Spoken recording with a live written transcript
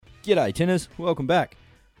G'day, Tinners. Welcome back.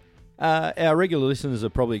 Our regular listeners are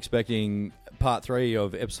probably expecting part 3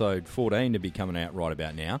 of episode 14 to be coming out right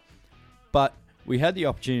about now. But we had the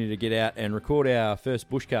opportunity to get out and record our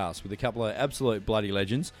first bushcast with a couple of absolute bloody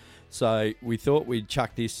legends. So we thought we'd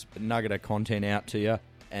chuck this nugget of content out to you,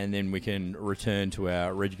 and then we can return to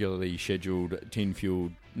our regularly scheduled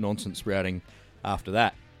tin-fueled nonsense sprouting after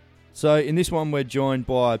that. So in this one, we're joined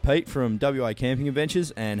by Pete from WA Camping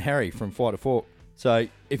Adventures and Harry from Fight a Fork. So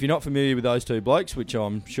if you're not familiar with those two blokes, which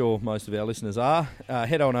I'm sure most of our listeners are,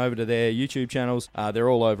 head on over to their YouTube channels. They're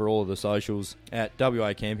all over all of the socials at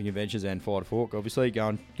WA Camping Adventures and Fight a Fork. Obviously,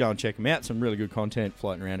 go and check them out. Some really good content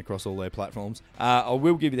floating around across all their platforms. I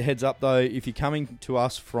will give you the heads up, though, if you're coming to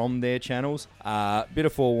us from their channels, bit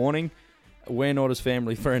of forewarning, we're not as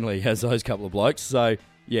family friendly as those couple of blokes. So,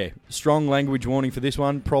 yeah, strong language warning for this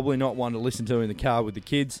one. Probably not one to listen to in the car with the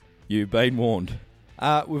kids. You've been warned.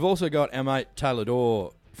 We've also got our mate Taylor Dorr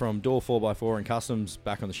from Dorr 4x4 and Customs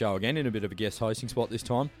back on the show again in a bit of a guest hosting spot this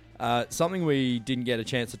time. Something we didn't get a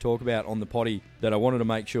chance to talk about on the potty that I wanted to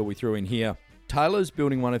make sure we threw in here. Taylor's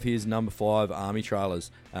building one of his number 5 army trailers,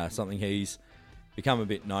 something he's become a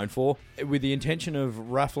bit known for, with the intention of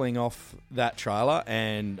raffling off that trailer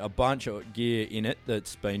and a bunch of gear in it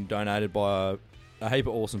that's been donated by a heap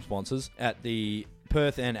of awesome sponsors at the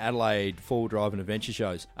Perth and Adelaide Four-Wheel Drive and Adventure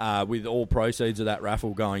shows, with all proceeds of that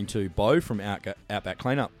raffle going to Bo from Outback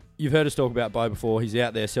Cleanup. You've heard us talk about Bo before. He's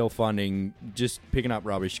out there self-funding, just picking up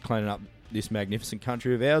rubbish, cleaning up this magnificent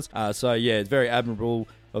country of ours. So yeah, it's very admirable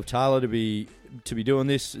of Taylor to be doing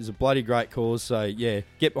this. It's a bloody great cause. So yeah,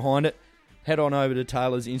 get behind it. Head on over to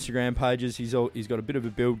Taylor's Instagram pages. He's got a bit of a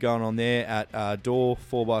build going on there at Dorr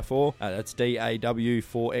 4x4. That's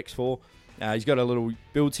DAW4X4. He's got a little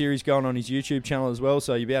build series going on his YouTube channel as well,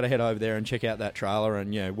 so you'll be able to head over there and check out that trailer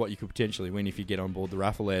and what you could potentially win if you get on board the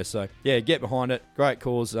raffle there. So yeah, get behind it. Great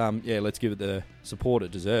cause. Let's give it the support it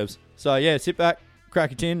deserves. So yeah, sit back,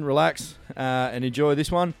 crack a tin, relax, and enjoy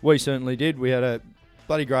this one. We certainly did. We had a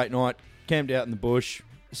bloody great night, camped out in the bush,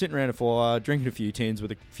 sitting around a fire, drinking a few tins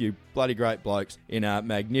with a few bloody great blokes in a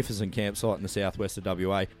magnificent campsite in the southwest of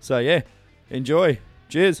WA. So yeah, enjoy.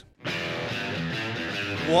 Cheers.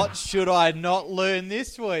 What should I not learn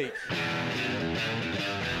this week?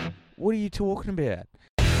 What are you talking about?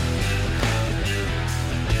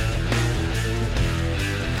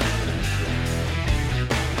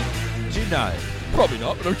 Do you know? Probably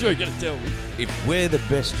not, but I'm sure you're going to tell me. If we're the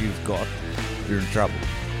best you've got, you're in trouble.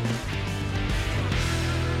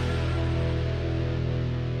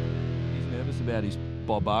 He's nervous about his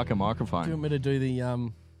Bob Barker microphone. Do you want me to do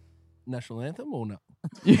the national anthem or not?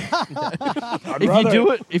 If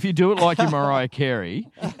you do it like you're Mariah Carey,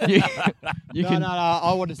 you can. No.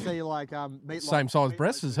 I want to see like meat. Same size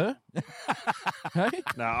breasts as her. Hey?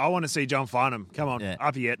 No, I want to see John Farnham. Come on,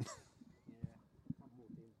 up yet.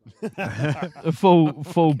 A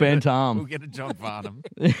full bent arm. We'll get a John Farnham.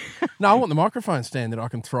 No, I want the microphone stand that I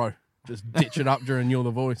can throw. Just ditch it up during You're the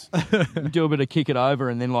Voice. Do a bit of kick it over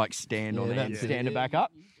and then like stand on it and stand it back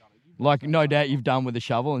up. Like no doubt you've done with a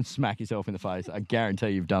shovel and smack yourself in the face. I guarantee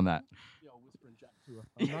you've done that.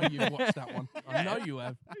 I know you've watched that one. I know you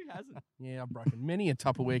have. Who hasn't? Yeah, I've broken many a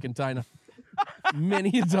Tupperware container. Many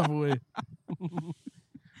a Tupperware.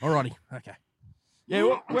 Alrighty, okay.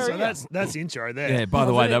 Yeah, So that's intro there. Yeah, by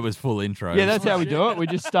the way, that was full intro. Yeah, that's how we do it. We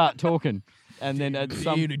just start talking. And then at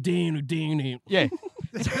some... Yeah. Isn't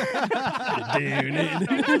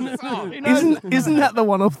that the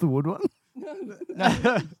one off the wood one?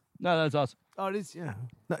 No, that's us. Oh, it is, yeah.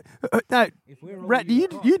 No, Rat,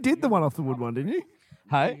 you did the one off the wood one, didn't you?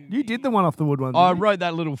 Hey? You did the one off the wood one, I didn't you? wrote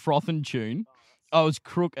that little frothing tune. I was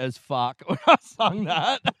crook as fuck when I sung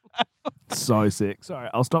that. So sick. Sorry,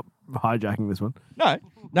 I'll stop hijacking this one. No,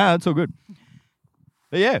 it's all good.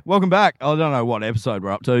 But yeah, welcome back. I don't know what episode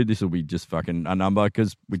we're up to. This will be just fucking a number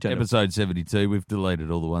because we tend Episode 72. We've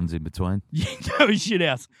deleted all the ones in between. to... shit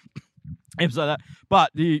house. Episode that.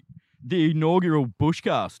 But the inaugural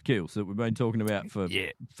bushcast kills that we've been talking about for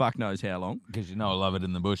fuck knows how long. Because you know I love it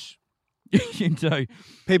in the bush. You do.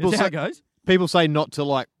 People That's say how it goes. People say not to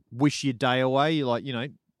like wish your day away. You like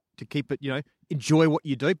to keep it. Enjoy what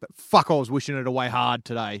you do. But fuck, I was wishing it away hard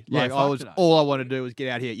today. Yeah, Like fuck today. all I want to do was get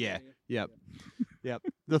out here. Yeah. Yep.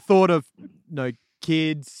 The thought of no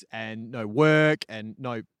kids and no work and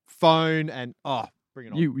no phone and bring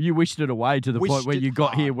it on. You wished it away to the point Wished where it you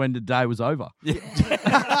got here hard. when the day was over.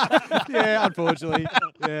 Yeah, unfortunately.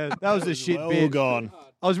 Yeah, that was a shit Well bit. gone.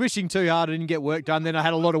 I was wishing too hard. I didn't get work done. Then I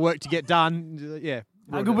had a lot of work to get done. Yeah.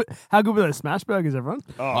 How good were those smash burgers, everyone?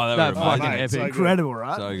 Oh, they That were fucking amazing. epic. so good. Incredible,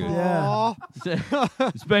 right? So good. Yeah. Oh,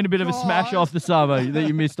 It's been a bit of a smash off the Savo that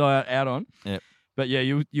you missed out on. Yep. But yeah,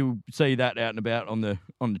 you'll see that out and about on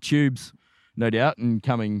the tubes, no doubt, in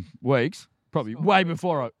coming weeks. Probably way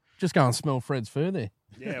before I Just go and smell Fred's fur there.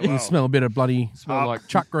 Yeah, You can well, smell a bit of bloody smell like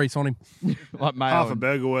chuck grease on him. like mayo half a and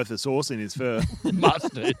burger worth of sauce in his fur.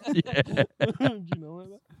 mustard. Yeah.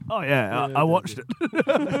 Oh yeah, I watched it.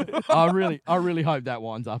 I really hope that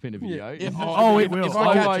winds up in a video. If- Oh, it if- will. if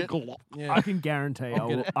I catch it, yeah. I can guarantee I'll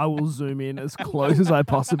get I will zoom in as close as I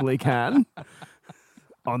possibly can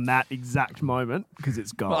on that exact moment because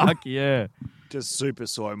it's gone. Fuck yeah. Just super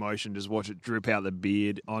slow motion. Just watch it drip out the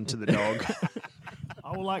beard onto the dog.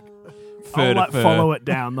 I will like, Fur to fur. follow it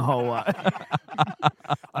down the whole way.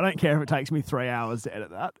 I don't care if it takes me 3 hours to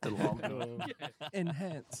edit that. I'll do it.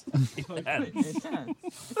 Enhance. I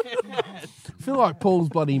feel like Paul's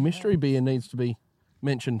bloody mystery beer needs to be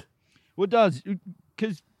mentioned. Well, it does,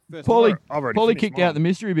 because I've Paulie already kicked finished out the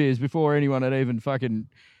mystery beers before anyone had even fucking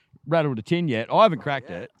rattled a tin yet. I haven't cracked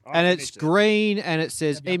it. mine. And I it's finished it. green, and it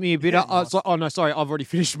says "Eat me a bit." Oh no, sorry, I've already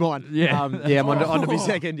finished mine. Yeah. yeah, I'm on to my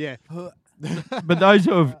second. Yeah, But those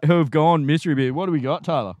who have gone mystery beer, what do we got,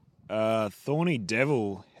 Tyler? Thorny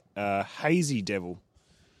Devil, Hazy Devil.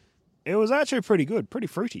 It was actually pretty good, pretty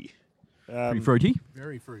fruity. Pretty fruity.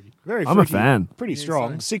 Very fruity. Very I'm a fruity, fan. Pretty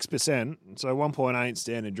strong, 6%, so 1.8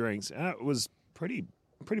 standard drinks. And it was pretty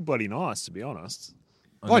bloody nice, to be honest.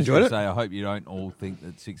 I enjoyed it. Say, I hope you don't all think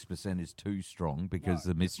that 6% is too strong because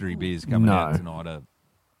the mystery beers coming out No. tonight are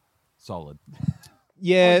solid.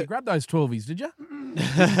 yeah. You grabbed those 12s, did you?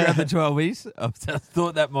 Grab the 12s. I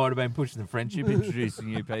thought that might have been pushing the friendship, introducing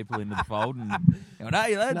new people into the fold. And going,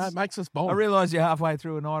 hey, lads, No, it makes us bold. I realise you're halfway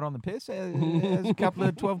through a night on the piss. There's a couple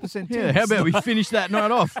of 12% Yeah, how about we finish that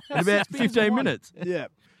night off in about 15 minutes? Yeah.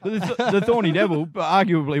 The Thorny Devil, but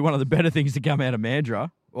arguably one of the better things to come out of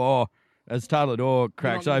Mandurah, or as Tyler Door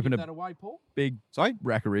cracks open give a that away, Paul? big Sorry,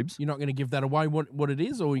 rack of ribs. You're not going to give that away what it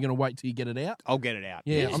is, or you're going to wait till you get it out? I'll get it out.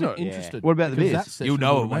 Yeah, I'm sure. interested. What about the because beers? that's You'll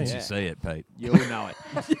know it sessionable to once me. you see it, Pete. You'll know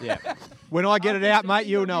it. Yeah. When I get it out, mate,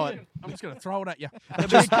 you'll know it. I'm just going to throw it at you. There'll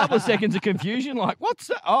be a couple of seconds of confusion, like, what's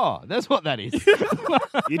that? Oh, that's what that is.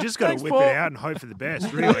 You just got to Thanks, whip Paul. it out and hope for the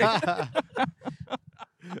best, really.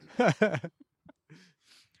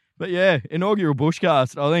 But yeah, inaugural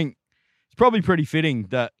Bushcast. I think it's probably pretty fitting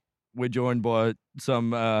that we're joined by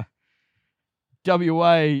some WA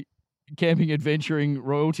camping adventuring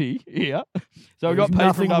royalty here. So we've got Pete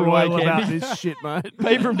nothing from WA royal about Camping. this shit, mate.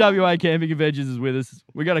 Pete from WA Camping Adventures is with us.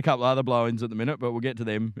 We got a couple other blow-ins at the minute, but we'll get to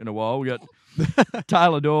them in a while. We got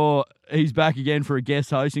Taylor Door. He's back again for a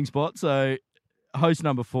guest hosting spot. So host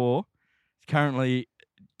number 4 is currently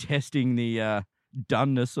testing the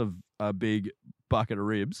doneness of a big bucket of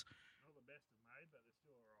ribs.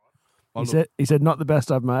 He said not the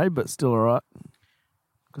best I've made, but still all right.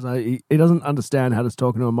 Because he doesn't understand how to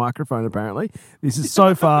talk into a microphone, apparently. This is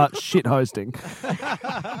so far shit hosting.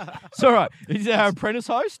 It's all right. He's our apprentice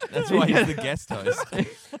host. That's why he's the guest host.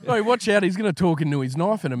 Hey, watch out. He's going to talk into his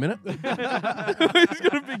knife in a minute. He's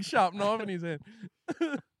got a big sharp knife in his hand.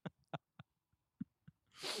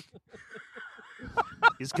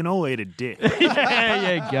 He's can all eat a dick.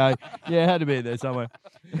 Yeah, go. Yeah, had to be there somewhere.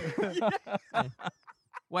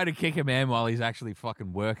 Way to kick a man while he's actually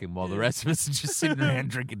fucking working, while the rest of us are just sitting around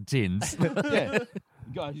drinking tins. Yeah.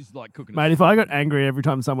 Guy who's like cooking. Mate, if I got angry every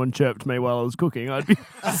time someone chirped me while I was cooking, I'd be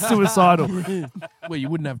suicidal. Well, you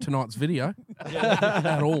wouldn't have tonight's video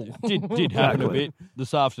at all. Did happen a Exactly. bit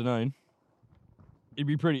this afternoon. It'd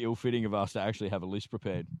be pretty ill-fitting of us to actually have a list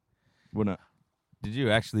prepared, wouldn't it? Did you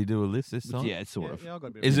actually do a list this time? Yeah, sort of. Yeah, I've got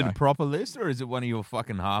a bit Is of it a proper list or is it one of your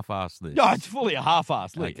fucking half-assed lists? No, it's fully a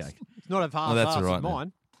half-assed list. Okay. It's not a half that's ass all right as then.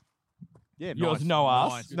 mine. Yeah, Yours nice. no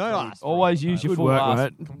ass. No ass. Always use your Good full work, ass.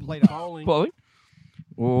 mate. Complete ass. Polly.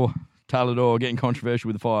 Or Taylor Door getting controversial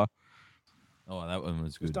with the fire. Oh, that one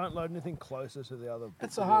was good. don't load anything closer to the other.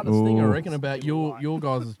 That's the hardest thing, I Ooh. reckon, about your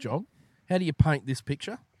guys' job. How do you paint this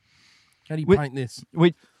picture? How do you We- paint this?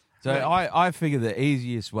 So I figure the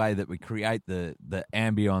easiest way that we create the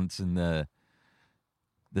ambience and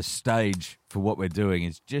the stage for what we're doing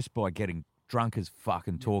is just by getting drunk as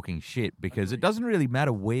fucking talking shit, because it doesn't really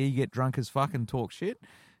matter where you get drunk as fucking talk shit.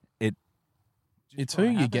 It's who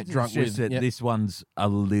you get drunk It's just with. that Yep. this one's a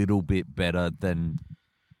little bit better than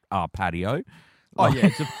our patio. Oh, yeah,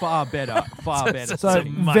 it's a far better. It's So, a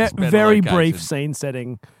much better very location. brief scene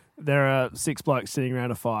setting. There are 6 blokes sitting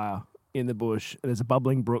around a fire in the bush. There's a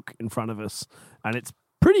bubbling brook in front of us, and it's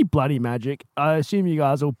pretty bloody magic. I assume you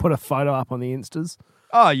guys will put a photo up on the Instas.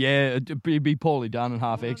 Oh, yeah, it'd be poorly done and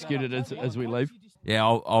half executed as we leave. Yeah,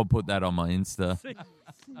 I'll put that on my Insta.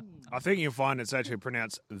 I think you'll find it's actually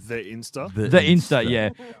pronounced the Insta. The Insta, yeah.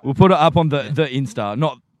 We'll put it up on the Insta,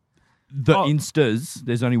 not the Instas.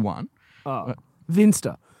 There's only one. Oh,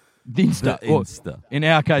 Vinster. Dinster. The Or, Insta. in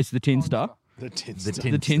our case, the Tinster. The tins. The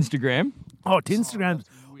The Tinstagram. Oh, Tinstagram.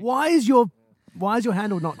 Why is your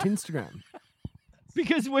handle not Tinstagram?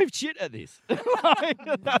 Because we're shit at this. I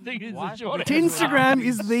think it's the short answer. Tinstagram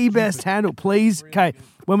is the best handle. Please, okay,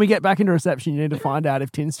 when we get back into reception, you need to find out if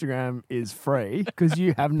Tinstagram is free because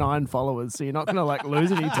you have 9 followers, so you're not going to like lose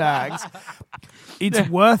any tags. It's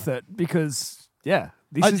worth it because, yeah,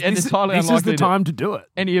 this is And it's highly this is unlikely the time to do it.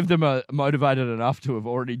 Any of them are motivated enough to have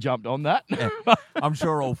already jumped on that. I'm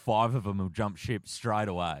sure all 5 of them will jump ship straight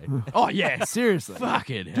away. Oh, yeah. Seriously.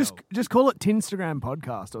 Fucking hell. Just call it Tinstagram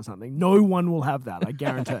podcast or something. No one will have that, I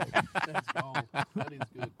guarantee. That's gold. That is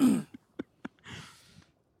good.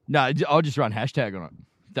 No, I'll just run hashtag on it.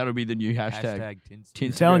 That'll be the new hashtag. Hashtag Tinsta. Tinstagram.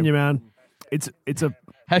 I'm telling you, man. It's a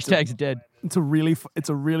Hashtag's dead. it's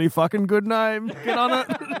a really fucking good name. Get on it.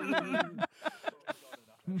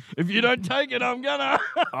 If you don't take it, I'm gonna.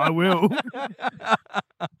 I will.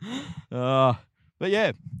 But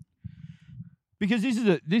yeah, because this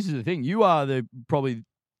is the thing. You are the probably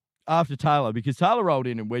after Taylor, because Taylor rolled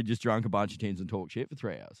in and we just drunk a bunch of tins and talked shit for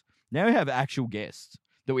 3 hours. Now we have actual guests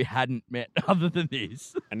that we hadn't met other than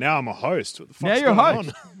this. And now I'm a host. What the fuck's Now you're a going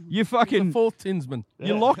host. on? You The fucking 4th Tinsman.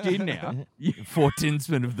 you're locked in now. 4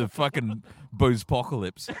 tinsmen of the fucking booze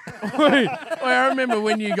apocalypse. Wait, I remember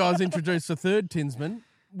when you guys introduced the 3rd Tinsman,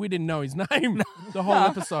 we didn't know his name the whole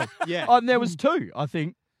episode. Yeah. Oh, and there was 2, I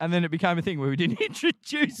think. And then it became a thing where we didn't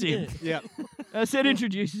introduce him. Yeah. I said,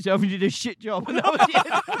 introduce yourself, and you did a shit job. And that was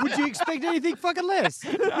it. Would you expect anything fucking less?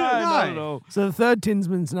 No, not at all. So the third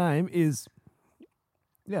tinsman's name is,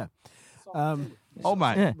 yeah. Oh,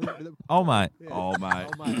 mate. Yeah. Oh, mate. Oh, mate.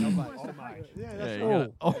 Yeah, There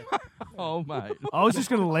you go. Oh, mate. I was just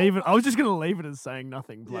gonna leave it as saying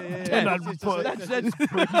nothing. Like, pretend I'd put- That's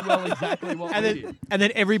pretty well exactly what And we then, did. and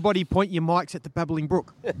then everybody point your mics at the Babbling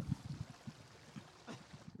Brook.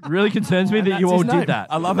 Really concerns me that you that's all his name. did that.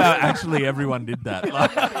 I love how actually everyone did that.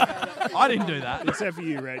 Like, I didn't do that. Except for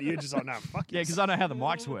you, Red. You're just like, no, fuck Yeah, you. because I know how the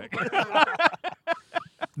mics work.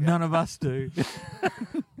 none of us do.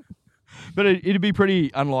 But it'd be pretty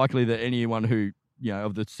unlikely that anyone who,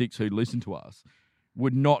 of the 6 who listen to us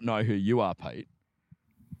would not know who you are, Pete.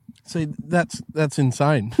 See, that's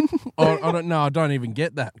insane. I don't know. I don't even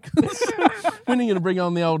get that. When are you going to bring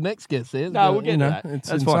on the old next guest there? No, we'll get to that. It's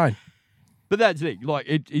That's insane. fine. But that's it. Like,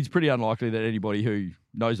 it's pretty unlikely that anybody who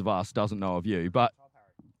knows of us doesn't know of you. But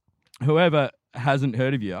whoever hasn't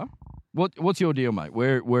heard of you, what's your deal, mate?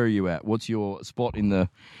 Where are you at? What's your spot in the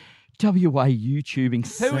WA YouTubing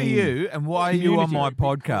scene? Who are you and why are you on my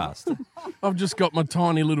podcast? I've just got my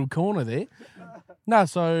tiny little corner there. No,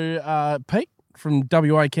 so Pete from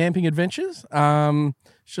WA Camping Adventures. It's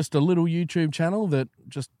just a little YouTube channel that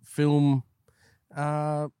just film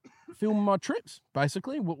my trips,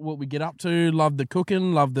 basically. What we get up to. Love the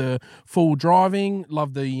cooking, love the full driving,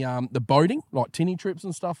 love the boating, like tinny trips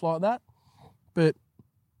and stuff like that. But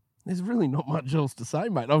there's really not much else to say,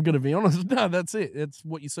 mate. I've got to be honest. No, that's it. It's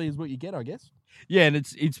what you see is what you get, I guess. Yeah, and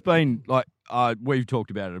it's been like we've talked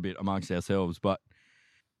about it a bit amongst ourselves, but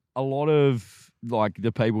a lot of like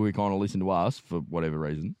the people who kind of listen to us for whatever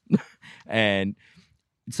reason, and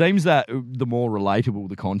it seems that the more relatable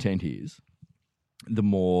the content is, the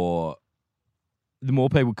more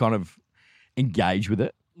people kind of engage with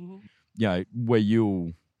it. Mm-hmm. Where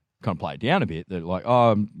you'll kind of play it down a bit. That like,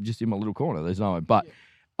 oh, I'm just in my little corner. There's no, but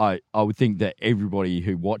I would think that everybody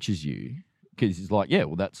who watches you, because it's like, yeah,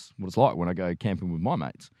 well, that's what it's like when I go camping with my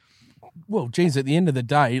mates. Well, geez, at the end of the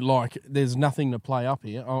day, like, there's nothing to play up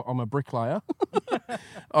here. I'm a bricklayer.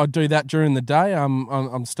 I do that during the day.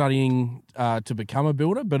 I'm studying to become a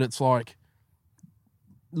builder, but it's like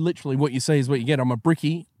literally what you see is what you get. I'm a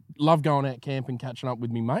brickie, love going out camping, catching up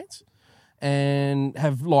with me mates, and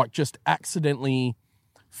have like just accidentally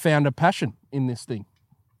found a passion in this thing.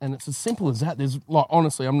 And it's as simple as that. There's like,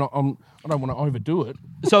 honestly, I don't want to overdo it.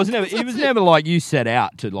 So it was never like you set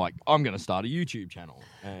out to like, I'm going to start a YouTube channel.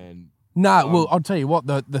 And No, well, I'll tell you what,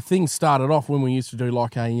 the thing started off when we used to do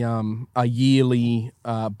like a yearly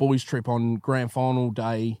boys trip on grand final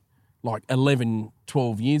day, like 11,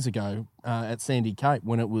 12 years ago at Sandy Cape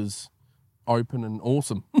when it was open and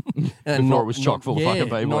awesome. And Before it was chock full of fucking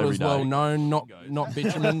people not every as well day. known, not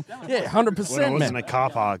bitumen. Yeah, 100%, When it wasn't man. a car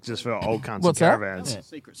park just for old cunts What's and that? caravans.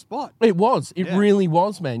 Secret spot. It was. It Yeah. really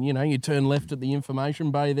was, man. You turn left at the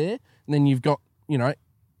information bay there, and then you've got,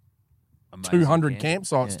 Amazing 200 camp.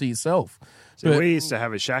 campsites to yourself. So But- we used to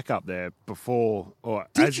have a shack up there before, or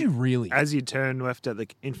Did as you really? as you turn left at the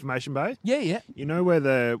information bay. Yeah, yeah. You know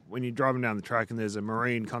where when you're driving down the track and there's a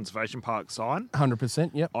marine conservation park sign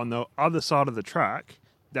 100%, yep. on the other side of the track.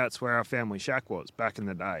 That's where our family shack was back in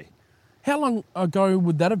the day. How long ago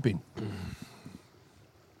would that have been?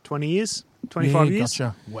 20 years, 25 years.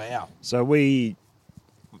 Gotcha. Wow. So we,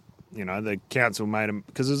 the council made them,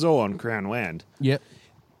 because it's all on Crown land, Yep.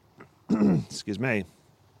 excuse me,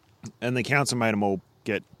 and the council made them all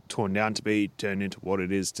get torn down to be turned into what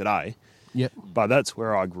it is today. Yep. But that's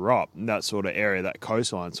where I grew up, in that sort of area, that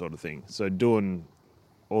coastline sort of thing. So doing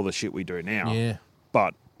all the shit we do now, Yeah.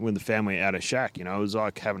 but with the family out of shack, it was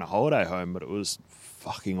like having a holiday home, but it was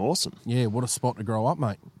fucking awesome. Yeah. What a spot to grow up,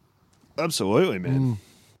 mate. Absolutely, man.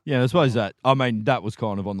 Yeah, I suppose that was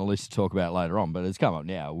kind of on the list to talk about later on, but it's come up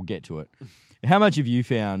now. We'll get to it. How much have you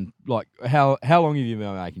found, like, how long have you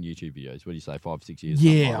been making YouTube videos? What do you say, 5, 6 years?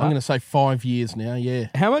 Yeah, I'm going to say 5 years now, yeah.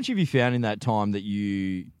 How much have you found in that time that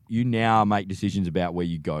you now make decisions about where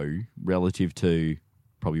you go relative to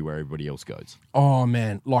probably where everybody else goes? Oh,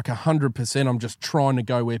 man, like 100%. I'm just trying to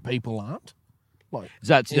go where people aren't. Like,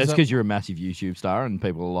 That's because you're a massive YouTube star and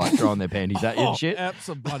people are like throwing their panties at you and shit.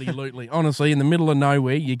 Absolutely. Honestly, in the middle of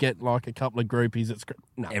nowhere, you get like a couple of groupies.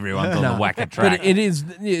 No. Everyone's on the whacker track. But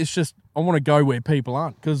it's just, I want to go where people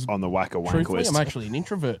aren't. Because On the whacker wank truthfully, list. I'm actually an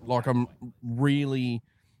introvert. Like, I'm really,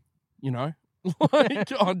 like,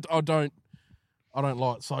 I don't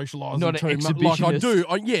like socialising Not an too much. Like, I exhibitionist.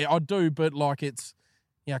 do. I do, but like it's,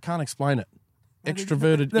 I can't explain it.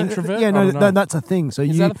 Extroverted introvert? Yeah, I don't know. that's a thing. So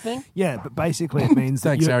Is that a thing? Yeah, but basically it means that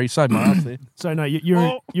Thanks, you're- Harry. Saved my ass there. So no,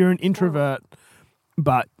 you're an introvert,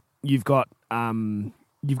 but you've got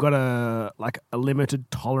a limited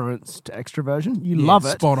tolerance to extroversion. You Yeah, love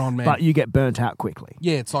it, spot on, man. but you get burnt out quickly.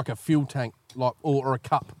 Yeah, it's like a fuel tank, like or a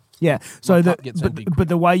cup. Yeah. So cup gets empty but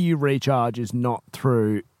the way you recharge is not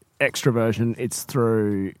through extroversion. It's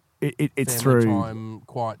through it's Family through time,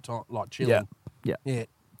 quiet time, like chilling. Yeah.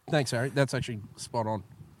 Thanks, Harry. That's actually spot on.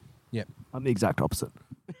 Yep. I'm the exact opposite.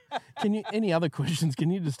 Any other questions?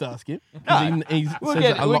 Can you just ask him? 'Cause he We'll says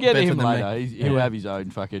get, it a we'll lot get better him than later. me. He'll have his own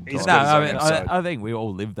fucking. He's time. No, got I his mean, own episode. I think we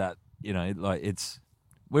all live that. Like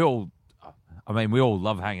we all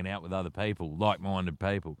love hanging out with other people, like-minded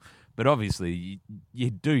people. But obviously, you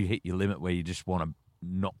do hit your limit where you just want to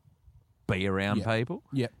not be around Yeah. people.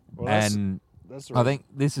 Yep. Well, that's- And that's the I reason- think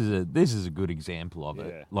this is a good example of Yeah.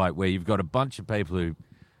 it. Like where you've got a bunch of people who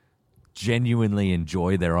genuinely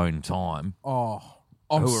enjoy their own time, Oh,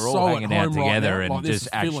 I'm who are all so at hanging out home right together now. and Like, this just is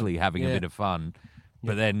filling. actually having a Yeah. bit of fun.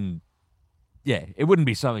 But then, it wouldn't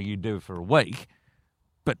be something you'd do for a week,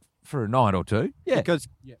 but for a night or two, Because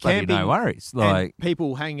bloody camping no worries. and Like,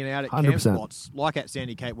 people hanging out at 100%. camp spots, like at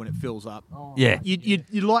Sandy Cape when it fills up. yeah.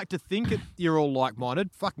 You'd like to think you're all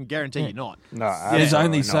like-minded. Fucking guarantee you're not. No, There's absolutely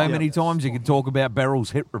only so not. many times you can talk about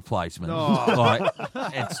Beryl's hip replacement. Oh. Like,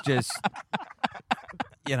 it's just,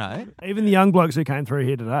 Even the young blokes who came through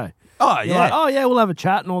here today. Oh, You're yeah. like, oh yeah, we'll have a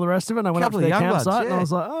chat and all the rest of it. And I went Couple up to of their young bloods, campsite and I yeah.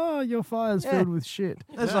 was like, oh, your fire's filled with shit.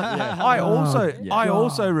 It's like- I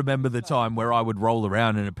also remember the time where I would roll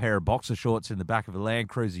around in a pair of boxer shorts in the back of a Land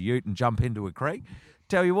Cruiser Ute and jump into a creek.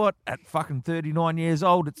 Tell you what, at fucking 39 years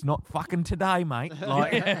old, it's not fucking today, mate.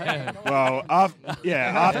 Like, Well,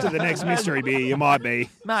 after the next mystery beer, you might be.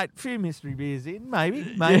 mate, few mystery beers in,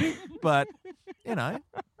 maybe, but I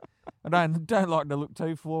don't like to look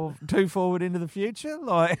too forward into the future.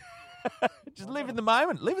 Like, just live in the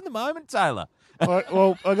moment, Taylor.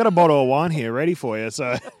 Well, I got a bottle of wine here ready for you.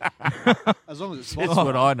 So As long as it's That's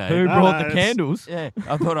what I know. Who No, brought no, the it's- candles? Yeah,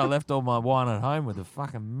 I thought I left all my wine at home with the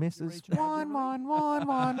fucking missus. Wine.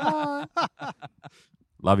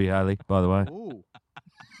 Love you, Haley, by the way. Ooh.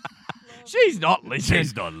 She's not listening.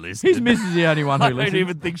 She's not listening. His missus is the only one I who don't listens.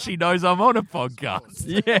 even think she knows I'm on a podcast.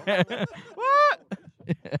 Yeah. What?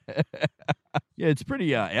 Yeah, it's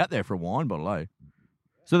pretty out there for a wine bottle, eh?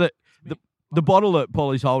 So the bottle that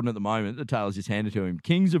Polly's holding at the moment, that Taylor's just handed to him,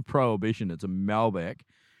 Kings of Prohibition. It's a Malbec,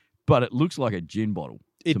 but it looks like a gin bottle.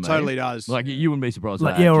 It to me. totally does. Like you wouldn't be surprised.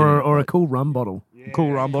 Like, if they yeah, had gin in or it, a cool rum bottle.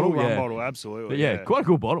 Cool rum bottle, Cool rum yeah. bottle, absolutely. but yeah, quite a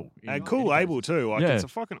cool bottle. And cool label too. Like Yeah. it's a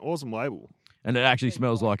fucking awesome label. And it actually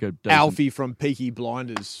smells like a decent, Alfie from Peaky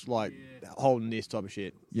Blinders, like holding this type of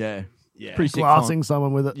shit. Yeah, Yeah. pretty sick. Glassing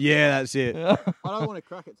someone with it. Yeah, that's it. I don't want to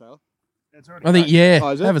crack it, Taylor. I think, Oh,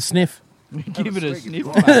 is it? have a sniff. font. Give it a sniff.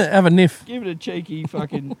 Have a niff. Give it a cheeky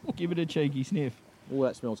fucking. Give it a cheeky sniff. Oh,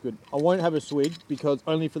 that smells good. I won't have a swig because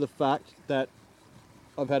only for the fact that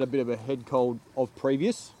I've had a bit of a head cold of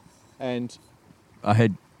previous and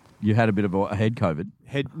You had a bit of a head COVID.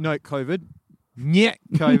 COVID. Yeah,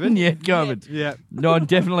 COVID. Yeah, COVID. Yeah, No,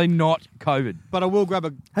 definitely not COVID. but I will grab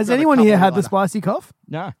a. Has grab a anyone couple here had the later. spicy cough?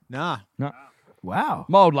 No. Nah. Wow.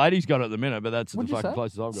 My old lady's got it at the minute, but that's What'd the you fucking say?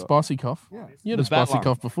 places I've got. Spicy cough. You had a That spicy one.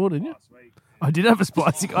 cough before, didn't you? I did have a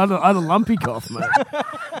spicy. I had a lumpy cough,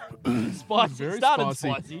 mate. Spicy. Very Started spicy.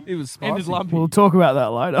 spicy. It was Ended spicy. lumpy. We'll talk about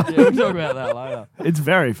that later. Yeah, we'll talk about that later. It's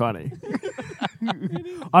very funny.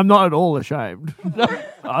 I'm not at all ashamed.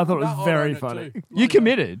 I thought it was very funny. You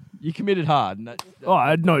committed. You committed hard. And Oh,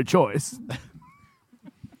 I had no choice.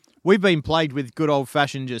 We've been plagued with good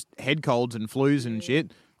old-fashioned just head colds and flus and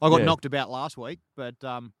shit. I got Yeah. knocked about last week, but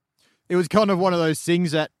it was kind of one of those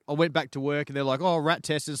things that I went back to work and they're like, "Oh, rat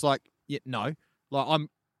test." It's like, yeah, no. Like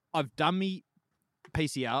I've done me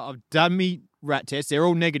PCR, I've done me rat tests. They're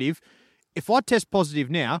all negative. If I test positive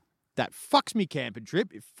now, that fucks me camping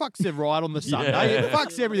trip. It fucks the ride on the Sunday. It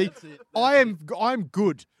fucks everything. I'm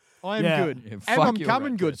good. I am Yeah. good, Yeah, and fuck I'm your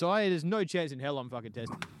coming rat good. test. So there's no chance in hell I'm fucking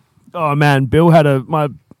testing. Oh man, Bill had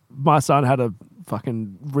my son had a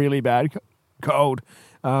fucking really bad cold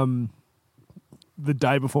the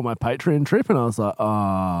day before my Patreon trip, and I was like,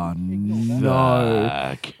 oh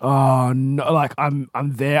no, oh no, like I'm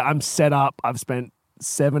there, I'm set up, I've spent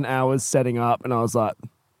 7 hours setting up, and I was like,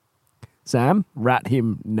 Sam, rat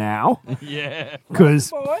him now, yeah.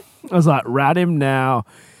 because I was like, rat him now,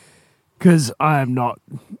 because I am not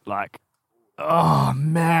like. Oh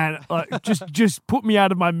man! Like just put me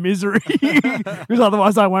out of my misery, because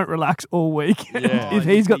otherwise I won't relax all week. Yeah. If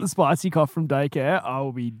he's got the spicy cough from daycare, I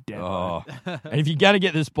will be dead. Oh. And if you're going to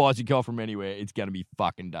get the spicy cough from anywhere, it's going to be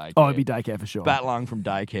fucking daycare. Oh, it'd be daycare for sure. Bat lung from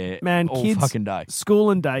daycare. Man, all kids, fucking day.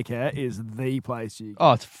 school and daycare is the place you.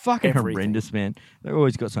 Oh, it's fucking Everything. horrendous, man. They've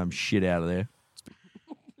always got some shit out of there.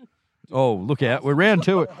 Oh, look out. We're round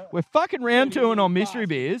two. We're fucking round two and on mystery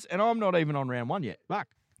beers, and I'm not even on round one yet. Fuck.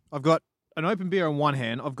 I've got an open beer on one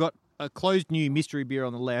hand. I've got a closed new mystery beer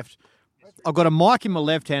on the left. I've got a mic in my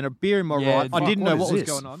left hand, a beer in my Yeah, right. I fuck, didn't what know is what was this?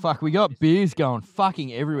 going on. Fuck, we got beers going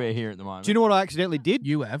fucking everywhere here at the moment. Do you know what I accidentally did?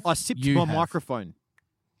 You have. I sipped You my have. microphone.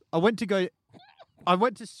 I went to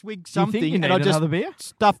swig you something think you and need I just another beer?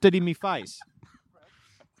 stuffed it in my face.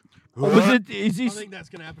 Or was it? Is I this? think that's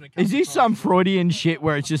going to happen. Is this some Freudian shit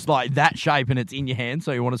where it's just like that shape and it's in your hand,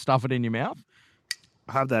 so you want to stuff it in your mouth?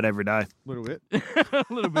 I have that every day. A little bit. A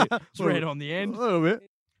little bit. It's red on the end. A little bit.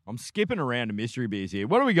 I'm skipping around to mystery beers here.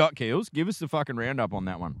 What do we got, Keels? Give us the fucking roundup on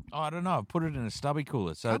that one. Oh, I don't know. I've put it in a stubby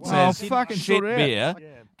cooler. So it Oh, says fucking shit sort it out.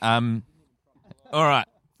 beer. All right.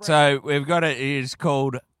 So we've got it. It is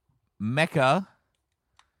called Mecca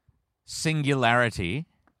Singularity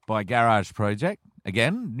by Garage Project.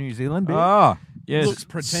 Again, New Zealand beer. Ah, yes. Looks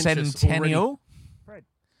pretentious Centennial.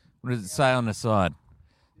 What does it say on the side?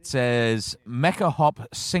 It says Mecca Hop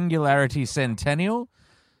Singularity Centennial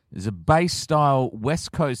is a base style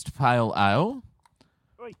West Coast Pale Ale,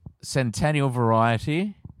 Centennial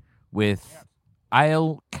variety with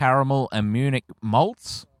ale, caramel, and Munich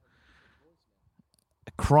malts,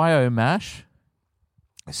 cryo mash,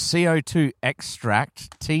 CO2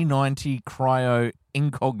 extract, T90 cryo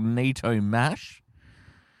incognito mash,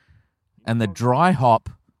 and the dry hop.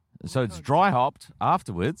 So it's dry hopped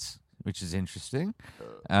afterwards, which is interesting,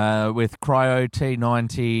 with cryo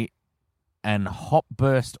T90 and hop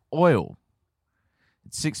burst oil.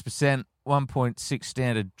 It's 6%, 1.6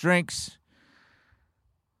 standard drinks.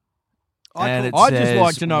 And it I'd just says,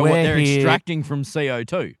 like to know what "We're they're here-" extracting from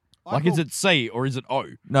CO2. Like, is it C or is it O?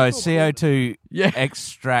 No, CO2 Yeah.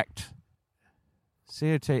 extract.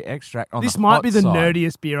 CO2 extract on This the might hot be the side.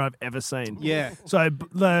 nerdiest beer I've ever seen. Yeah. So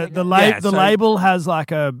the Yeah, so- label has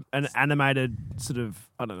like an animated sort of,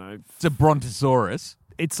 I don't know. It's a Brontosaurus.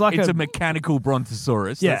 It's like It's a mechanical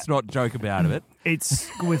Brontosaurus. Yeah. Let's not joke about it. it's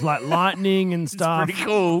with like lightning and stuff. Pretty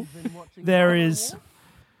cool. There's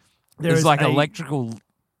like a- electrical,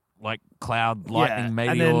 like cloud lightning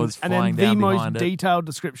meteors and then flying the down most behind it. detailed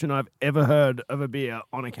description I've ever heard of a beer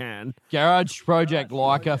on a can. Garage Project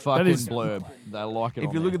like a fucking is- blurb. They like it. If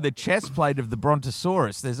on you look there. at the chest plate of the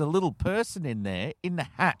Brontosaurus, there's a little person in there in the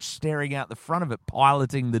hatch staring out the front of it,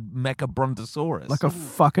 piloting the Mecha Brontosaurus. Like a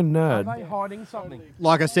fucking nerd. hiding something?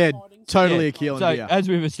 Like I said, totally a Keelan So, beer. as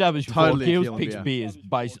we've established before, Totally Keels killing picks beer. beers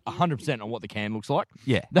based 100% on what the can looks like.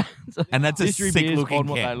 yeah. And that's a Mystery sick beers looking on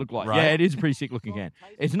what can, they look like. right? Yeah, it is a pretty sick looking can.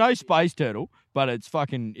 It's no space turtle, but it's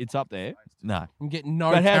up there. No. I'm getting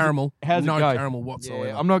no But how's it- caramel. how's it no go? caramel whatsoever.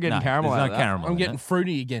 Yeah, I'm not getting No, caramel there's out no of that. caramel. I'm in getting it.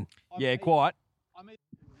 fruity again. Yeah, quite.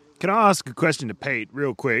 Can I ask a question to Pete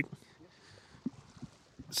real quick?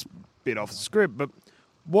 It's a bit off the script, but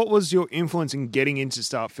what was your influence in getting into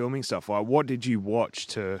start filming stuff? Like, what did you watch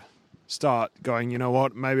to start going, you know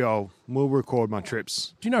what, maybe we'll record my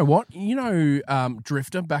trips? Do you know what? You know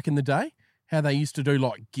Drifter back in the day? How they used to do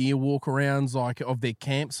like gear walkarounds like of their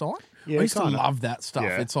campsite? Yeah, I used kinda. to love that stuff.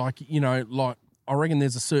 Yeah. It's like, you know, like I reckon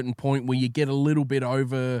there's a certain point where you get a little bit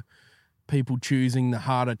over people choosing the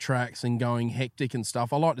harder tracks and going hectic and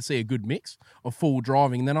stuff. I like to see a good mix of full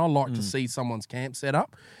driving. And then I like to see someone's camp set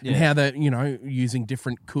up and how they're, using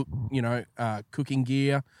different cooking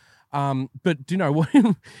gear. But do you know what?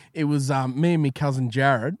 It was me and my cousin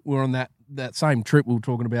Jared were on that same trip we were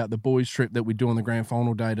talking about, the boys' trip that we do on the grand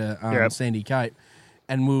final day to Sandy Cape.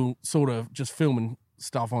 And we were sort of just filming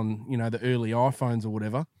stuff on, the early iPhones or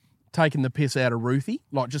whatever, taking the piss out of Ruthie,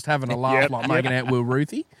 like just having a laugh, making out with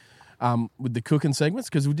Ruthie. With the cooking segments,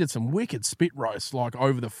 because we did some wicked spit roasts, like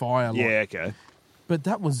over the fire. Okay. But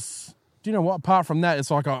that was, do you know what? Apart from that, it's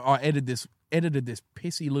like I edited this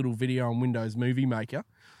pissy little video on Windows Movie Maker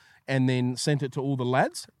and then sent it to all the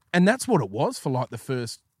lads. And that's what it was for like the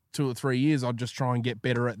first 2 or 3 years. I'd just try and get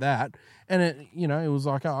better at that. And it, it was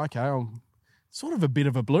like, oh, okay, I'm sort of a bit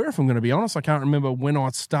of a blur, if I'm going to be honest. I can't remember when I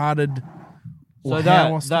started. So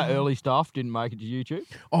that early stuff didn't make it to YouTube?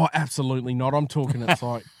 Oh, absolutely not. I'm talking, it's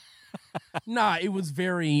like, no, it was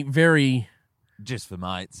very, very just for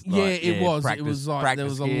mates. Yeah, like, it was. Practice, it was like there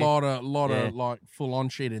was a gear. lot of like full on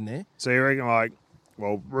shit in there. So you reckon, like,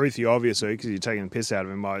 well, Ruthie, obviously, because you're taking the piss out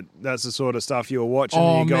of him, like, that's the sort of stuff you were watching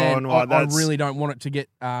and you're going, like, I that's... really don't want it to get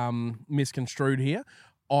misconstrued here.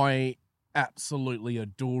 I absolutely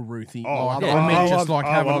adore Ruthie. Oh, like, yeah. I meant I just love- like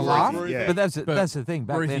I having a love laugh. Ruthie, yeah. But that's the thing.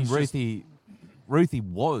 Back Ruthie's then, Ruthie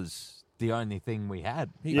was the only thing we had.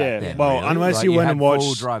 Yeah, back then, well, really. unless Like, you went had and watched-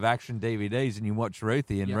 full drive action DVDs and you watched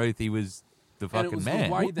Ruthie, and Yeah. Ruthie was the And it fucking was the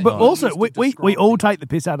man. way that But he also, used to we describe all people. take the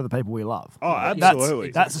piss out of the people we love. Oh,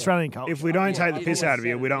 absolutely. That's Australian culture. If we don't take the piss out of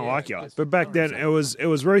you, we don't like you. But back then, it was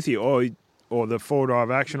Ruthie or the four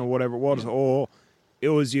drive action or whatever it was, or it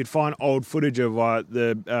was you'd find old footage of like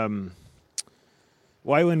the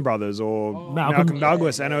Wayland Brothers or Malcolm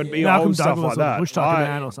Douglas, and it would be Malcolm old stuff Douglas like or that. Bush Tucker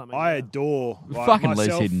Man or something, I yeah. adore like, Fucking Les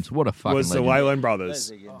myself Hiddens. What a fucking was the legend. Wayland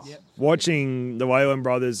Brothers. Watching the Wayland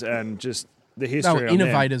Brothers and just the They history were of them.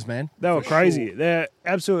 innovators, man. They were crazy. They're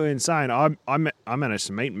absolutely insane. I managed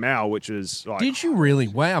to meet Mal, which was like Did you really?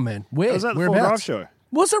 Wow, man. Where? I was at the Full Drive Whereabouts? show.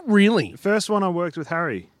 Was it really? First one I worked with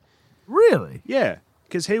Harry. Really? Yeah,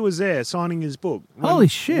 because he was there signing his book. Holy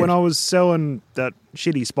shit. When I was selling that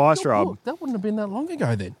shitty spice rub. Look, that wouldn't have been that long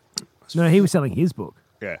ago then. No, he was selling his book.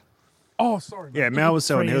 Yeah. Oh, sorry. Yeah, Mal was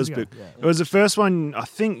selling 3 years his ago. book. Yeah. It was the first one I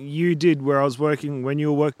think you did where I was working when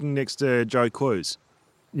you were working next to Joe Clues.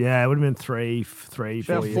 Yeah, it would have been 3, 4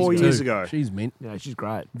 About years 4 ago. years ago. She's mint. Yeah, she's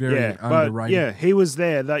great. Very Yeah, but underrated. yeah, he was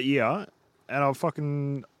there that year,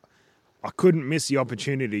 and I couldn't miss the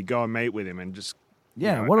opportunity to go and meet with him and just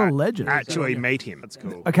Yeah, what a legend. actually meet him. That's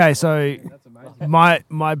cool. Okay, so my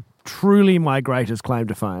greatest claim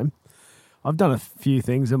to fame, I've done a few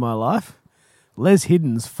things in my life. Les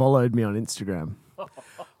Hiddens followed me on Instagram.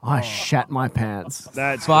 I shat my pants.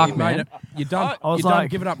 That's Fuck, cool. man. Mate, you're done. I was You're done. like-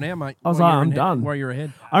 Give it up now, mate. I was While like, you're I'm ahead- done. While you're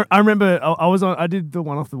ahead. I remember I did the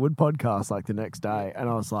One Off the Wood podcast like the next day, and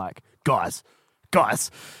I was like, guys,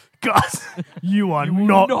 you are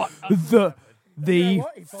not the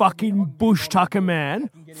fucking Bush Tucker man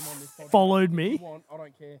followed me. I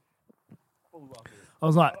don't care. I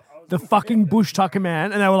was like, the fucking Bush Tucker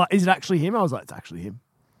man, and they were like, is it actually him? I was like, it's actually him.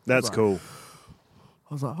 That's cool.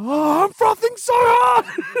 I was like, oh, I'm frothing so hard.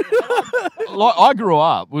 Like, I grew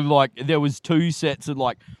up with there was 2 sets of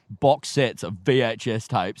box sets of VHS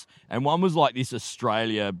tapes, and one was like this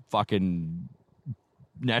Australia fucking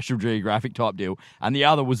National Geographic type deal, and the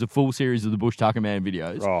other was a full series of the Bush Tucker Man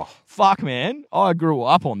videos. Oh. Fuck, man, I grew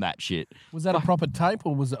up on that shit. Was that a proper tape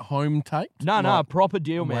or was it home tape? No, proper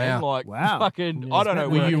deal, man. Wow. Wow. Fucking, I don't know.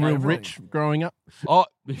 Were where you it real came from. rich growing up? Oh,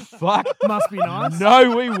 fuck. Must be nice.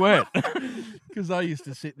 No, we weren't. Because I used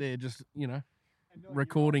to sit there just,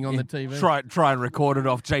 recording on the TV. Try and record it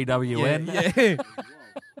off GWN. Yeah.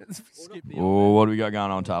 Skip the Oh, what do we got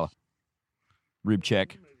going on, Tyler? Rib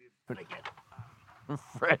check.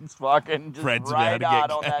 Fred's fucking just Fred's about to get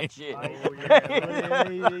radar on that shit.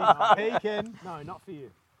 No, not for you.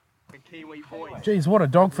 Jeez, what a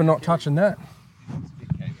dog for not touching that.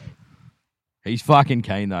 He's fucking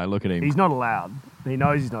keen though. Look at him. He's not allowed. He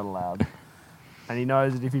knows he's not allowed. And he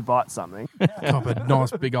knows that if he bites something. Top a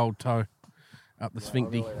nice big old toe up the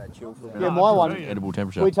sphincter. Yeah, my one, Edible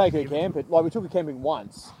temperature. we take her camping. Like, we took her camping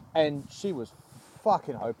once, and she was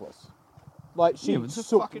fucking hopeless. Like, she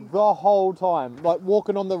sook the whole time. Like,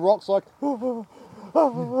 walking on the rocks, like,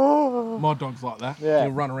 My dog's like that. Yeah.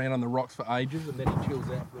 He'll run around on the rocks for ages and then he chills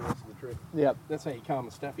out for the rest of the trip. yep. That's how you calm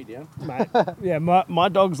a staffy down. Mate, yeah, my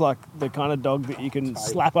dog's like the kind of dog that you can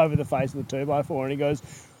slap over the face with a 2x4 and he goes,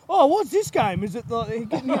 oh, what's this game? Is it getting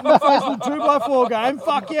hit in the face with a 2x4 game?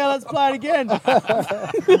 Fuck yeah, let's play it again.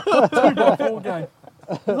 2x4 game.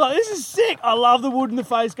 He's like, this is sick. I love the wood in the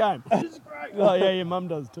face game. This is great. Oh, yeah, your mum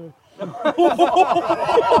does too.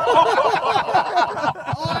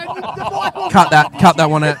 Cut that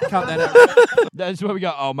one out. Cut that out. That's where we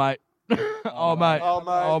go. Oh mate. Oh mate.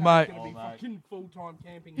 Oh mate. Fucking full-time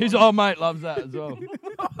camping. His old mate loves that as well.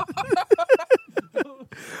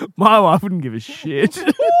 My wife wouldn't give a shit.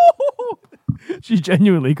 She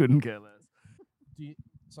genuinely couldn't care less.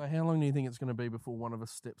 So how long do you think it's going to be before one of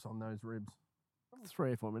us steps on those ribs?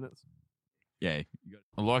 3 or 4 minutes. Yeah.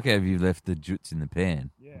 I like how you left the juts in the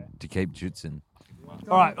pan to keep jutsing.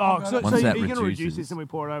 All right. Oh, so Once that you're going to reduce reduces- this and we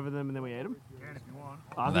pour it over them and then we eat them? Yeah, if you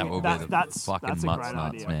want. That will be the fucking that's a mutts great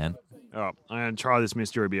nuts, idea. man. Oh, I'm going to try this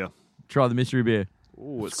mystery beer. Try the mystery beer.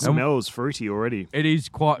 Ooh, it smells fruity already. It is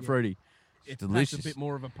quite fruity. It's That's delicious. a bit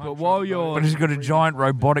more of a punch. But while you're But it's got a giant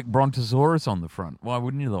robotic brontosaurus on the front. Why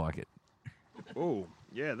wouldn't you like it? Oh,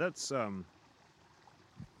 yeah, that's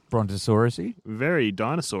Brontosaurus-y? very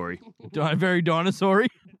dinosaur-y. very dinosaur-y.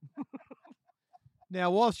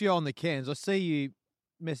 Now, whilst you're on the cans, I see you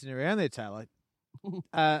messing around there, Taylor.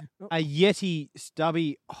 A Yeti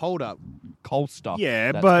stubby holder. Cold stuff.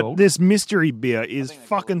 Yeah, that's but called. this mystery beer is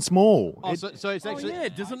fucking small. Oh, so it's actually. yeah,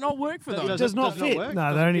 does it not work for those? does not fit. work?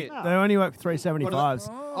 No, Doesn't fit. they only work for 375s.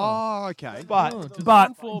 Oh, okay.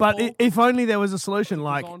 But if only there was a solution,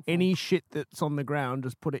 like any shit that's on the ground,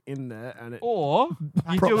 just put it in there and it. Or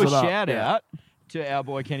you Props do a it up, shout yeah. out to our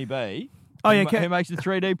boy Kenny B. Oh yeah, who makes the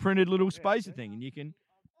 3D printed little spacer thing, and you can.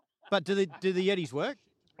 But do the Yetis work?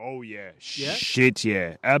 Oh, yeah. Yeah? Shit,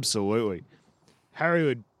 yeah. Absolutely. Harry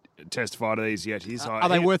would testify to these Yetis. Are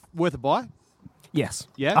they worth a buy? yes,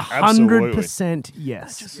 Yeah. 100%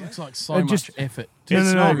 yes. Just looks like so just- much effort. No,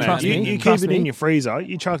 It's no, not, no, man. trust You, me, you keep trust it in me. your freezer,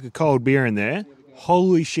 you chuck a cold beer in there.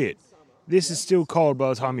 Holy shit. This is still cold by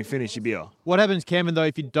the time you finish your beer. What happens, Cameron, though,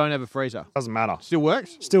 if you don't have a freezer? Doesn't matter. Still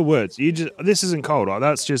works? Still works. This isn't cold. Right?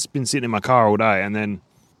 That's just been sitting in my car all day,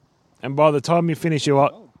 and by the time you finish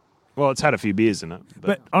well, it's had a few beers in it.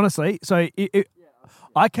 But honestly, so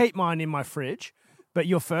I keep mine in my fridge, but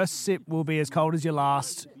your first sip will be as cold as your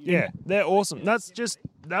last. yeah, they're awesome.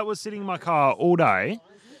 That was sitting in my car all day.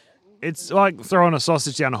 It's like throwing a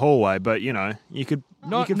sausage down a hallway, but you could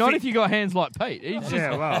Not if you got hands like Pete. He's just,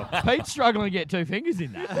 Yeah, well. Pete's struggling to get 2 fingers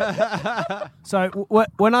in that. So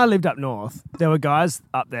when I lived up north, there were guys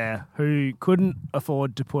up there who couldn't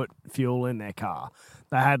afford to put fuel in their car.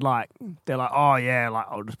 They had they're like, oh yeah,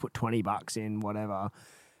 I'll just put $20 in, whatever.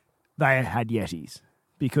 They had Yetis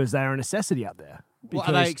because they're a necessity up there. Well,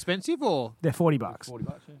 are they expensive or? They're $40.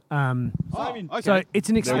 Okay. So it's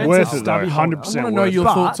an expensive worth it, though, stubby holder. 100%. I want to know your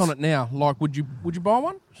But- thoughts on it now. Like, would you buy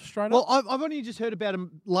one straight Well, up? I've only just heard about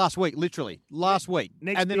them last week, literally. Last week.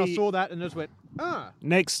 Next And then I beer- saw that and just went,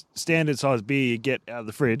 Next standard size beer you get out of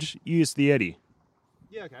the fridge, use the Yeti.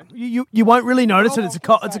 yeah, okay. You won't really notice it. It's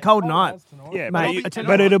a cold night. Yeah, Mate,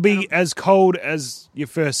 but it'll be as cold as your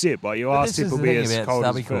first sip. Like your But last this sip is will the be thing as about cold as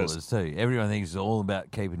stubby the first. coolers too. Everyone thinks it's all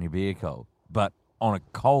about keeping your beer cold, but on a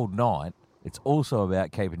cold night, it's also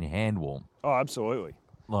about keeping your hand warm. Oh, absolutely.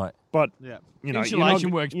 Like, But Yeah.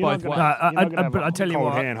 Insulation works both ways. But I tell you cold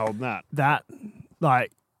what, hand holding that. that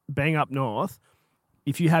being up north,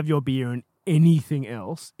 if you have your beer in anything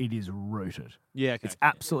else, it is rooted. Yeah, okay. It's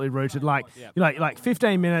absolutely rooted. You're like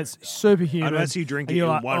 15 minutes, super humid. Unless you drink and it you're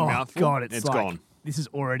in like, one oh, mouthful, God, it's like, gone. This is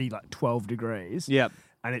already 12 degrees. Yep.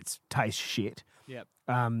 And it tastes shit. Yep.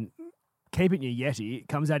 Keep it in your Yeti. It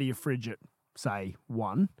comes out of your fridge at, say,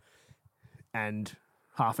 1, and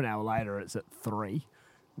half an hour later it's at 3.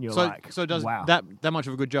 And you're So it does wow. that much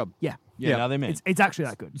of a good job? Yeah. Yeah, no, they mean. It's actually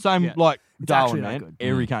that good. Same Yeah. like It's actually Darwin, that man. good.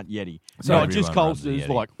 Every cunt Yeti. So Not just everyone runs a Colsters,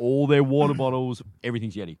 Yeti. like all their water bottles,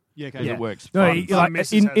 everything's Yeti. Yeah, okay. 'Cause Yeah. it works. No, fun. you- like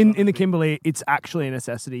missus in, has in, one in the of the- Kimberley, it's actually a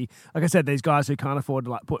necessity. Like I said, these guys who can't afford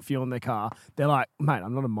to put fuel in their car, they're like, mate,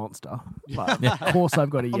 I'm not a monster. But of course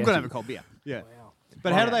I've got a Yeti. I'm going to have a cold beer. Yeah.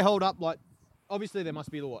 But how do they hold up? Like, obviously there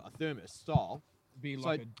must be a thermos style. Be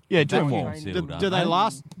like a Yeah, two vacuum more. Do, do they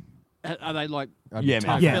last? Are they like Yeah,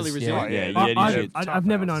 man. Yes. fairly Yeah, resilient? Yeah, I, Yeti shit. I've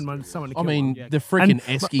never known someone to I kill mean, one. Yeah. the freaking And,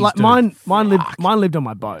 Eskies like, do. mine lived on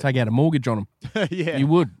my boat. Take out a mortgage on them. Yeah. You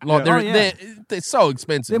would. Like, Oh, yeah. they're so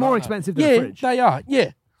expensive. They're more aren't they? expensive than Yeah, a fridge. they are.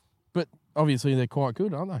 Yeah. But obviously they're quite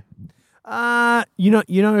good, aren't they? You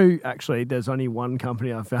know, actually, there's only one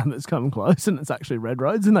company I've found that's come close, and it's actually Red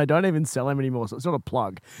Roads, and they don't even sell them anymore, so it's not a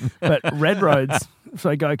plug. But Red Roads,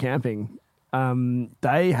 so Go Camping,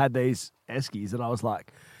 they had these Eskies, and I was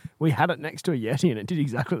like, we had it next to a Yeti, and it did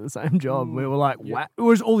exactly the same job. We were like, wow.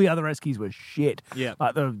 Whereas all the other Eskies were shit. Yeah.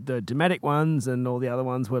 Like the Dometic ones and all the other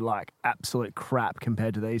ones were like absolute crap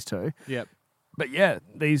compared to these two. Yep. But yeah,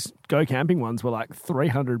 these Go Camping ones were like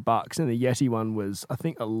 $300, and the Yeti one was, I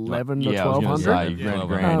think, 11 or Yeah, I was gonna 1200 say, Yeah.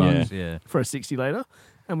 grand, Yeah. for a 60 litre.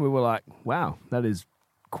 And we were like, wow, that is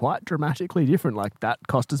quite dramatically different. Like that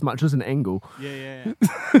cost as much as an Engel. Yeah.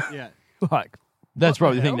 Yeah. Like That's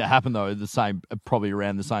probably the the thing that happened though. Probably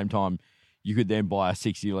around the same time, you could then buy a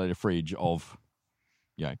 60-litre fridge of,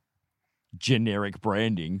 generic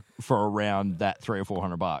branding for around that $300 or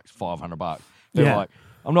 $400, $500. They're Yeah. like,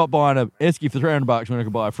 I'm not buying a Esky for $300 when I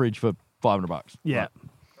can buy a fridge for $500. yeah.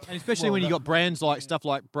 And especially when you got brands like stuff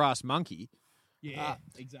like Brass Monkey. Yeah,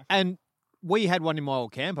 exactly. And we had one in my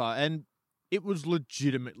old camper, and it was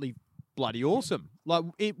legitimately bloody awesome. Like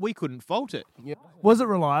we couldn't fault it. Was it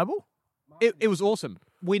reliable? It was awesome.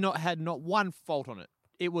 We had not one fault on it.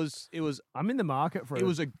 It was I'm in the market for it it.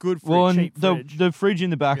 was a good Well, and cheap fridge. the fridge in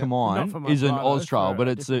the back of Not for mine my is an Prado, Austrail, for but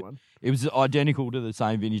a it different one. was identical to the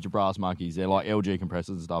same vintage of Brass Monkeys. They're like LG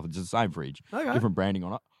compressors and stuff. It's the same fridge, Okay. different branding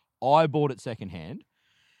on it. I bought it secondhand.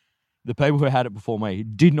 The people who had it before me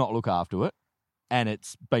did not look after it, and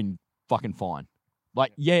it's been fucking fine.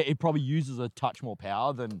 Like, yeah, it probably uses a touch more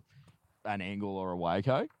power than an Angle or a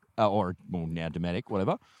Waco, or now Dometic,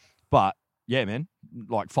 whatever. But yeah, man,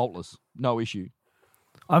 like faultless, no issue.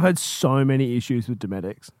 I've had so many issues with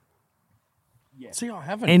Dometics. See, I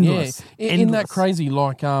haven't. Endless. Yeah. In that Endless. crazy,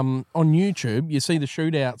 like on YouTube, you see the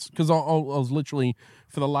shootouts because I was literally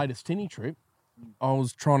for the latest tinny trip, I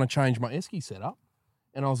was trying to change my Esky setup,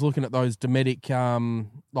 and I was looking at those Dometic,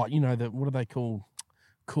 like what do they call,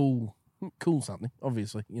 cool something?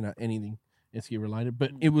 Obviously, anything Esky related,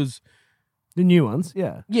 but it was. The new ones,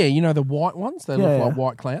 yeah. Yeah, the white ones. They look Yeah, like yeah.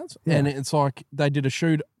 white clouds, Yeah. and it's like they did a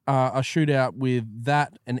shootout with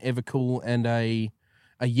that, an Evercool, and a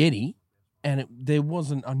Yeti, and there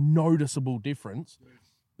wasn't a noticeable difference.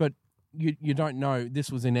 But you don't know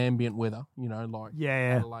this was in ambient weather, like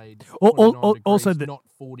Yeah. Adelaide, Al- 29 also degrees, the- not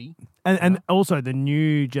 40. And also the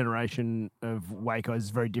new generation of Waco is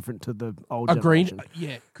very different to the old Agreed. generation.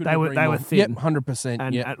 Yeah, They were thin. Yep, 100%.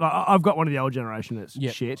 And Yeah, like, I've got one of the old generation that's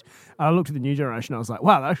Yep. shit. I looked at the new generation. I was like,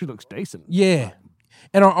 wow, that actually looks decent. yeah.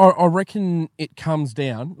 And I reckon it comes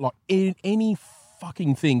down like any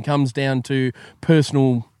fucking thing comes down to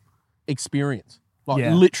personal experience. Like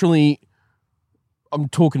Yeah. literally, I'm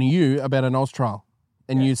talking to you about an Austrail,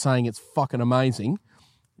 and you're saying it's fucking amazing.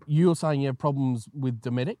 You're saying you have problems with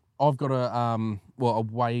Dometic. I've got a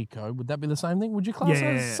Waco. Would that be the same thing? Would you class it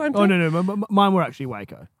as the same thing? Oh no, mine were actually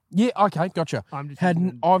Waco. Yeah. Okay. Gotcha. I'm just I've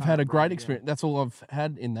using the had a current great brand, yeah. experience. That's all I've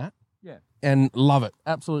had in that. Yeah. And love it.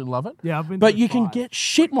 Absolutely love it. Yeah, I've been. But through you can 5. get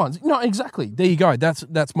shit ones. No, exactly. There you go. That's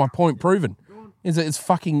my point proven. Is that it's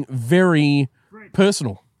fucking very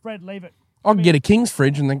personal. Fred, leave it. I can get a King's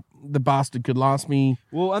fridge and the bastard could last me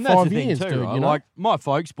Well, and that's 5 the thing years, too, dude, right? you know? Like my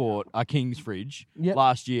folks bought a King's fridge Yep.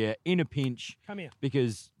 last year in a pinch Come here.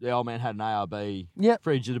 because the old man had an ARB Yep.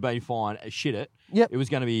 fridge that had been fine. Shit it. Yep. It was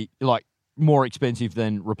going to be like more expensive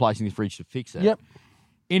than replacing the fridge to fix it. Yep.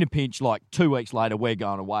 In a pinch, like 2 weeks later, we're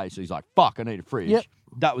going away. So he's like, fuck, I need a fridge. Yep.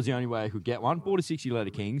 That was the only way I could get one. Bought a 60-litre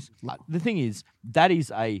King's. The thing is, that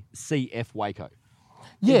is a CF Waco.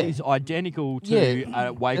 Yeah. It is identical to Yeah.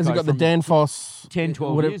 a Waco Has it got the from Danfoss 10,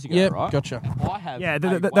 12 whatever- years ago, Yep, right? gotcha. I have Yeah,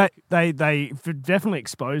 a they definitely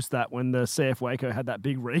exposed that when the CF Waco had that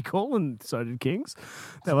big recall, and so did Kings.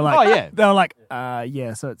 They were like, Oh, yeah. they were like,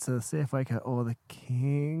 yeah, so it's a CF Waco or the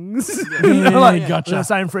Kings. Yeah, They were like, gotcha. The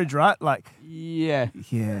same fridge, right? Like, Yeah.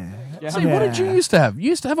 yeah. See, what did you used to have? You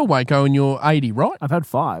used to have a Waco in your 80, right? I've had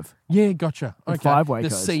 5. Yeah, gotcha. The Okay. 5 The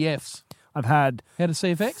Wacos. CFs. I've had Had a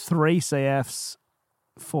CFX? 3 CFs,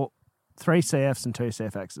 3 CFs and 2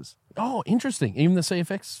 CFXs. Oh, interesting. Even the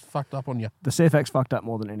CFX fucked up on you. The CFX fucked up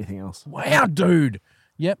more than anything else. Wow, dude.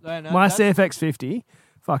 Yep. My CFX 50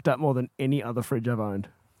 fucked up more than any other fridge I've owned.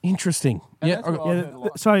 Interesting. Yeah. that's what okay. I've Yeah, heard a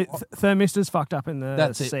lot. sorry, thermistors fucked up in the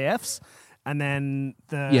That's it. CFs, and then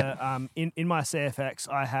in my CFX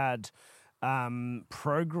I had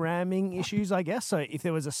programming issues, I guess. So if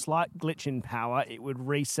there was a slight glitch in power, it would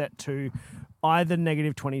reset to either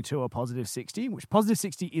negative 22 or positive 60, which positive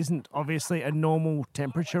 60 isn't obviously a normal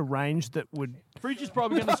temperature range that would Fridge is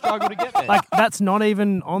probably going to struggle to get there. like that's not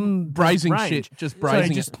even on the Brazing range. shit. Just So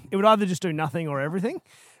brazing it would either just do nothing or everything.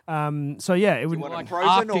 So yeah, it would. like Frozen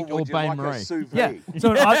Arctic or or would you like a bain-marie? sous vide? Yeah,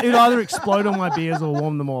 so it would either explode on my beers or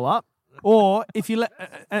warm them all up, or if you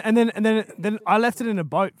and then I left it in a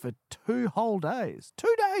boat for 2 whole days.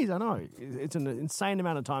 2 days, I know it's an insane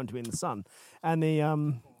amount of time to be in the sun, and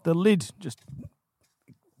the lid just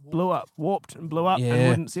blew up, warped and blew up, and Yeah.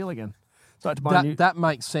 wouldn't seal again. So I had to buy a new. That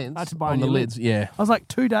makes sense I had to buy a on the new lids. Yeah. I was like,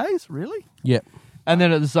 2 days, really? Yep. And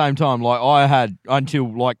then at the same time, like I had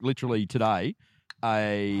until like literally today,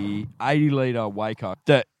 a 80-litre Waco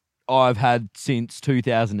that I've had since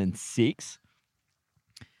 2006.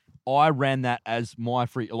 I ran that as my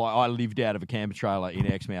fridge. Like, I lived out of a camper trailer in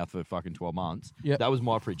Exmouth for fucking 12 months. Yep. That was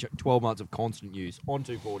my fridge. 12 months of constant use on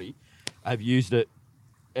 240. I've used it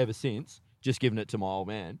ever since, just giving it to my old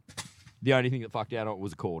man. The only thing that fucked out on it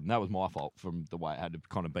was a cord, and that was my fault from the way it had to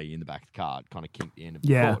kind of be in the back of the car. It kind of kinked the end of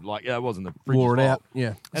the cord. Like, it wasn't the fridge's Wore it fault. out.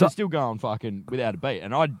 Yeah. And it's still going fucking without a beat.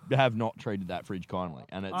 And I have not treated that fridge kindly,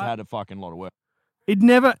 and it's had a fucking lot of work.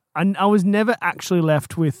 I was never actually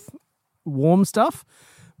left with warm stuff,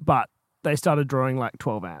 but they started drawing like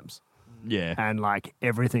 12 amps. Yeah. And like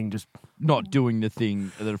everything just Not doing the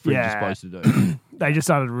thing that a fridge is supposed to do. they just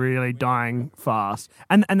started really dying fast.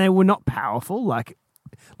 And they were not powerful. Like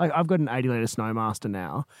I've got an 80-litre Snowmaster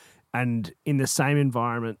now, and in the same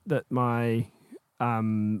environment that my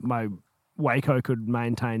my Waco could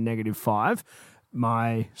maintain -5,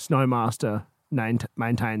 my Snowmaster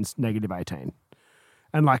maintains -18.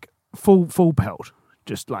 And like full pelt.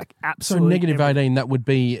 Just like So absolutely -18, that would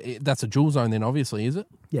be, that's a dual zone then, obviously, is it?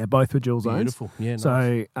 Yeah, both were dual zones. Beautiful. Yeah, nice.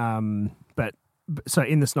 So, so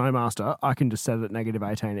in the Snowmaster, I can just set it at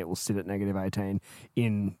 -18. It will sit at -18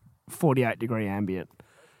 in 48-degree ambient.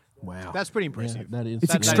 Wow. That's pretty impressive. Yeah, that is.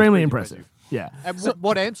 It's That is extremely pretty impressive. Yeah. And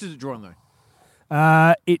what amps is it drawing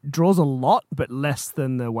though? It draws a lot, but less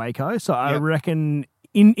than the Waco. So I Yep. reckon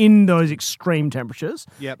in those extreme temperatures,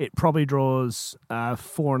 Yep. it probably draws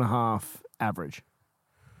 4.5 average.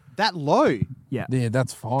 That low? Yeah. Yeah,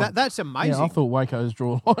 that's fine. That's amazing. Yeah, I thought Waco's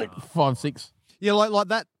draw like 5, 6. Yeah, like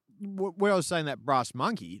that. Where I was saying that Brass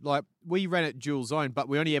Monkey, like we ran it dual zone, but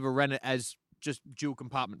we only ever ran it as just dual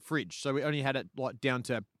compartment fridge. So we only had it like down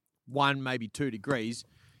to 1, maybe 2 degrees.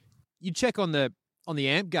 You check on the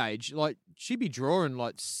amp gauge, like she'd be drawing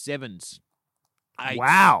like 7s, 8s.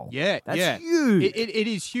 Wow. Yeah, That's yeah. huge. It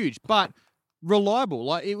is huge, but reliable.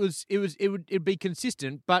 Like it'd be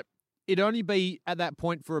consistent, but it'd only be at that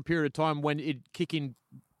point for a period of time when it'd kick in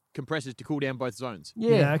compressors to cool down both zones.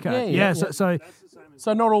 Yeah. Okay. Yeah. So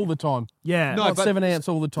not all the time. yeah. No, Not but- 7 amps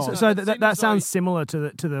all the time. So that sounds similar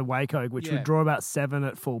to the Waco, which Yeah. would draw about 7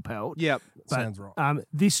 at full pelt. Yeah. But, Sounds right.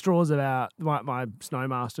 This draws about my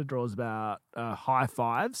Snowmaster draws about high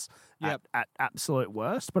 5s at absolute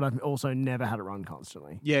worst, but I've also never had it run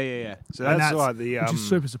constantly. Yeah. So And that's like the which is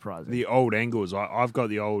super surprising. the old Engles. I've got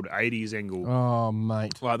the old 80s Engel. Oh,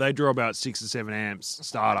 mate. Like they draw about 6 or 7 amps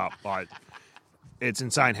startup. Like it's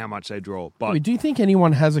insane how much they draw. But Do you think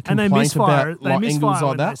anyone has a And they complaint misfire- about they like misfire Engels like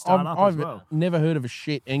when they that? start up as I've well. never heard of a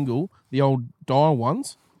shit Engel, the old dial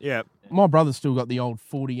ones. yeah, My brother's still got the old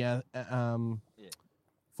 40th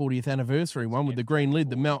anniversary one with the green lid,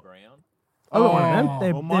 the melt. Oh, one of them.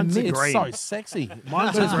 They're mine's a mint. It's green. so sexy.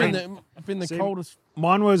 Mine's But a it's green. been the See, coldest.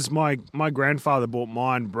 mine was my grandfather bought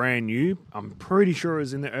mine brand new. I'm pretty sure it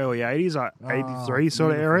was in the early 80s, like 83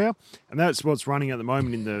 sort of area, and that's what's running at the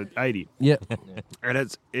moment in the 80. Yeah. And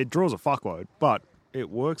it draws a fuckload, but it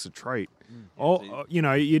works a treat.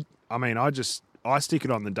 I stick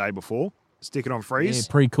it on the day before, stick it on Yeah, freeze.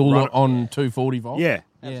 pre-cool Run it. on 240 volt. Yeah,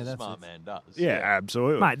 Yeah, that's Smart man does. yeah,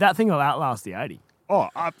 absolutely. Mate, that thing will outlast the 80. Oh,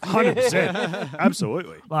 100%.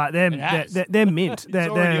 Absolutely. Like they're mint.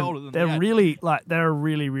 already older than They're the 80. really they're a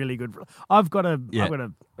really really good. I've got a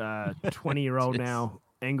 20-year-old now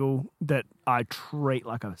Engel that I treat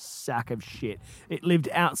like a sack of shit. It lived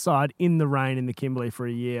outside in the rain in the Kimberley for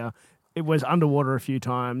a year. It was underwater a few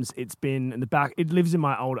times. It's been in the back. It lives in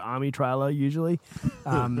my old army trailer usually,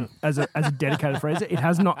 as a dedicated freezer. It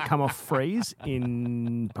has not come off freeze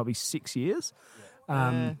in probably 6 years.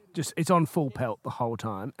 Just it's on full pelt the whole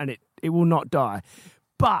time, and it will not die.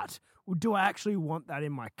 But do I actually want that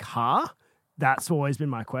in my car? That's always been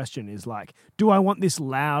my question. Is like, do I want this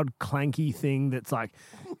loud, clanky thing that's like,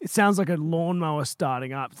 it sounds like a lawnmower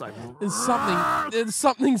starting up. It's like, There's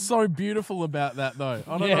something so beautiful about that though.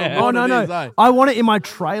 I don't know oh what no, it is, no, eh? I want it in my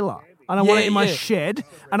trailer, and I want Yeah, it in my yeah. shed,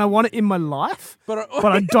 and I want it in my life, But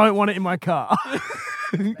but I don't want it in my car.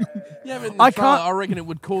 yeah, but in I the trailer, can't- I reckon it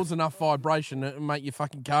would cause enough vibration to make your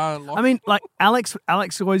fucking car. Like, I mean, like Alex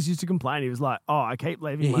always used to complain. He was like, "Oh, I keep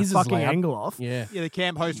leaving Yeah, my his is fucking loud. angle off." yeah. Yeah, the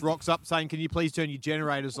camp host rocks up saying, "Can you please turn your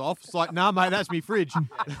generators off?" It's like, "Nah, mate, that's me fridge."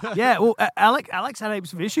 Yeah, well, Alex had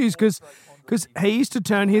heaps of issues because he used to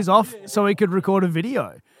turn his off so he could record a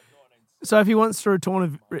video. So if he wants to record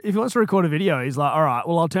a video, he's like, "All right,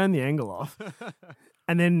 well, I'll turn the angle off,"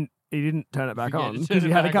 and then he didn't turn it back Forget on to because turn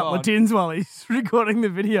he it had a back couple on. of tins while he's recording the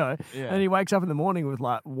video, Yeah. and he wakes up in the morning with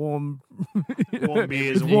like warm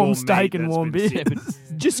Beers and warm steak meat and that's warm been beers.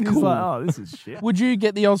 sipped. Just He's cool. like, "Oh, this is shit." Would you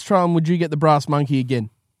get the Oztrail and would you get the Brass Monkey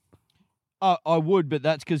again? I would, but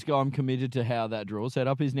that's because I'm committed to how that draw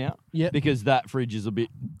setup is now. Yep. Because that fridge is a bit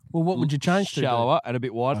Well, what would you change to? shallower and a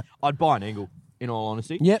bit wider. I'd buy an Engel. in all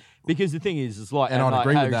honesty. Yep. Because the thing is, it's like, And I'd like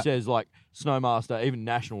agree with Harry that. says, like Snowmaster, even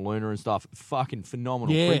National Lunar and stuff, fucking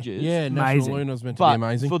phenomenal Yeah, fridges. yeah. Amazing. National Luna's meant to be But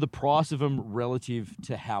amazing. for the price of them relative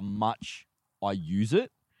to how much I use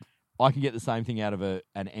it, I can get the same thing out of an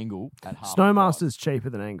Engel at half. the price. Snowmaster's cheaper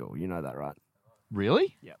than Engel. You know that, right?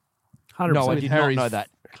 Really? 100%. No, I With did Harry's- not know that.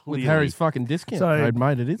 With Clearly. Harry's fucking discount So- code,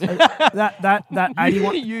 mate, it is. that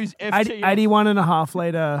 81, use FT. 81.5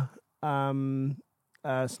 litre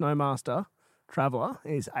Snowmaster Traveller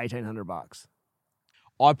is $1,800.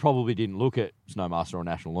 I probably didn't look at Snowmaster or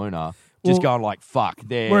National Lunar. Just Well, going like, fuck,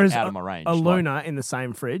 they're Whereas out of my range. a Like, Lunar in the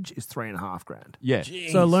same fridge is $3,500. yeah.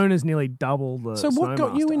 So Luna's nearly double the. So what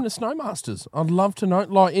got you Snowmaster. into Snowmasters? I'd love to know.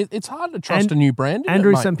 Like, it's hard to trust a new brand. isn't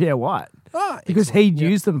Andrew it, mate? St. Pierre White, because excellent. he'd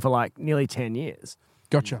used them for like nearly 10 years.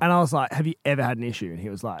 Gotcha. And I was like, "Have you ever had an issue?" And he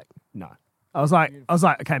was like, "No." I was like,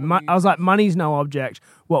 "Okay." I was like, "Money's no object.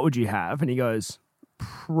 What would you have?" And he goes,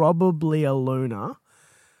 "Probably a Lunar,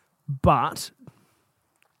 but."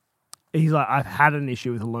 He's like, "I've had an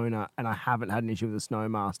issue with a Lunar, and I haven't had an issue with a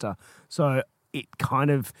Snowmaster." So it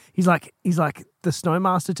kind of, he's like, the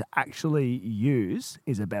Snowmaster to actually use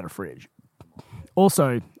is a better fridge.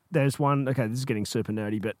 Also, there's one. Okay, this is getting super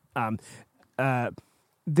nerdy, but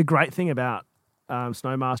the great thing about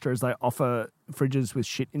Snowmaster is they offer fridges with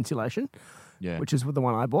shit insulation, Yeah. which is the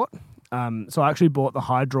one I bought. So I actually bought the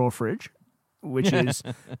high draw fridge, which is,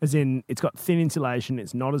 as in, it's got thin insulation.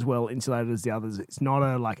 It's not as well insulated as the others. It's not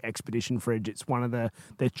a like expedition fridge. It's one of their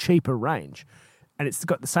cheaper range, and it's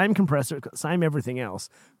got the same compressor. It's got the same everything else,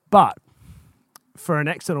 but for an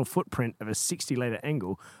external footprint of a 60-litre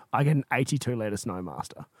Engel, I get an 82-litre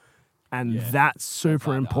Snowmaster, and that's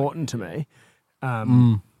super important to me.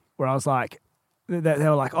 Where I was like, they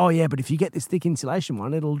were like, "Oh yeah, but if you get this thick insulation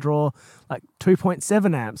one, it'll draw like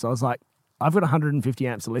 2.7 amps." I was like, "I've got 150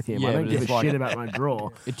 amps of lithium. Yeah, I don't but give a it's like- shit about my draw."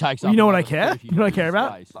 It takes You up know what I another care? 30 You know what I care of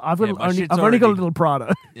about? space. I've Yeah, got my only, shit's I've only got a already- little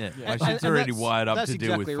Prado. Yeah, my And shit's already that's- wired up that's to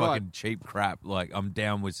deal with exactly right. fucking cheap crap. Like, I'm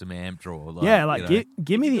down with some amp draw. Yeah, like you know.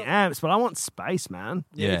 give me the amps, but I want space, man.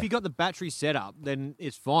 Yeah, Yeah. if you got the battery set up, then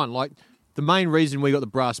it's fine. Like the main reason we got the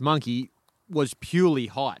Brass Monkey was purely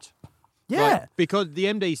height. Yeah, Like, because the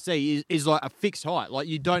MDC is like a fixed height. Like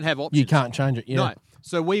you don't have options. You can't change it. Yeah. No.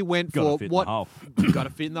 So we went Gotta for fit in the what hole. you got to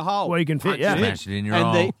fit in the hole. Well, you can fit, Punch yeah. it in. Smash it in your And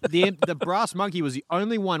hole. the Brass Monkey was the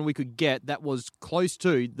only one we could get that was close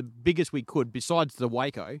to the biggest we could, besides the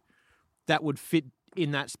Waco, that would fit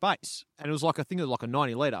in that space. And it was like, I think it was like a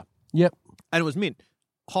 90 litre. Yep. And it was mint,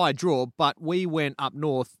 high draw, but we went up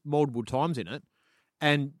north multiple times in it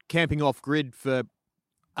and camping off grid for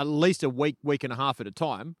at least a week and a half at a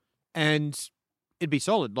time. And it'd be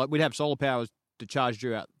solid. Like we'd have solar power to charge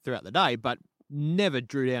throughout the day, but never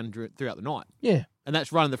drew down throughout the night. Yeah. And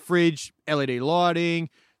that's running the fridge, LED lighting,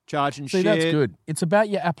 charging See, shit. that's good. It's about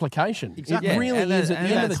your application. Exactly. It really and is that- at and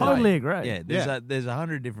the end of the that's day. totally agree. Yeah, there's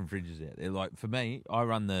 100 different fridges out there. Like for me, I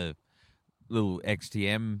run the little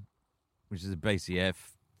XTM, which is a BCF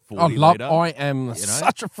 40 litre. I am know?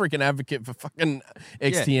 such a freaking advocate for fucking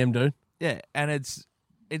XTM, dude. Yeah, and it's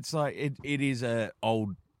like it is a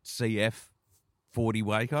old CF 40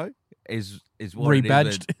 Waco is what it is,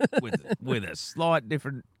 Rebadged. but with a slight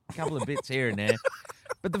different couple of bits here and there.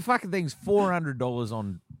 But the fucking thing's $400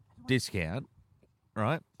 on discount,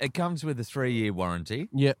 right? It comes with a 3-year warranty.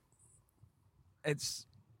 Yep. It's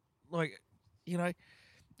like, you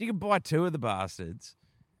can buy two of the bastards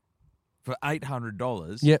for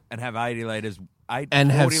 $800. Yep. And have 80 litres,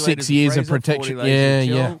 And have 40 6 litres years of freezer, 40 protection. litres Yeah,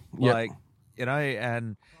 chill. yeah. Yep. Like,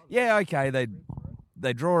 and yeah, okay,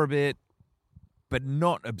 they draw a bit, but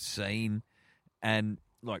not obscene. And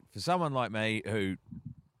like for someone like me who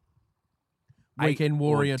Weekend 8 or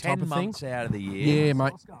warrior 10 type of thing. months out of the year, Yeah,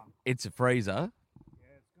 mate. it's a freezer.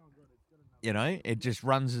 It just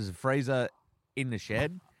runs as a freezer in the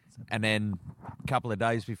shed, and then a couple of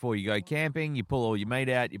days before you go camping, you pull all your meat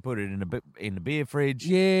out, you put it in the beer fridge,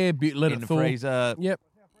 Yeah, let in it the thaw. freezer. Yep.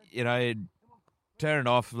 Turn it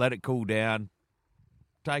off, let it cool down,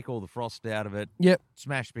 take all the frost out of it, Yep.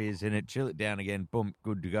 smash beers in it, chill it down again, boom,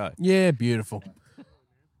 good to go. Yeah, beautiful.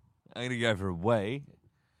 I'm gonna go for a wee.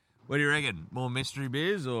 What do you reckon? More mystery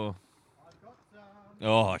beers or?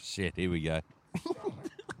 Oh shit! Here we go.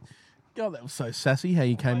 God, that was so sassy how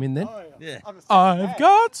you came in then. Yeah. I've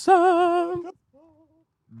got some.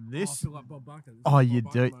 This. Oh, you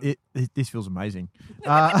do. This feels amazing.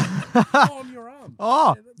 on your arm.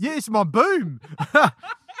 Oh, yes, my boom.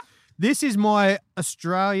 This is my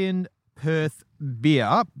Australian Perth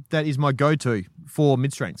beer. That is my go-to for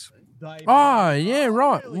mid-strengths. Oh, yeah,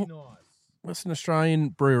 right. Western Australian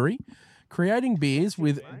brewery creating beers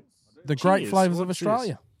with the great Cheers. flavours of What's this?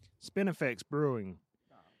 Australia. Spinifex Brewing.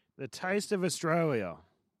 The taste of Australia.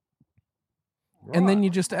 And then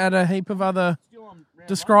you just add a heap of other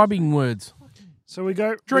describing words. So we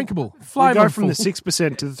go Drinkable, We flavorful. go from the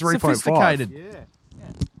 6% to the 3.5. Sophisticated.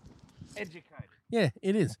 Yeah,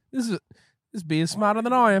 it is. This beer's smarter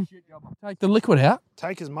than I am. Take the liquid out.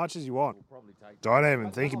 Take as much as you want. Don't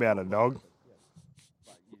even think about it, dog.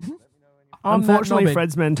 Unfortunately, that knobhead.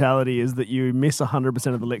 Fred's mentality is that you miss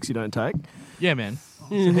 100% of the licks you don't take. Yeah, man.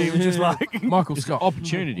 He was just like, Michael Scott.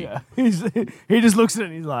 Opportunity. yeah. He just looks at it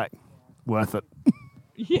and he's like, worth it.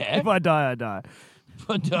 Yeah. If I die, I die.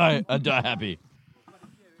 I die happy.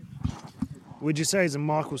 Would you say he's a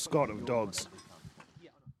Michael Scott of dogs?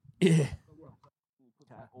 Yeah.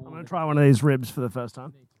 I'm going to try one of these ribs for the first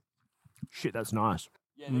time. Shit, that's nice.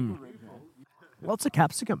 Lots of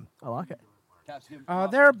capsicum. I like it.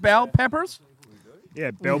 They're bell peppers.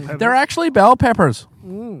 Yeah, bell pepper. They're actually bell peppers.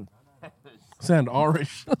 Sound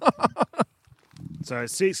Irish. So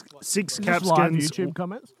six Just live capsicums. YouTube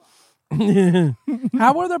comments.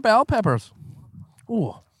 How were the bell peppers?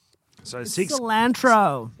 Ooh. So six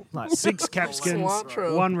Cilantro. Like, six capsicums,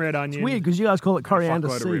 Cilantro. one red onion. weird because you guys call it coriander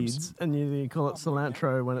fuckload of ribs. seeds and you call it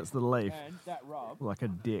cilantro when it's the leaf. Like a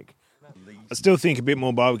dick. I still think a bit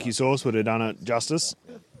more barbecue sauce would have done it justice.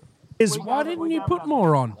 Why didn't you put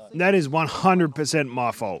more on? That is 100%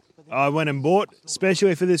 my fault. I went and bought,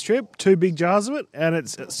 especially for this trip, 2 big jars of it, and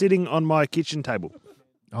it's sitting on my kitchen table.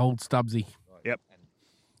 Old Stubbsy. Yep.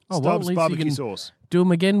 Oh, well, at Stubbs least you barbecue can sauce. do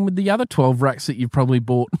them again with the other 12 racks that you've probably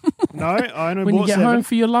bought No, I only when you bought get 7. home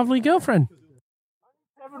for your lovely girlfriend.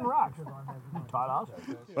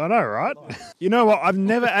 I know, right? You know what? I've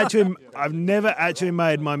never actually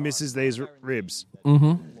made my missus these ribs.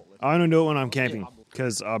 Mm-hmm. I only do it when I'm camping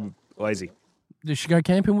because I'm lazy. Does she go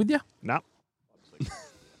camping with you? No,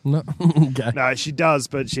 No. Okay. no, she does,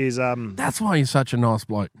 but she's That's why you're such a nice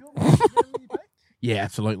bloke. Yeah,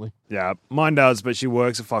 absolutely. yeah, mine does, but she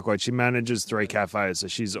works a fuckload. She manages 3 cafes, so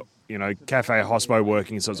she's cafe hospo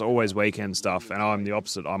working, so it's always weekend stuff. And I'm the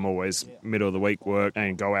opposite. I'm always middle of the week work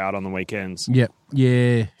and go out on the weekends. Yep.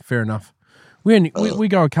 Yeah, fair enough. We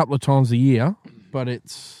go a couple of times a year, but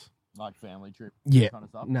it's Like family trip. yeah. Kind of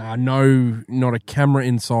stuff. No, not a camera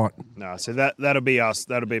in sight. No, so that'll be us.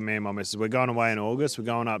 That'll be me and my missus. We're going away in August. We're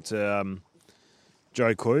going up to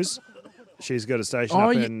Joe Clues. She's got a station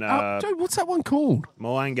up in dude, what's that one called?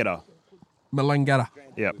 Mulangata. Malangata.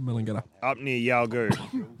 Yep, Malangata. up near Yalgoo.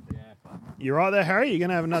 You right there, Harry? You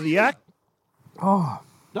gonna have another yak?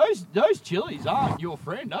 Those chilies aren't your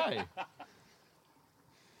friend, eh?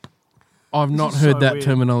 I've not is heard so that weird.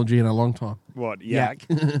 terminology in a long time. What yak?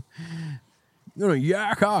 You're a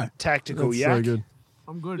yak, eh? Tactical That's yak. so good.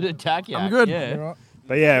 I'm good. The tack yak. I'm good. Yeah.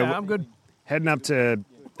 But yeah, Yeah, I'm good. heading up to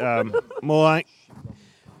Mulang.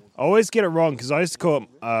 I always get it wrong because I used to call it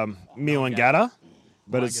Mulangata,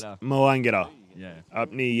 but it's Mulangata. Yeah.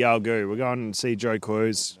 Up near Yalgoo. We're going and see Joe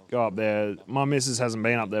Clues. Go up there. My missus hasn't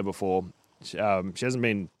been up there before. She hasn't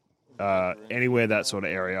been anywhere that sort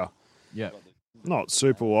of area. Yeah. Not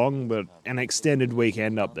super long, but an extended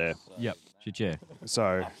weekend up there. Yep. Shit, yeah.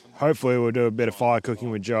 So hopefully we'll do a bit of fire cooking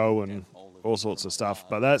with Joe and all sorts of stuff.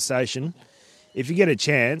 But that station, if you get a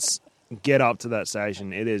chance, get up to that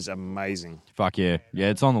station. It is amazing. Fuck yeah. Yeah,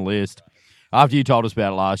 it's on the list. After you told us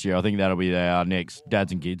about it last year, I think that'll be our next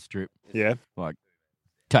dads and kids trip. Yeah. Like,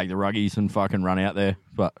 take the ruggies and fucking run out there.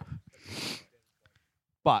 But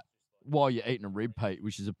while you're eating a rib, Pete,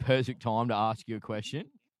 which is a perfect time to ask you a question,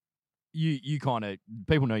 you kind of,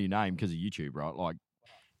 people know your name because of YouTube, right? Like,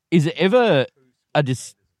 is it ever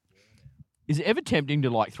tempting to,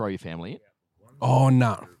 like, throw your family in? Oh,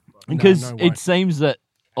 no. Because no way. it seems that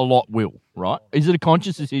a lot will, right? Is it a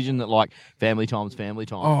conscious decision that, like, family time's family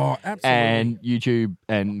time? Oh, absolutely. And YouTube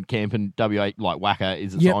and camp and WA, like, Wacka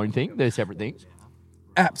is its Yep. own thing? They're separate things?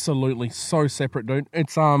 Absolutely. So separate, dude.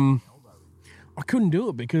 It's, I couldn't do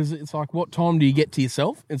it because it's like, what time do you get to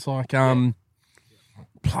yourself? It's like,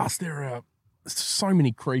 plus there are so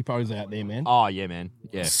many creepos out there, man. Oh, yeah, man.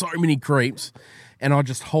 Yeah. So many creeps. And I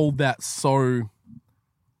just hold that so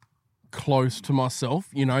close to myself,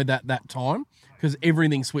 that time, because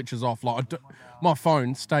everything switches off. Like, my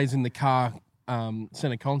phone stays in the car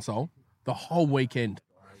center console the whole weekend.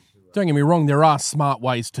 Don't get me wrong, there are smart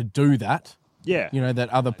ways to do that, Yeah. that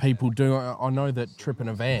other people do. I know that Trip in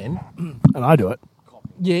a Van. And I do it.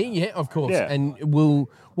 Yeah, of course. Yeah. And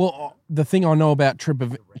the thing I know about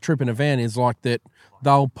Trip in a Van is like that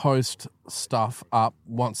they'll post stuff up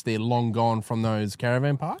once they're long gone from those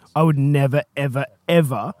caravan parks. I would never, ever,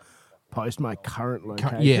 ever post my current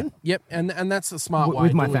location. Yeah, yep. And that's the smart way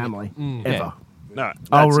with of my doing it. family. Mm. Ever. No.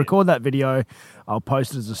 I'll that's it. record that video. I'll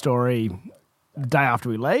post it as a story the day after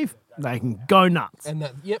we leave. They can go nuts. And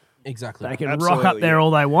that, yep. Exactly. They can rock Absolutely, up there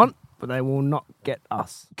all they want, but they will not get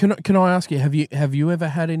us. Can I ask you, have you ever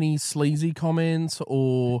had any sleazy comments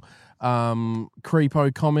or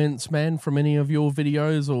creepo comments, man, from any of your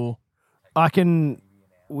videos? Or I can,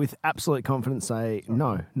 with absolute confidence, say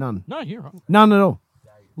no, none. No, you're right. None at all.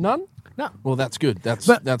 none? No. Well, that's good. That's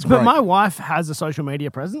But great. my wife has a social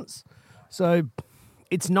media presence, so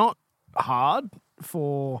it's not hard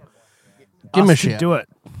for Give 'em us a to shout. do it.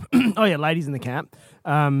 Oh yeah, ladies in the camp.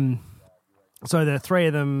 So there are three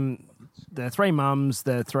of them. They're three mums.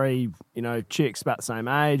 They're three, chicks about the same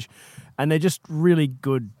age, and they're just really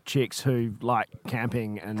good chicks who like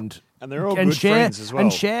camping and And they're all good share friends as well.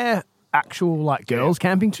 and share actual like girls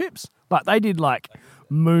camping trips. Like they did like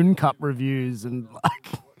Moon Cup reviews and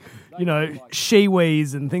like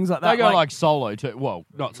shiwis and things like that. They go like solo too. Well,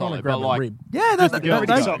 not Trying solo, to grab but a like rib. yeah, Just the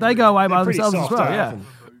girls. they go away by They're pretty themselves as soft, well. eh? Yeah.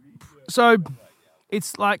 So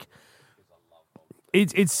it's like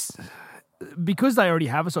it's because they already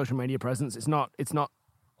have a social media presence. It's not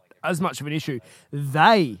as much of an issue.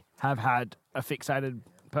 They have had a fixated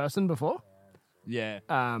person before, yeah,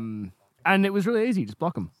 and it was really easy. Just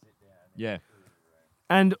block them. yeah.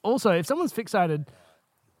 And also, if someone's fixated,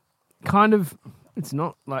 kind of, it's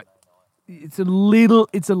not like it's a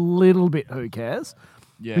little bit. Who cares?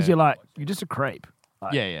 Yeah. Because you're just a creep.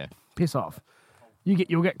 Like, Yeah. piss off.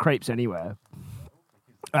 You'll get creeps anywhere.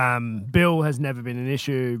 Bill has never been an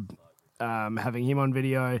issue. Having him on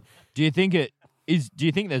video, Do you think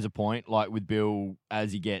there's a point like with Bill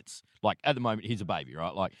as he gets like at the moment he's a baby,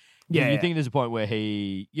 right? Like, do Yeah. you think there's a point where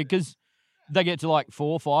because they get to like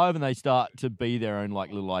 4 or 5 and they start to be their own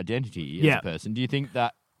like little identity as Yeah. a person? Do you think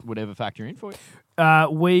that would ever factor in for you?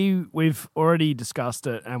 we've already discussed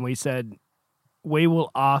it, and we said we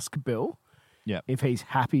will ask Bill Yeah. if he's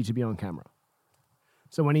happy to be on camera.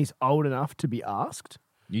 So when he's old enough to be asked,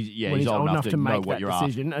 When when he's old enough to know make what that you're after.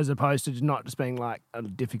 decision, as opposed to just not just being like a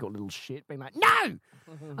difficult little shit, being like, no,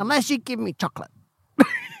 unless you give me chocolate.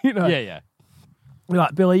 Yeah. You're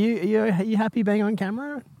like, Bill, are you happy being on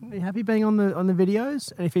camera? Are you happy being on the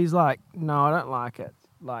videos? And if he's like, no, I don't like it.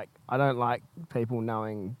 Like, I don't like people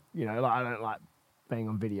knowing, I don't like being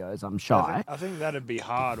on videos. I'm shy. I think that'd be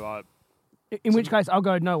hard. Like, In which case, I'll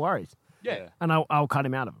go, no worries. Yeah. And I'll cut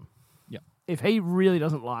him out of them. Yeah. If he really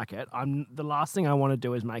doesn't like it, the last thing I want to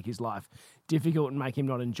do is make his life difficult and make him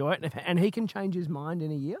not enjoy it. And he can change his mind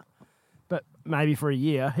in a year, but maybe for a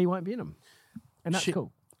year he won't be in them, and that's Shit.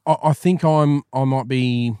 cool. I think I might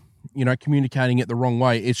be, communicating it the wrong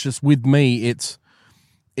way. It's just with me, it's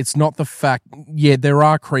not the fact. Yeah, there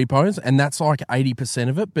are creepos, and that's like 80%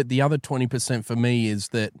 of it. But the other 20% for me is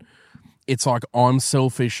that it's like I'm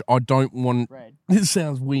selfish. I don't want. This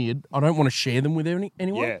sounds weird. I don't want to share them with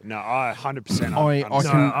anyone. yeah, no, I 100%. I understand.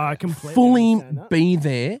 can I completely fully understand that. be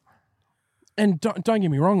there. And don't get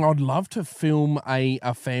me wrong, I'd love to film a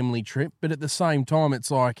family trip, but at the same time,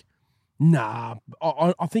 it's like, nah.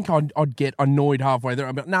 I think I'd get annoyed halfway there.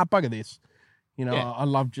 I'd be like, nah, bugger this. Yeah. I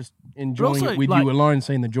love just enjoying also, it with like, you alone,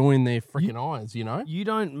 seeing the joy in their freaking eyes.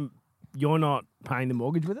 You're not paying the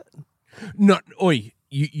mortgage with it, No, oi,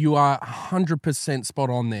 you are 100% spot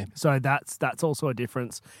on there. so that's also a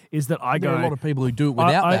difference. Is that I There go are a lot of people who do it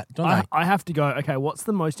without that, don't they? I have to go, okay, what's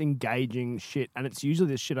the most engaging shit? And it's usually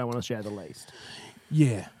the shit I want to share the least.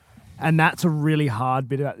 Yeah, And that's a really hard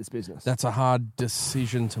bit about this business. that's a hard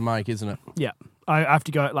decision to make, isn't it? Yeah. I have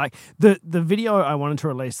to go, like, the video I wanted to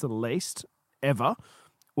release the least ever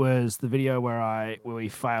was the video where we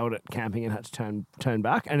failed at camping and had to turn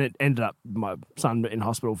back, and it ended up my son in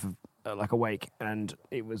hospital for like a week, and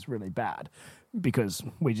it was really bad because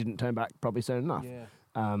we didn't turn back probably soon enough.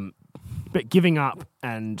 But giving up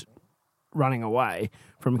and running away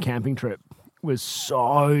from a camping trip was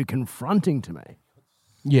so confronting to me.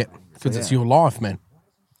 Yeah, because it's your life, man.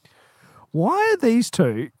 Why are these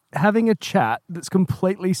two having a chat that's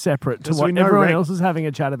completely separate to 'Cause what we know everyone Rec- else is having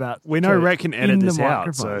a chat about? We know too, Rec can in edit the this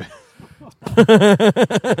out, so microphone?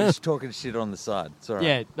 Just talking shit on the side. It's all right.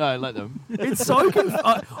 Yeah, no, let them. It's so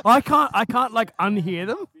I can't like unhear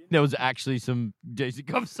them. There was actually some decent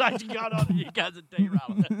conversation going on, and you guys are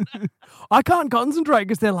derailing it. I can't concentrate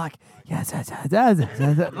because they're like, yes,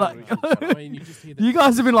 like, mean, you just hear you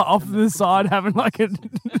guys have been like off to the side having like a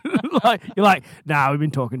like you're like, nah, we've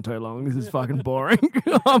been talking too long. This is fucking boring.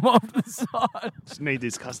 I'm off to the side. just need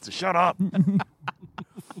this cuss to shut up.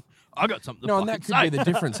 I got something. No, and that could be the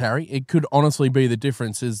difference, Harry. It could honestly be the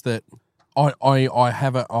difference is that I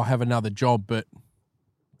have another job, but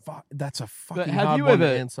that's a fucking have hard you one to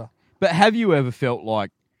ever- answer. But have you ever felt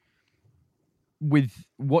like with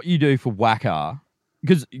what you do for Wacker,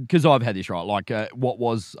 because I've had this, right? Like what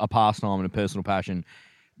was a pastime and a personal passion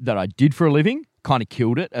that I did for a living kind of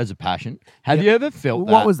killed it as a passion. Have you ever felt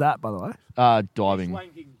that? What was that, by the way? Diving.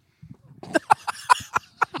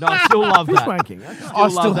 No, I still love Fish that. wanking. I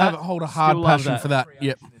still hold a hard Still love passion that. for that.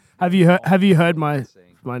 Yep. Have you heard my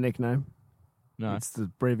nickname? No. It's the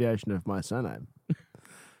abbreviation of my surname.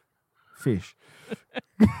 Fish.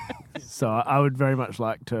 So I would very much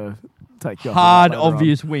like to take you off Hard, on that later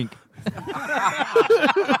obvious wink.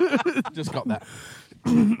 Just got that.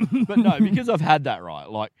 But no, because I've had that, right?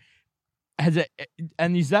 Like, has it,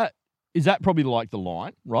 and is that probably like the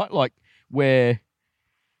line, right? Like, where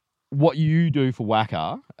what you do for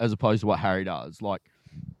Wacker as opposed to what Harry does, like,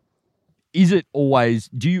 do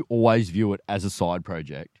you always view it as a side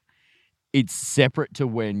project? It's separate to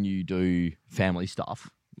when you do family stuff,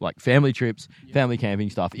 like family trips, family camping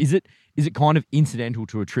stuff. Is it kind of incidental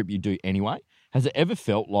to a trip you do anyway? Has it ever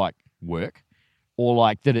felt like work, or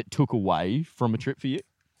like that it took away from a trip for you?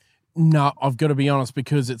 No, I've got to be honest,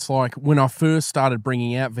 because it's like when I first started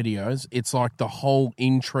bringing out videos, it's like the whole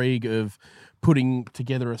intrigue of putting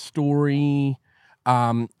together a story,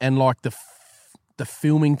 and like the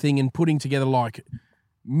filming thing and putting together like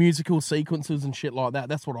musical sequences and shit like that.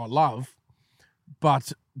 That's what I love.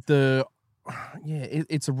 But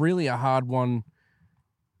it's really a hard one.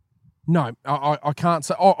 No, I can't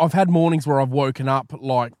say. Oh, I've had mornings where I've woken up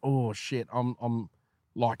like, oh shit, I'm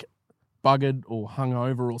like buggered or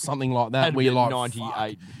hungover or something like that. Where you're like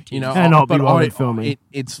 98, you know, Cannot be but bothered filming.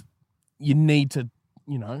 It's you need to,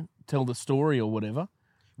 tell the story or whatever.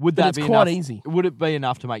 Would But that it's be quite enough? easy. Would it be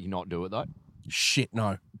enough to make you not do it though? Shit,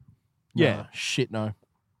 no. Yeah. No, shit, no.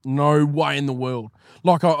 No way in the world.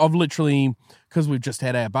 Like I've literally, because we've just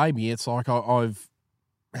had our baby, it's like I've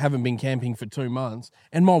haven't been camping for 2 months,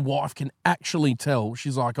 and my wife can actually tell.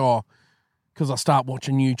 She's like, oh, because I start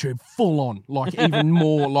watching YouTube full on, like even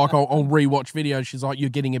more. Like I'll rewatch videos. She's like, you're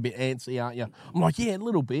getting a bit antsy, aren't you? I'm like, yeah, a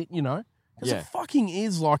little bit, because it fucking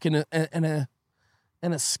is like an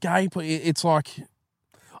escape. It's like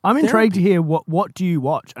I'm intrigued to hear what do you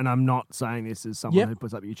watch, and I'm not saying this as someone Yep. who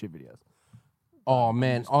puts up YouTube videos. Oh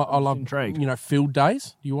man, I love intrigued. Field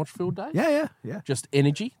days. Do you watch Field days? Yeah. Just the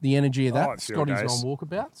energy of that. like Field Scotty's Days. on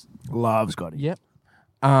walkabouts. Love Scotty. Yep.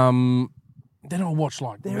 Then I'll watch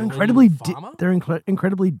like They're Millennium incredibly Farmer. they're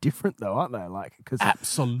incredibly different though, aren't they? Like because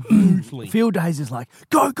Absolutely. Field Days is like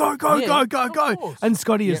go, Yeah, go, of go, course. and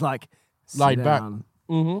Scotty is Yep. like sit Laid back. down,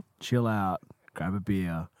 Mm-hmm. chill out, grab a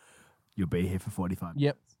beer. You'll be here for 45 minutes.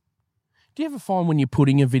 Yep. Do you ever find when you're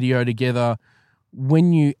putting a video together,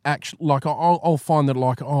 when you actually like, I'll find that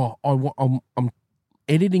like, I'm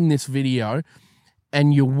editing this video,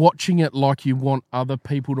 and you're watching it like you want other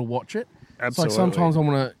people to watch it. Absolutely. It's like sometimes I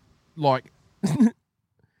want to like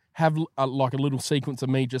have a little sequence of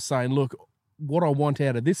me just saying, look, what I want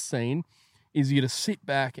out of this scene is you to sit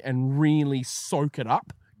back and really soak it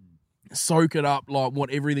up like what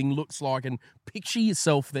everything looks like, and picture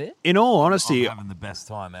yourself there. In all honesty, I'm having the best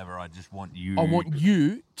time ever. I just want you. I want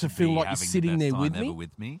you to feel be like you're having the sitting best there time with ever me.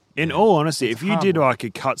 with me. in all honesty, It's if you hard did work. like a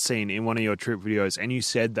cut scene in one of your trip videos and you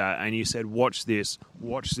said that and you said, watch this,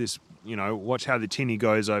 watch how the tinny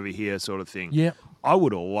goes over here sort of thing. Yep. I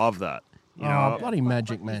would love that. You know, Oh, bloody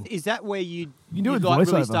magic, man. Is that where you can do it with like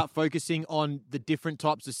really voiceover. start focusing on the different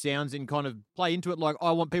types of sounds and kind of play into it? Like,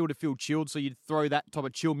 I want people to feel chilled, so you'd throw that type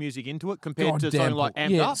of chill music into it compared to something like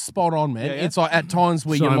amped yeah, up. spot on, man. Yeah, yeah. It's like at times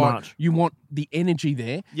where So you're like, much. you want the energy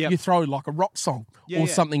there. Yep. You throw like a rock song Yeah, or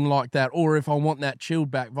yeah. something like that. Or if I want that chilled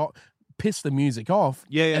back, piss the music off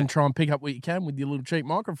Yeah, yeah. and try and pick up what you can with your little cheap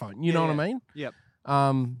microphone. You know what I mean? Yep.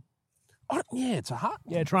 It's a hard.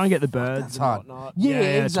 Yeah, try and get the birds. That's and hard. whatnot. Yeah,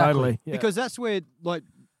 exactly. Totally. Yeah. Because that's where like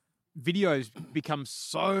videos become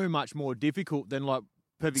so much more difficult than like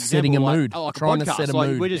perfect Setting example, a like, mood. like Trying a to podcast. set a like,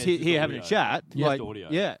 mood. We're just Yeah, here just having a audio. chat. Just like, audio.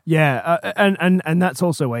 yeah. Yeah, and that's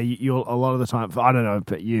also where you'll a lot of the time. I don't know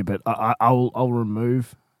about you, but I'll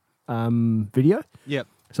remove video. Yep.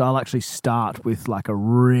 So I'll actually start with like a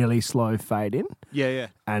really slow fade in Yeah, yeah.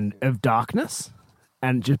 and of darkness,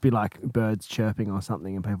 and just be like birds chirping or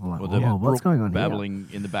something, and people are like, Or the "Whoa, what's brook going on here?" babbling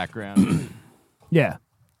in the background. Yeah,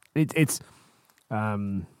 it's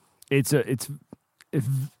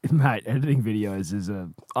mate. Editing videos is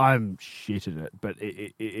I'm shit at it, but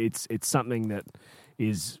it's something that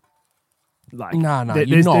is like No, there-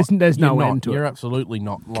 you're not. there's no You're end not. to You're it. absolutely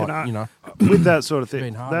not. Like, I- with that sort of thing,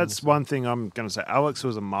 Been hard on that's this. one thing I'm going to say. Alex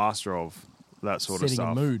was a master of that sort setting of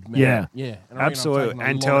stuff. a mood, man. Yeah. Yeah. And I reckon I've Absolutely. taken a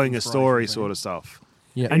And lot of telling a inspiration story from sort him. of stuff.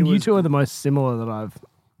 Yeah. And you was- two are the most similar that I've come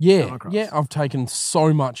Yeah, across. yeah, I've taken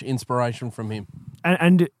so much inspiration from him.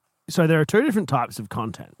 and so there are two different types of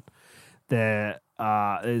content. There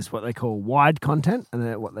is what they call wide content and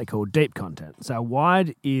then what they call deep content. So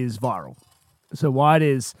wide is viral. So wide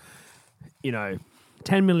is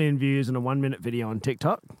 10 million views on a 1 minute video on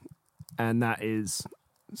TikTok, and that is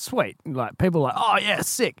sweet. Like people are like, oh yeah,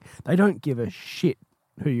 sick. They don't give a shit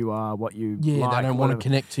who you are, what you like. They don't want whatever. to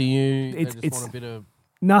connect to you. It's- They just want a bit of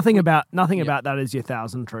Nothing about that is your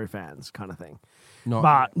 1,000 true fans kind of thing.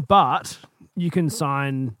 not. But you can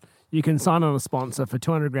sign on a sponsor for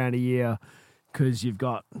 $200,000 a year because you've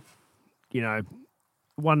got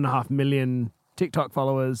 1.5 million TikTok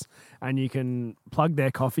followers, and you can plug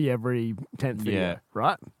their coffee every 10th video, Yeah.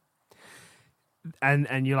 right?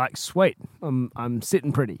 And you're like, sweet, I'm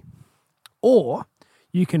sitting pretty. Or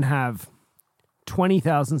you can have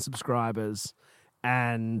 20,000 subscribers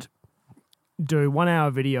and do 1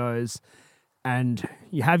 hour videos, and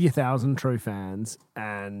you have your 1,000 true fans,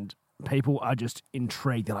 and people are just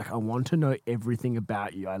intrigued. They're like, I want to know everything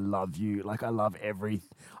about you. I love you. Like, I love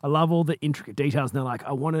all the intricate details. And they're like,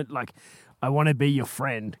 I want to be your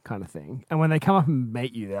friend kind of thing. And when they come up and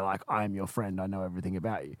meet you, they're like, I am your friend. I know everything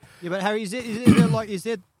about you. Yeah, but Harry, is there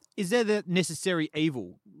the necessary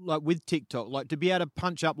evil like with TikTok, like to be able to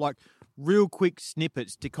punch up like real quick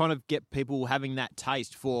snippets to kind of get people having that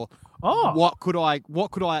taste for what could I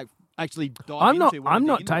actually dive into? I'm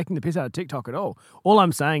not taking the piss out of TikTok at all. All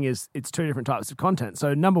I'm saying is it's two different types of content.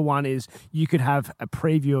 So number one is you could have a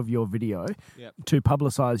preview of your video to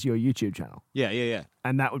publicize your YouTube channel. Yeah.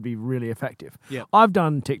 And that would be really effective. Yeah. I've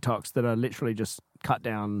done TikToks that are literally just cut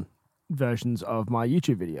down versions of my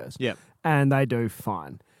YouTube videos. Yeah. And they do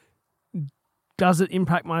fine. Does it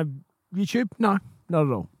impact my YouTube? No, not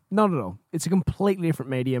at all. Not at all. It's a completely different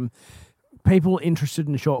medium. People interested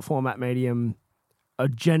in short format medium are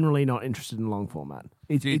generally not interested in long format.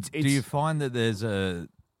 Do you find that there's a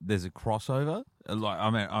crossover? Like, I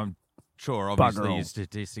mean, I'm sure obviously your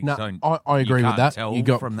statistics don't. I agree with that. Tell You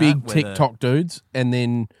got from big that whether- TikTok dudes, and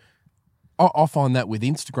then I find that with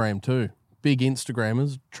Instagram too. Big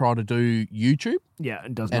Instagrammers try to do YouTube, Yeah,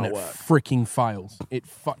 it does and not it work. freaking fails. They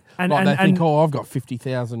And- think, I've got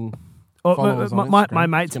 50,000 Oh, followers on my Instagram.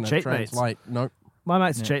 mates It's are gonna cheat mates. translate. Nope. My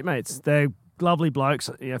mates are cheat mates. They're lovely blokes.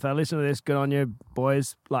 If they listen to this, good on you,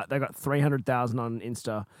 boys. Like, they got 300,000 on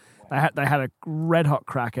Insta. They had a red hot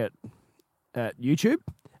crack at YouTube,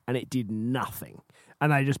 and it did nothing.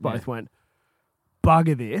 And they just both went,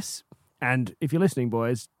 bugger this. And if you're listening,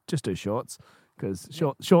 boys, just do shorts, because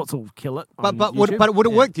shorts will kill it. But would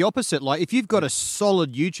it work the opposite? Like if you've got a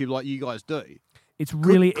solid YouTube like you guys do, it's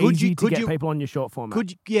really could easy you- to could get you- people on your short format.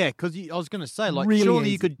 because I was going to say, like, Really surely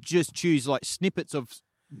easy. you could just choose like snippets of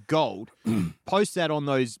gold, post that on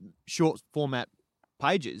those short format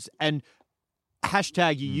pages, and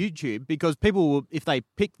hashtag your YouTube, because people will, if they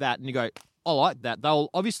pick that and you go, I like that, they'll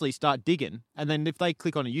obviously start digging, and then if they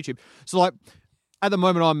click on a YouTube, so like at the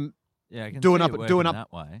moment I'm Yeah, I can doing see up- it doing working up-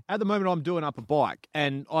 that way. At the moment, I'm doing up a bike,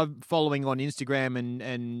 and I'm following on Instagram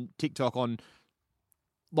and TikTok on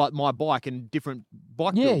like my bike and different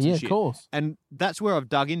bike Yeah, builds and of shit. course. And that's where I've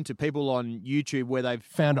dug into people on YouTube where they've,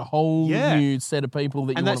 Found a whole Yeah. new set of people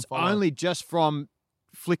that and you want that's to follow. only just from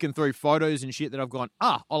flicking through photos and shit that I've gone,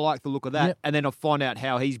 I like the look of that, Yep. and then I find out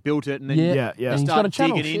how he's built it, and then Yeah. And he's got start a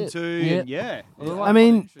channel, digging shit. into, Yeah. and yeah. I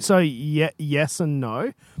mean, so yes and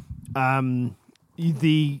no.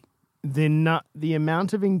 The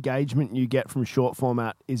amount of engagement you get from short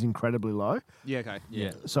format is incredibly low. yeah, okay,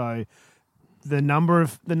 Yeah. So the number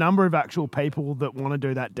of actual people that want to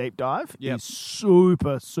do that deep dive Yep. is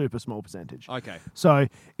super small percentage. okay, So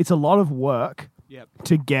it's a lot of work yep,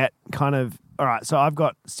 to get kind of, all right, so I've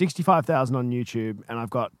got 65,000 on YouTube and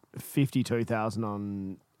I've got 52,000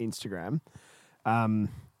 on Instagram.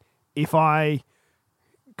 If I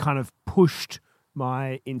kind of pushed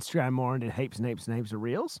my Instagram more into heaps and heaps and heaps of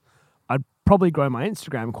reels, I'd probably grow my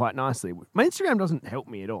Instagram quite nicely. My Instagram doesn't help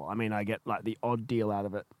me at all. I mean, I get like the odd deal out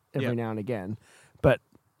of it every Yep. now and again, but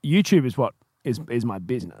YouTube is what is my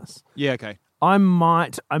business. yeah, okay, I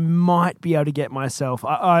might be able to get myself.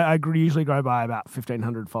 I usually grow by about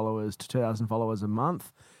 1,500 followers to 2,000 followers a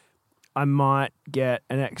month. I might get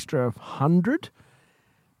an extra 100,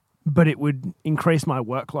 but it would increase my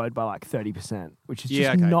workload by like 30%, which is just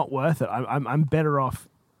Yeah, okay. not worth it. I'm better off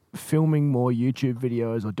filming more YouTube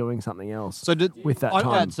videos or doing something else So did with that I-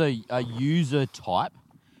 time. That's a user type.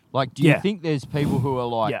 Like, do you Yeah. think there's people who are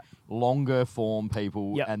like Yeah. longer form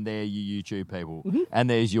people, Yep. and they're your YouTube people, and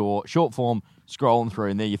there's your short form scrolling through,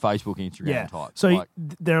 and they're your Facebook, Instagram yeah. type. So like,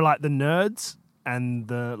 they're like the nerds and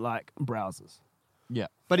the like browsers. yeah,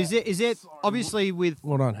 but is it obviously with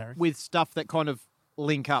Well done, Harry. with stuff that kind of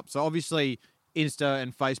link up. So obviously, Insta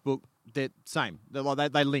and Facebook, they're same. They're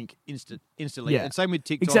like they link instantly. Yeah. And same with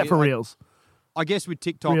TikTok. Except for Reels. I guess with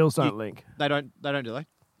TikTok, Reels don't link. They don't, do they?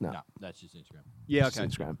 No. no, that's just Instagram. Yeah, It's okay.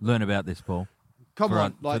 Instagram. Learn about this, Paul. Come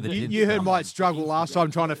on, like you heard my struggle last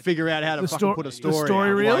time trying to figure out how to fucking put a story. The story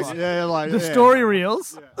out. reels. Like, The story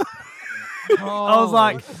reels. I was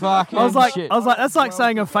like, that's like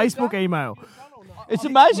saying a Facebook email. It's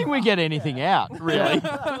amazing we get anything out, really.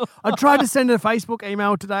 I tried to send a Facebook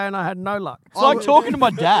email today and I had no luck. It's like talking to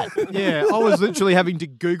my dad. Yeah, I was literally having to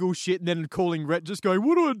Google shit and then calling Rhett, just going,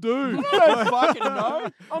 "What do I do?" I don't fucking know.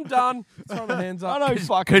 I'm done. Throw my hands up. I don't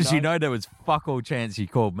fucking Because know. you know there was fuck all chance you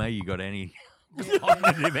called me, you got any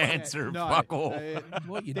positive answer. Fuck all.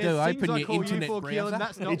 What you do, There's things open I your call you internet for, browser. Keelan,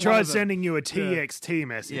 that's not He one tried of them. sending you a TXT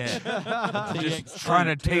message. Yeah. Just trying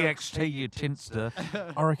to TXT your tinster.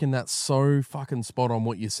 I reckon that's so fucking spot on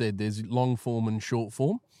what you said. There's long form and short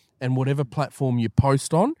form, and whatever platform you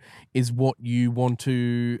post on is what you want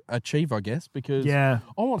to achieve, I guess. Because Yeah.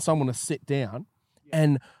 I want someone to sit down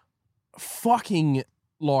and fucking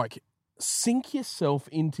like sink yourself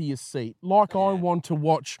into your seat, like I want to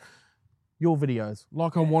watch your videos,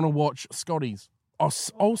 like I want to watch Scotty's.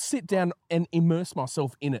 I'll sit down and immerse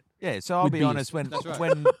myself in it. Yeah, so I'll With be beers. honest,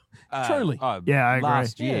 when Truly. Yeah, I agree.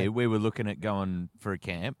 last year Yeah. we were looking at going for a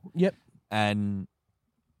camp. Yep. And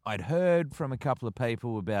I'd heard from a couple of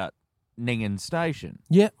people about Ningen Station.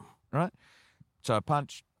 Yep. Right? So I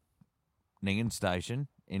punched Ningen Station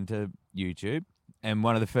into YouTube, and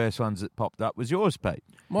one of the first ones that popped up was yours, Pete.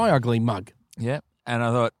 My ugly mug. Yeah. And I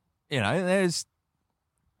thought, there's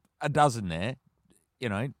a dozen there,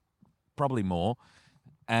 probably more.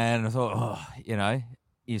 And I thought,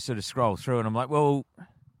 you sort of scroll through and I'm like, well,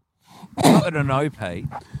 not that I know Pete,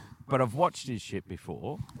 but I've watched his shit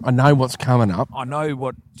before. I know what's coming up. I know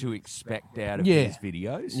what to expect out of Yeah. his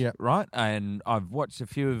videos. Yeah. Right? And I've watched a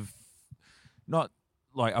few of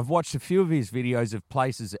his videos of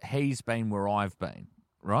places that he's been where I've been.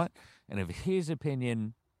 Right? And if his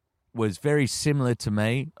opinion was very similar to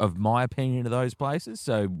me of my opinion of those places,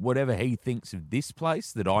 so whatever he thinks of this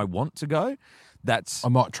place that I want to go, that's I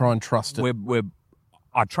might try and trust it.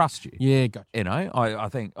 I trust you. Yeah, gotcha. I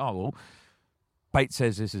think, oh, well, Pete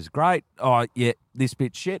says this is great. Oh, yeah, this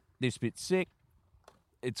bit's shit, this bit's sick.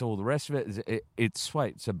 It's all the rest of it. It's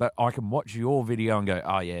sweet. So, but I can watch your video and go,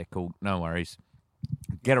 oh, yeah, cool, no worries.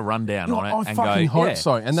 Get a rundown on it I and fucking go, hope yeah,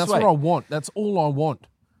 so. And that's sweet. what I want. That's all I want.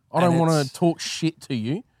 I And don't want it's- to talk shit to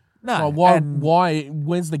you. No, Like,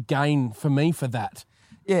 where's the gain for me for that?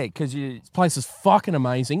 Yeah, because you... This place is fucking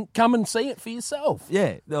amazing. Come and see it for yourself.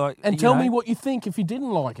 Yeah. Like, And tell me what you think if you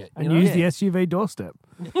didn't like it. And use the SUV doorstep.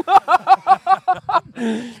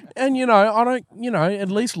 And, I don't,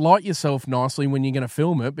 at least light yourself nicely when you're going to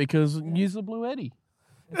film it because use the Blue Eddy.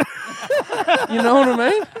 You know what I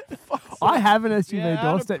mean? I have an SUV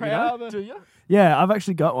doorstep, Do you? Yeah, I've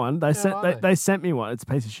actually got one. They are sent they? they sent me one. It's a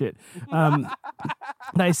piece of shit.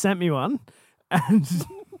 They sent me one, and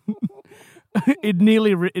it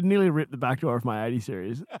nearly ripped the back door off my 80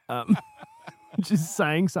 series. Just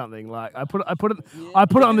saying something like I put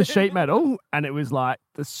it on the sheet metal, and it was like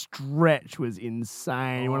the stretch was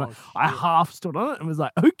insane. When I half stood on it and was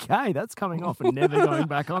like, okay, that's coming off and never going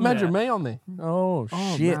back on. Imagine there. me on there. Oh,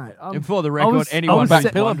 Oh, shit. mate, And for the record, was- I anyone was who's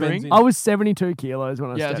set- wondering... I was 72 kilos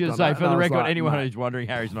when I Yeah, I was stepped going on to say, that, for and the I was record, like, anyone mate. who's wondering,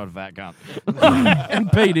 Harry's not a fat cunt. And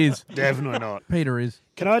Pete is. Definitely not. Peter is.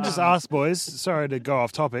 Can I just ask, boys? Sorry to go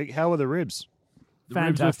off topic. How were the ribs? The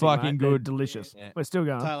ribs are Fantastic, fucking mate. They're good. delicious. We're still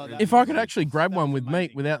going. If I could actually grab one with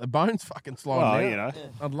meat without the bones fucking sliding Well, out, you know,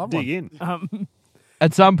 I'd love dig one. in.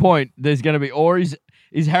 At some point, there's going to be, or is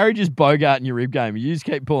Harry just bogarting your rib game? You just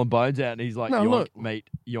keep pulling bones out, and he's like, No, yoink, look. meat,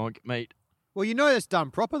 yoink, meat. Well, you know that's done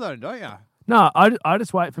proper though, don't you? No, I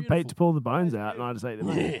just wait for Pete to pull the bones out, and I just eat them.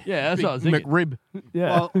 Yeah, that's what I was thinking. McRib.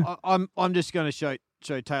 Yeah. Well, I'm just going to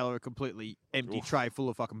show Taylor a completely empty tray full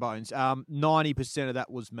of fucking bones. 90% of that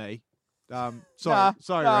was me.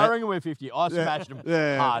 Sorry, I Rhett. reckon we're 50. I smashed them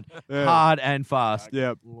Yeah. hard and fast.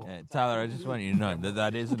 Yeah. Yeah, Tyler, I just want you to know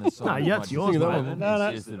that isn't a sign. No, of that's my yours, disappointment. mate. No,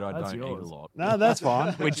 It's just that I that's don't yours. eat a lot. No, that's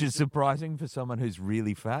fine. Which is surprising for someone who's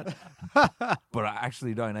really fat. But I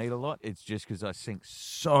actually don't eat a lot. It's just because I sink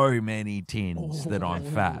so many tins that I'm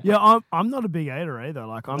fat. Yeah, I'm not a big eater either.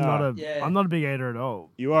 Like I'm No. I'm not a big eater at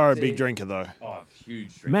all. You are a big drinker, though. Oh,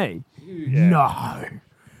 huge. Me? Yeah. No.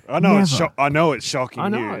 I know it's Never. I know it's shocking I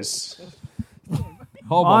know. news.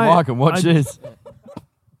 Hold my mic and watch this.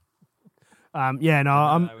 Yeah,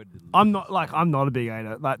 no, I'm not a big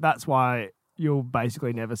eater. Like that's why you'll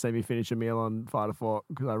basically never see me finish a meal on Fight or Fork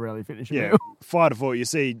because I rarely finish a Yeah, meal. fight or flight. You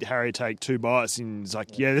see Harry take 2 bites and he's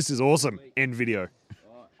like, "Yeah, this is awesome." End video.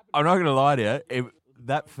 I'm not going to lie to you.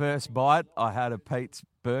 That first bite I had of Pete's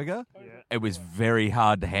burger. It was very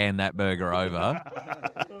hard to hand that burger over.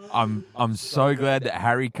 I'm so glad that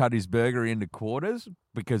Harry cut his burger into quarters,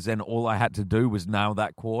 because then all I had to do was nail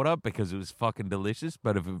that quarter because it was fucking delicious.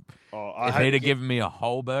 But if he'd have given me a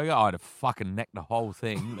whole burger, I'd have fucking necked the whole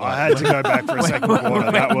thing. I had to go back for a second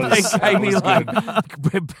quarter. That was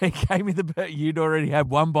good. They gave me the burger. You'd already had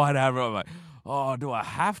one bite out of it. I'm like, oh, do I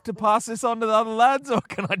have to pass this on to the other lads, or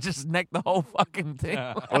can I just neck the whole fucking thing?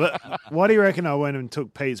 Why do you reckon I went and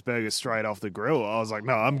took Pete's burger straight off the grill? I was like,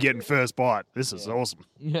 no, I'm getting first bite. This is awesome.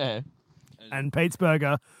 Yeah. And Pete's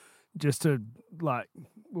Burger, just to, like,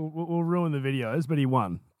 we'll ruin the videos, but he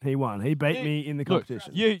won. He beat me in the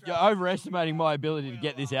competition. You're overestimating my ability to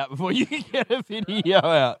get this out before you get a video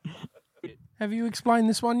out. Have you explained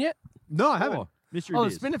this one yet? No, I haven't. Mystery Oh, the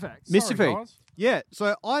beers. spin effects. Mystery Sorry, Feed. guys. Yeah,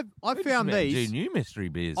 so I found Two these. new mystery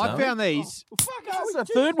beers. I found these. Fuck, This is the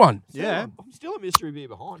third one. Yeah. I'm still a mystery beer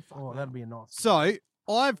behind. Fuck. Oh, that'd be a nice. So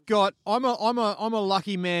I'm a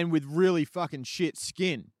lucky man with really fucking shit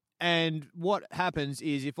skin. And what happens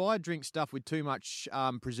is if I drink stuff with too much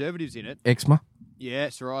preservatives in it, Eczema. yeah,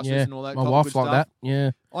 psoriasis Yeah, and all that. my kind of wife's good like stuff. that. Yeah.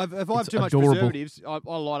 If I have It's too much adorable. preservatives,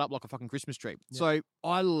 I light up like a fucking Christmas tree. So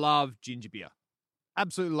I love ginger beer.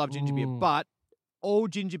 Absolutely love ginger beer. But all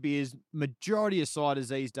ginger beers, majority of ciders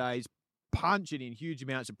these days, punch it in huge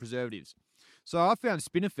amounts of preservatives. So I found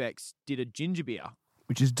Spinifex did a ginger beer,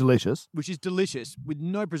 Which is delicious. which is delicious with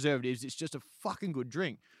no preservatives. It's just a fucking good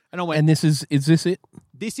drink. And I went, And this is this it?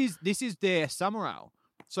 this is their summer ale.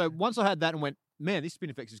 So once I had that and went, man, this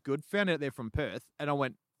Spinifex is good. Found out they're from Perth, and I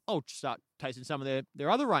went, I'll start tasting some of their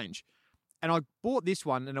other range. And I bought this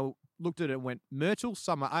one, and I looked at it and went, Myrtle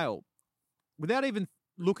Summer Ale. Without even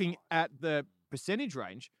looking at the percentage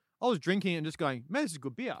range, I was drinking it and just going, man, this is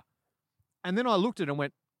good beer. And then I looked at it and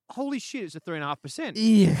went, holy shit, it's a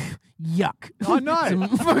 3.5%. Yuck. I know.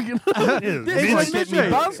 Some fucking, this won't get me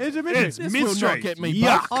buzzed. It's a It's mystery. This will not mid-strength. get me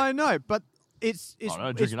Yuck. buzzed. I know, but it's I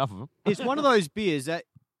don't drink enough of them. it's one of those beers that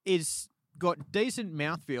is got decent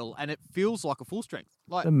mouthfeel and it feels like a full strength.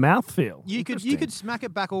 Like The mouthfeel. you Interesting. could smack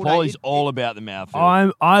it back all day. Paulie's all about the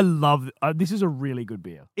mouthfeel. I love. This is a really good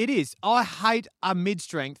beer. It is. I hate a mid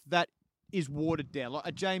strength that is watered down, like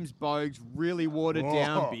a James Bogues really watered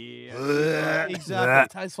down beer.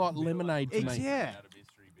 Exactly. Tastes like lemonade to me. Yeah.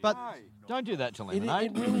 But Don't do that to It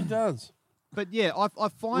lemonade. really does. yeah, I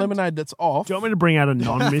find Lemonade that's off. Do you want me to bring out a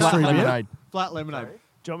non-mystery Flat beer? lemonade. flat lemonade.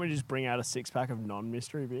 Do you want me to just bring out a 6-pack of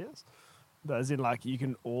non-mystery beers? As in, like, you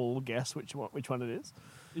can all guess which one it is.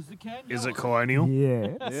 Is it Colonial?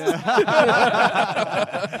 Yeah.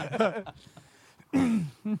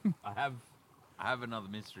 I have another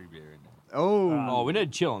mystery beer in there. Oh, we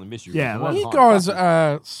need to chill on the mystery. Yeah, beers. let's- You One guys time.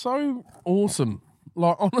 are so awesome.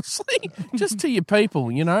 Like, honestly, just to your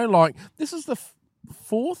people, you know, like, this is the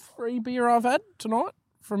fourth free beer I've had tonight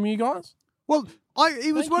from you guys. Well, it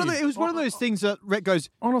was Thank you. it was one of those things that Rhett goes,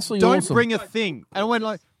 Honestly, don't awesome. bring a thing. And I went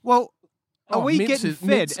like, well, are Oh, we mince getting is- fed?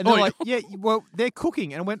 mince- And they're oh, like, yeah, well, they're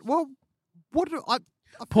cooking. And I went, well, what do I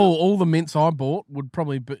Paul, all the mints I bought would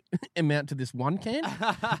probably amount to this one can.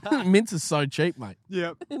 Mints is so cheap, mate.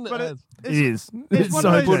 Yeah. But It It is. it's It's one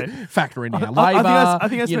so of those- good. Factor in our I labour.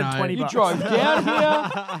 think I you spent know. 20 You bucks. drove down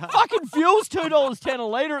here. Fucking fuel's $2.10 a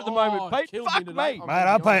litre at the moment, Oh, Pete. killed Fuck me me. today.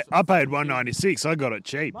 Mate, I paid $1.96. I got it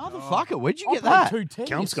cheap. Motherfucker, where'd you I get paid that? $2.10, you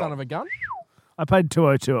Kelmscott. son of a gun. I paid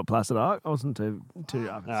 $2.02 at Placid Arc. I wasn't too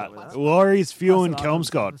upset with that. Laurie's Fuel in That's an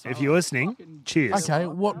Kelmscott. If you're listening, cheers. Okay,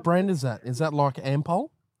 what brand is that? Is that like Ampol?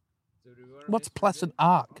 What's Placid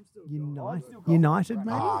Arc? United, maybe?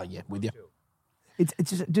 Ah, yeah, with you. It's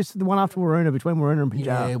just the one after Waruna, between Waruna and Yeah,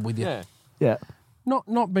 Pijara. with you. Yeah. Yeah.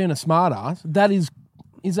 Not being a smart ass, that is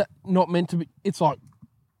that not meant to be? It's like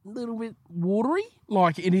a little bit watery.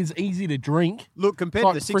 Like it is easy to drink. Look, compared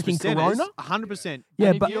Like to the freaking 6%, Corona? 100%. Yeah,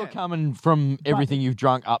 And if but you're coming from everything you've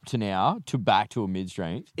drunk up to now to back to a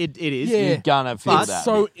mid-strength, It is. Yeah. you're gonna feel But that.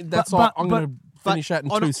 So that's But- like but- I'm going to finish that in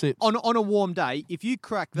on 2 a, sips. on a warm day, if you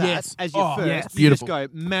crack that Yes. as your Oh, first, yes. you Beautiful.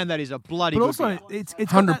 just go, man, that is a bloody but good also beer. it's got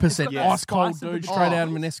 100% that ice cold, spice of dude, the- straight oh, out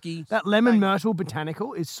of Mineski. That lemon myrtle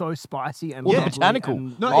botanical is so spicy and Or lovely botanical.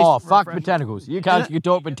 and- No, oh, it's fuck refreshing. botanicals. You can't you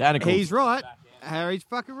talk botanicals. He's right. Harry's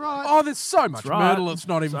fucking right. Oh, there's so much right. myrtle, it's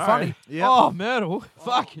not even funny. Yep. Oh, Myrtle.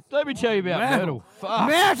 Fuck. Let me tell you about Myrtle. Fuck.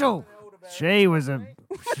 Myrtle.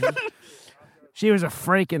 She was a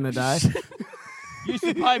freak in the day. Used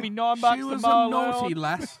to pay me $9 She to was mow a naughty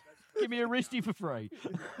lawn. lass. Give me a wristy for free.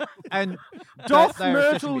 And Doth they are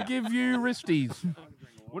Myrtle exceptional. give you wristies?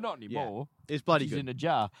 Well, not anymore. It's bloody She's good. in a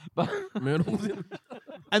jar. But Myrtle's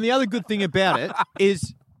And the other good thing about it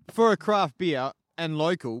is for a craft beer and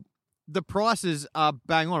local, the prices are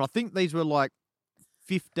bang on. I think these were like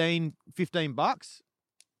 $15 bucks.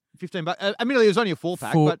 $15. Admittedly, it was only a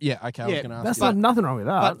 4-pack, For- but yeah, okay, I was yeah, going to ask That's you. not nothing wrong with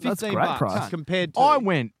that. but That's a $15 great price. compared to I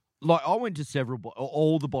went to several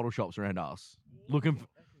all the bottle shops around us looking for,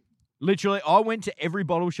 literally I went to every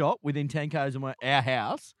bottle shop within 10 k's of our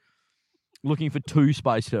house looking for 2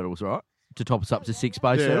 space turtles, right? To top us up to 6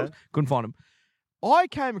 space turtles. Couldn't find them. I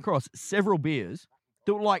came across several beers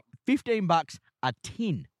that were like $15 a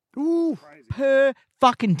tin. Ooh. Per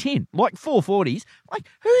fucking tin. Like 440s. Like,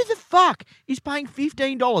 who the fuck is paying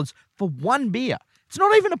 $15 for one beer? It's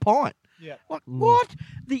not even a pint. Yeah. Like, what?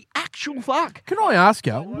 The actual fuck? Can I ask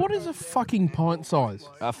you, what is a fucking pint size?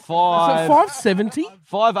 A Is it 5... 570?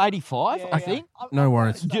 585, I think. No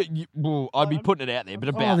worries. Well, I'd be putting it out there, but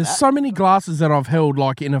Oh, about there's that. so many glasses that I've held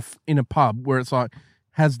like in a pub where it's like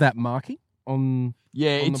has that marking on.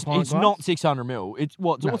 Yeah, on the it's pint glass? not 600 mil. It's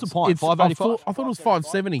what's a pint? It's- 585? I thought it was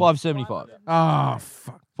 570. 575. Ah,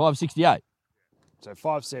 fuck. 568. So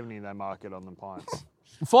 570 they mark it on the pints.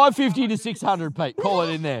 550 to 600, Pete. Call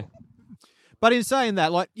it in there. But in saying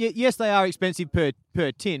that, like, yes, they are expensive per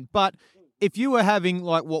tin. But if you were having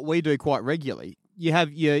like what we do quite regularly, you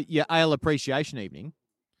have your ale appreciation evening,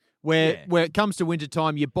 where it comes to winter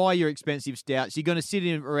time, you buy your expensive stouts. You're going to sit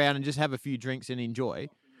around and just have a few drinks and enjoy.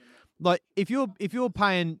 Like if you're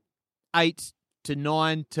paying $8 to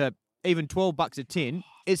 $9 to even $12 a tin,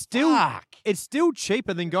 it's still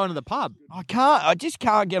cheaper than going to the pub. I just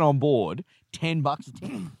can't get on board $10 a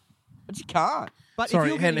tin. I just can't. But Sorry, if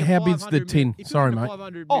you're getting and a how big's the 500 tin? mil- if you're Sorry, getting a mate.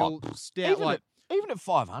 500 Oh, mil stout, like Even at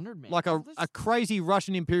 500, man. like a crazy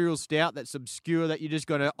Russian Imperial Stout that's obscure that you're just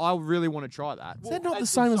going to, I really want to try that. Is that not the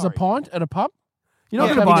same as a pint at a pub? You're not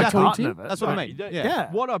Yeah, going to buy a exactly. carton of it. That's what I mean.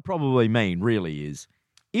 Yeah. What I probably mean really is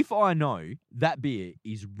if I know that beer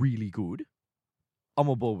is really good, I'm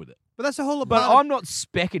on board with it. But that's the whole But part. I'm not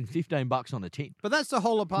specking $15 on a tin. But that's the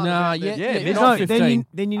whole part. Nah, about yeah, Yeah, yeah, they're not No, 15.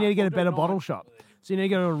 then you need to get a better bottle shop. So you need to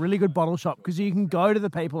go to a really good bottle shop because you can go to the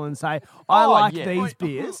people and say, I Oh, like yeah. these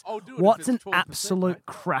beers. I'll do it if What's it's an 12%, absolute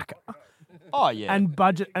cracker? Oh, yeah. And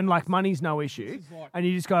budget and like money's no issue. And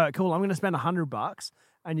you just go, cool, I'm going to spend $100.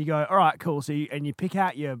 And you go, all right, cool. So you pick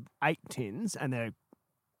out your 8 tins and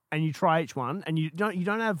you try each one. And you don't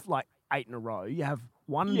have like 8 in a row. You have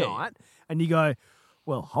one Yeah. night and you go,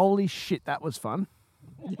 well, holy shit, that was fun.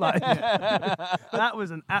 Like, that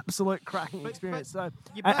was an absolute cracking experience. So,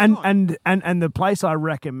 you're bang and the place I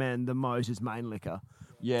recommend the most is Main Liquor.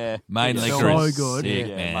 Yeah. Main It's liquor so is good. sick,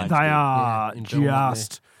 Yeah, man. mate. They are in Belmont there.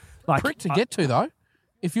 just like Prick to get to though.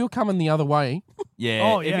 If you're coming the other way, Yeah,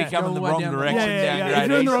 Oh, if yeah. you're coming Go the way wrong down the direction line. down Yeah, Great if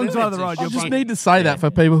you're on the wrong Eastern, side of the it's a road, I you're just fine. need to say that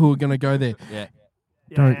for people who are going to go there. Yeah.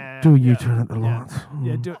 Yeah. Do a U-turn at the lights.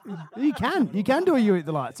 Yeah, you can do a U at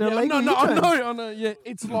the lights. They're legal I U-turns. know. Yeah,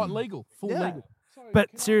 it's like legal, full Yeah. legal.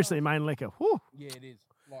 But seriously, Main Liquor. Whew. Yeah, it is.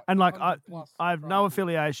 And like I have no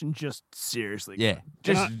affiliation. Just seriously, Yeah,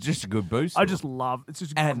 just a good boost. I just love. It's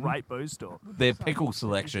just a And- great booze store. Their pickle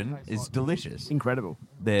selection is delicious. Incredible.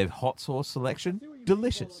 Their hot sauce selection,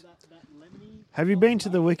 delicious. Have you been to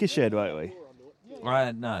the Wicker Shed lately?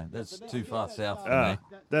 No, that's too far south for Oh, me.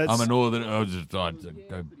 that's I'm a northern. I just tried to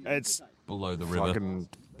go it's below the river. fucking.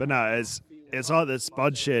 But no, it's like the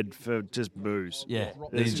Spud Shed for just booze. Yeah,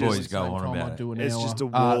 It's these just- boys go on about it. It's just a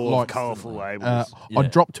wall of colourful labels. Yeah.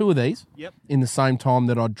 I'd drop 2 of these Yep. in the same time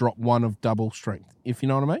that I'd drop 1 of double strength, if you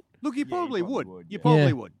know what I mean. Look, you probably would. You probably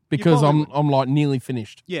Yeah, would. You Because probably I'm like nearly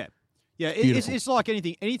finished. Yeah. Yeah, Beautiful. it's like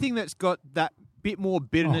anything that's got that bit more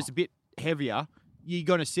bitterness, a bit heavier, you're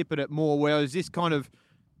going to sip it more, whereas this kind of,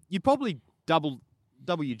 you'd probably double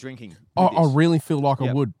your drinking. I really feel like I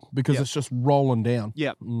Yep. would because Yep. it's just rolling down.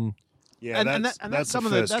 Yeah. Yeah, that's some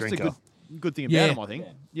of the first that's the drinker. good thing about Yeah. them, I think.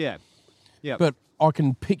 Yeah. Yeah. But I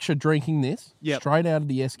can picture drinking this Yep. straight out of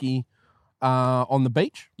the esky on the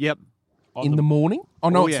beach Yep. in the morning. I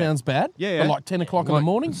know Oh, it yeah. sounds bad, Yeah, yeah. but like 10 o'clock in the Like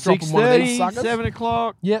morning, dropping one of these 6:30, suckers. 7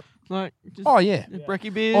 o'clock. Yep. Like, just Oh, yeah.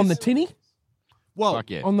 brekkie beers. On the tinny, Well, Fuck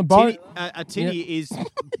yeah. on the boat. a tinny is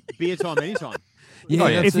beer time anytime. Yeah,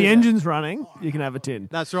 yeah. that's If the it. engine's running, you can have a tin.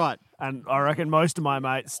 That's right. And I reckon most of my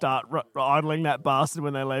mates start idling that bastard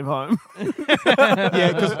when they leave home.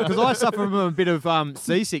 Yeah, because I suffer from a bit of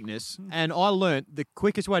seasickness, and I learnt the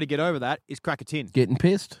quickest way to get over that is crack a tin. Getting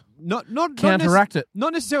pissed. Not Counteract it.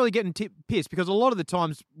 Not necessarily getting pissed, because a lot of the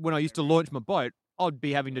times when I used to launch my boat, I'd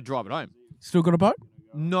be having to drive it home. Still got a boat?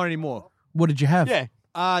 Not anymore. What did you have? Yeah.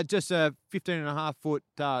 Just a 15.5 foot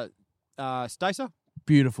stacer.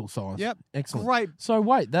 Beautiful size. Yep. Excellent. Great. So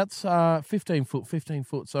wait, that's 15 foot.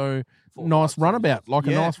 So nice runabout, like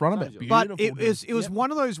a Yeah. nice runabout. But Beautiful, it was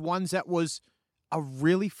one of those ones that was a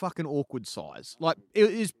really fucking awkward size. Like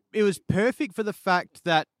it was perfect for the fact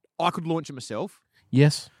that I could launch it myself,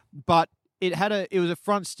 Yes. but it was a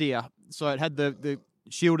front steer, so it had the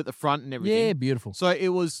shield at the front and everything. Yeah, beautiful. So it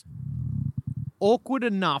was awkward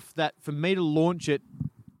enough that for me to launch it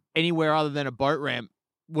anywhere other than a boat ramp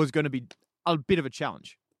was going to be a bit of a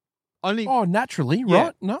challenge. Only, Oh, naturally, Yeah.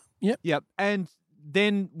 right? No, yep. Yep. And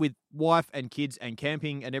then with wife and kids and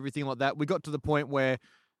camping and everything like that, we got to the point where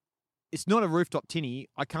it's not a rooftop tinny.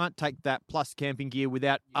 I can't take that plus camping gear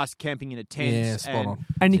without us camping in a tent. Yeah, spot on.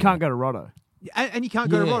 And you can't go to Rotto. And you can't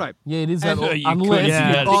go to Yeah. Rotto. Yeah, it is And- that. You Unless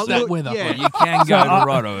Yeah. you Oh, pick that look, weather. yeah. You can go to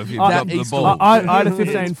Rotto if you've got the East balls. I had a Full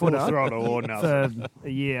 15-footer throttle or nothing. for a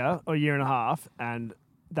year or year and a half, and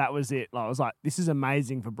that was it. Like, I was like, this is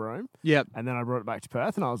amazing for Broome. Yep. And then I brought it back to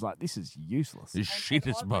Perth, and I was like, this is useless. The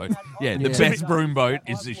shittest boat. Yeah, the Yeah. best broom boat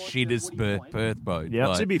is the shittest Perth boat. Yep.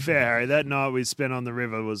 Like, To be fair, Harry, that night we spent on the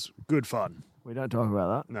river was good fun. We don't talk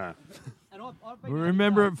about that. No. We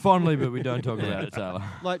remember it fondly, but we don't talk about it, Taylor.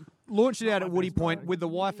 Like, launched it out at Woody Point with the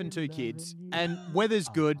wife and 2 kids, and weather's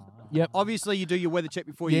good. Yep. Obviously, you do your weather check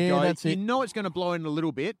before you Yeah, go. that's You it. know it's going to blow in a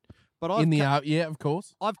little bit, but Yeah, of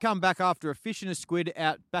course. I've come back after a fish and a squid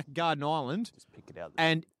out back Garden Island,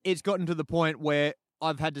 and it's gotten to the point where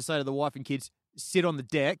I've had to say to the wife and kids, sit on the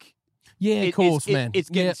deck. Yeah, of course, man. It's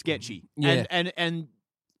getting Yeah. sketchy. Yeah.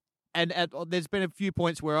 And there's been a few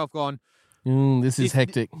points where I've gone, This is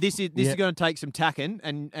hectic. This is Yeah. going to take some tacking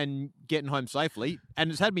and getting home safely, and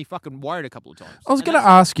it's had me fucking worried a couple of times. I was And going to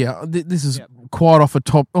that's- ask you. This is Yep. quite off a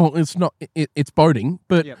top. Oh, it's not. It's boating,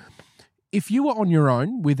 but Yep. if you were on your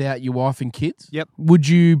own without your wife and kids, Yep. would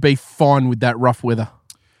you be fine with that rough weather?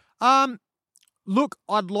 Look,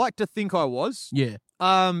 I'd like to think I was. Yeah.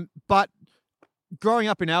 But growing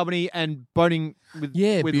up in Albany and boating with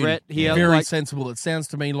Yeah, with beauty. Rhett here, Very like, sensible. It sounds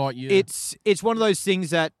to me like you. it's one of those things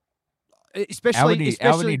that, especially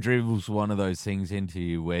Albany dribbles one of those things into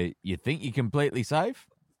you where you think you're completely safe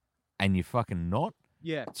and you're fucking not.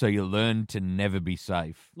 yeah, So you learn to never be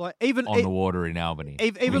safe like even on the water in Albany.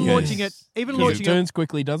 even Because- launching it, even Because launching it it, turns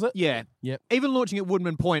quickly, does it? yeah, Yep. even launching at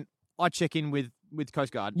Woodman Point, I check in with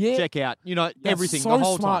Coast Guard, Yeah. check out, That's everything so the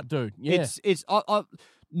whole smart, time. dude. Yeah. It's I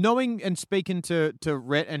knowing and speaking to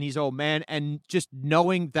Rhett and his old man, and just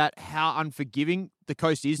knowing that how unforgiving the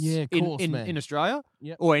coast is Yeah, of course, in man. Australia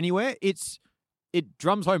Yep. or anywhere, it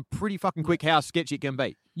drums home pretty fucking quick how sketchy it can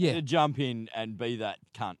be. yeah. To jump in and be that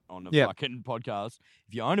cunt on a Yeah. fucking podcast.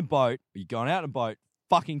 If you own a boat or you're going out in a boat,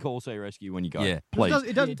 fucking call Sea Rescue when you go. Yeah. Please.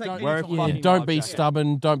 It doesn't take don't, many Wear a times. fucking don't life be jacket.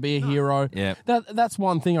 stubborn. Don't be a hero. Yeah. That's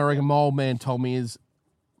one thing I reckon my old man told me is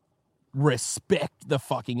respect the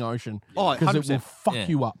fucking ocean. Oh, because it will 100%. fuck Yeah.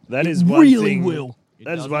 you up. That It is one really thing- will. It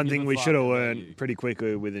That is doesn't one give thing a we fuck should have about learned you. pretty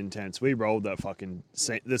quickly with Intense. We rolled that fucking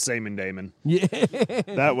the semen demon. Yeah.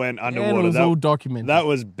 That went And it underwater. was That, all documented. that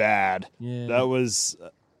was bad. Yeah. That was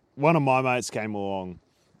one of my mates came along,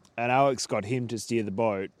 and Alex got him to steer the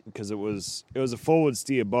boat because it was a forward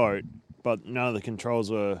steer boat, but none of the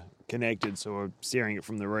controls were connected, so we're steering it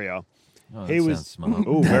from the rear. Oh, He that was- sounds smart.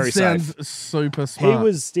 Oh, that very sounds safe. super He smart.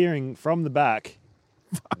 was steering from the back,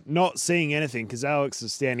 not seeing anything because Alex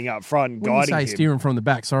was standing up front when you guiding say him. steering from the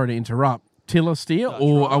back, sorry to interrupt. Tiller steer,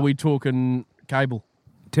 or are we talking cable?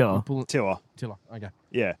 Tiller. Tiller, Tiller. Okay.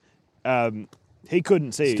 yeah. He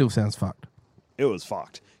couldn't see. Still sounds fucked. It was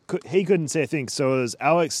fucked. He couldn't see a thing. So it was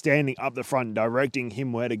Alex standing up the front, directing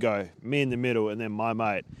him where to go. Me in the middle, and then my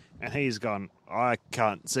mate. And he's gone, I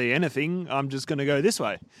can't see anything. I'm just going to go this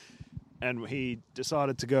way. And he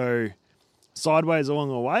decided to go sideways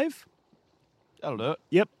along a wave. That'll do it.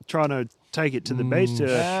 Yep, trying to take it to the beach. Shit.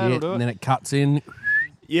 To, And then it cuts in.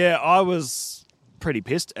 yeah, I was pretty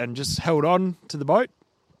pissed and just held on to the boat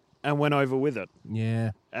and went over with it.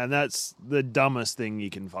 Yeah. And that's the dumbest thing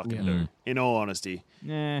you can fucking Yeah. do, in all honesty.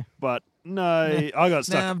 Nah. But no, I got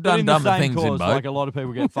stuck. Nah, I've But done in the dumber same things in cause, boat. like a lot of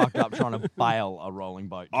people get fucked up trying to bail a rolling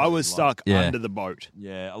boat. I too, was like- stuck Yeah. under the boat.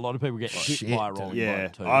 Yeah, a lot of people get hit Shit, by a rolling yeah.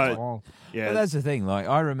 boat too. I- Oh. Yeah, But that's the thing. Like,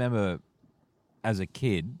 I remember as a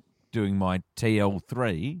kid doing my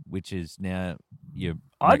TL3, which is now your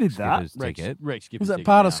I Rex did that. Skipper's ticket. Rex Was that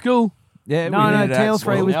part of school? Yeah, No, we no, did it at TL3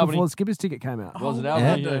 school. was Albany. before the Skipper's ticket came out. Was it Oh,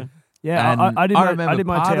 Albany? yeah. Yeah. Yeah, And I did I my, remember I did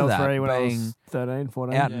my part of that TL3 when I was being 13,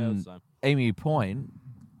 14. out Yeah, in that's the same. Emu Point.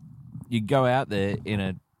 You'd go out there in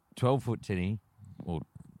a 12-foot tinny, or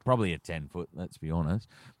probably a 10-foot, let's be honest,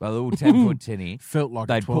 but a little 10-foot tinny. Felt like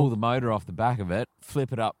They'd a 12. pull the motor off the back of it,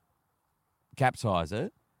 flip it up, capsize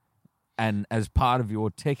it, and as part of your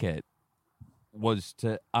ticket was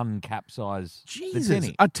to uncapsize the Jesus,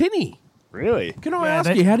 tinny. a tinny. really? Can I Yeah, ask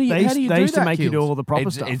they- you how do you they how do you they do used that? to make you do Kills? all the proper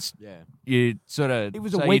It's, stuff. it's Yeah. you sort of It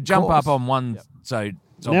was a so you week jump course. up on one so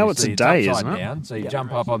it's Now it's obviously a day, upside isn't it? down, so you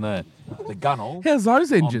jump up on the the gunnel. How's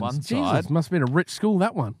those on engines? one Jesus, side. must have been a rich school,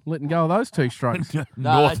 that one. Letting go of those two strokes.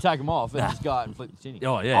 No, they take them off and just go out and flip the tinny.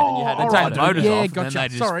 Oh yeah, And you had to they ride take it. the motors Yeah, off, and gotcha. then they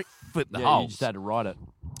just Sorry. flip the Yeah, holes. you just had to ride it.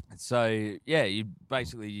 So yeah, you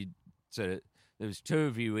basically there was two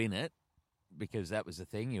of you in it because that was the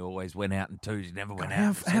thing. You always went out in twos. You never went out.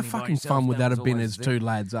 How standing by fucking yourself. fun would that was have been always as the two thing.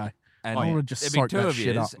 lads, eh? And I would've just there'd soaked be two that of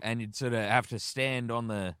shit yous, up. and you'd sort of have to stand on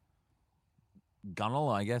the gunnel,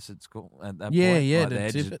 I guess it's called at that Yeah, point. yeah, like to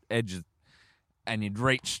the tip it. edges, and you'd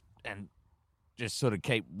reach and just sort of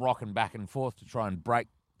keep rocking back and forth to try and break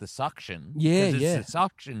the suction. Yeah, 'Cause it's yeah. the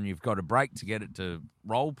suction you've got to break to get it to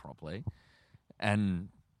roll properly, and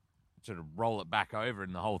sort of roll it back over.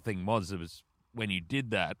 And the whole thing was, it was when you did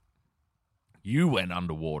that, you went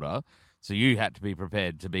underwater, so you had to be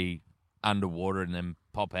prepared to be underwater and then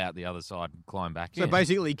pop out the other side and climb back So in.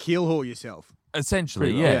 basically, keel haul yourself. Essentially,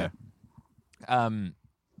 Pretty yeah. well.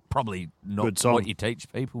 Probably Good not song. what you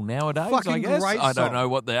teach people nowadays. Fucking I guess great I don't song. know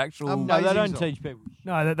what the actual. Amazing No, they don't song. teach people.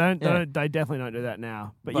 No, they don't. Yeah. They definitely don't do that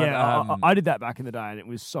now. But, But, yeah, um, I did that back in the day, and it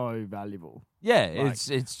was so valuable. Yeah, Like-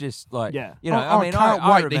 it's just like Yeah. you know. I mean, can't I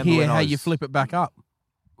wait to remember hear when how I you was- flip it back up.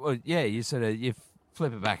 Well, yeah, you sort of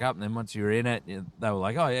flip it back up, and then once you're in it, they were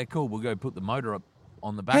like, "Oh yeah, cool, we'll go put the motor up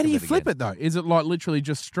on the back." How do of you it flip again. it though? Is it like literally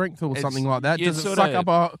just strength or It's- something like that? you Does it sort suck of-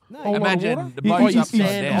 up a whole lot of Imagine water? the boat's upside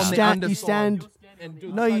down. You stand.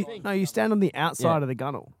 You stand on the outside Yeah. of the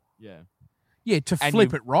gunnel. Yeah. Yeah, to And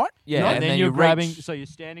flip you- it right. Yeah, and, then you you're grabbing. reach- So you're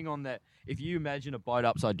standing on that. If you imagine a boat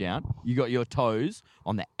upside down, you got your toes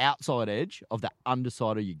on the outside edge of the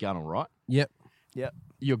underside of your gunnel, right? Yep.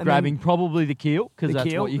 You're And grabbing probably the keel because The that's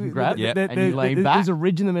keel, what you can grab, Yeah. and you lean back, There's a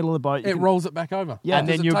ridge in the middle of the boat. You It can- rolls it back over. Yeah. And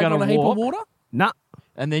Does then it you're take gonna on a heap walk. of water. Nah.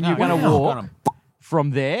 and then you're No, going to yeah. walk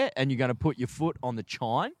from there, and you're going to put your foot on the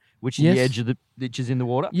chine, which is Yes. the edge of the which is in the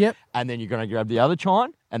water. Yep. And then you're going to grab the other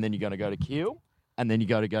chine, and then you're going to go to keel, and then you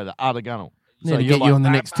got to go to the other gunnel. Need to you're get you on the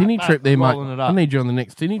like, next tinny trip there, mate. rolling it I up. need you on the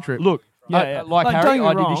next tinny trip. Look, Yeah, I- yeah. like don't Harry, get I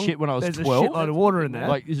me did wrong, this shit when I was there's 12. a shitload of water in there.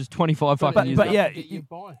 Like this is 25 fucking but years but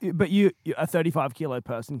ago. yeah, but you a 35 kilo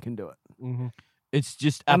person can do it. Mm-hmm. It's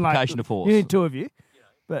just And, like, application of force. You need two of you,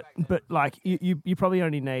 but like you probably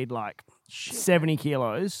only need like 70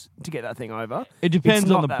 kilos to get that thing over. It depends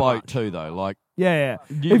It's on not the that boat much. too, though. Like Yeah,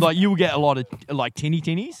 you, like you will get a lot of like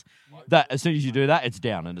tinnies. That as soon as you do that, it's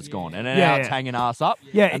down and it's gone, and then Yeah, now yeah. it's hanging ass up.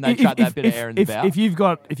 yeah. and they trap that bit of air in the bow. If you've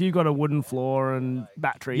got a wooden floor and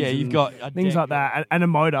batteries, Yeah, you've and got a things deck. like that, and a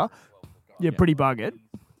motor, you're pretty buggered.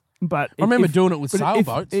 But I remember doing it with but if-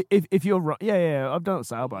 sailboats. If you're yeah, I've done it with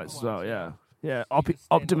sailboats as well. Yeah,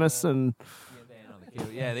 Optimus and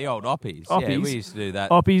Yeah, the old oppies. Yeah, Oppies. we used to do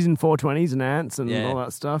that Oppies and 420s and ants and Yeah. all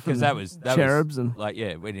that stuff. because and that was cherubs and like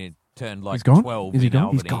when you turned like He's gone? 12. Is he in gone?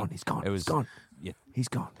 he's Albany, gone. He's gone. It was He's gone. Yeah. He's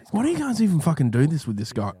gone. Why do you guys even fucking do this with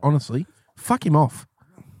this guy? Honestly, fuck him off.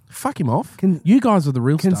 Fuck him off. Can- You guys are the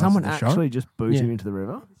real Can stars someone of the actually show. just boot Yeah. him into the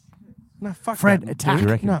river? No, fuck Fred, that. attack. Do you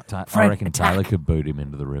reckon? No. I Fred, reckon attack. Taylor could boot him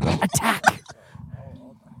into the river. Attack!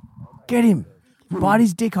 Get him! Bite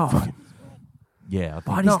his dick off. Yeah, I think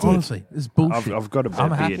Bite No, his dick. honestly, it's bullshit. I've got a I'm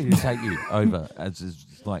bet happy here. to take you over as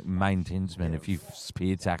like main tinsman if you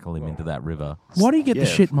spear tackle him into that river. Why do you get the Yeah.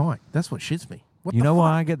 shit mic? That's what shits me. What You the know fuck?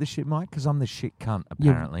 why I get the shit, Mike? Because I'm the shit cunt.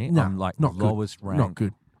 Yeah, Apparently, no, I'm like not the lowest good. rank. Not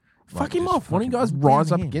good. Like, Fuck him just off. Why don't you guys fucking rise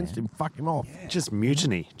down up here, against man. him? Fuck him off. Just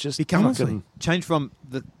mutiny. Just Become Honestly. change from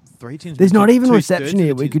the 3 tins. There's to not even two reception thirds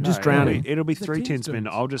here. of We the could tins. just drown it'll him. be, it'll be The 3 tins tinsmen.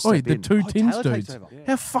 dudes. I'll just Oi, step the in. two tins Taylor takes dudes. over. Yeah.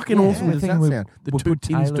 How fucking awesome I does think that we'll- sound? The we'll two put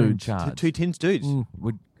tins Taylor in dudes. charge. The 2 tins dudes.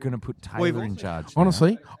 We're gonna put We've Taylor in also- charge.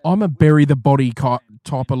 Honestly, I'm a bury the body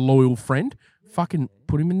type of loyal friend. Fucking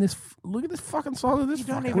put him in this. Look at this fucking side of this. You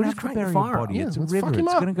don't fucking- even just have to crank the bury fire your up. body. Yeah, It's a let's river. fuck him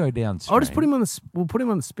It's up. going to go downstream. I'll just put him on the. We'll put him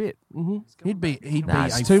on the spit. He'd be Nah, a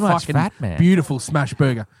it's too much fucking fat, man. beautiful smash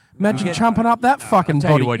burger. Imagine chumping up that fucking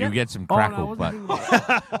Tell body. you what, you get some crackle, but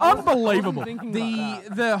Unbelievable.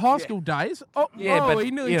 The high school days. Oh, yeah, whoa, but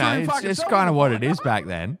he nearly you know, turned it's fucking just sober. kind of what it is back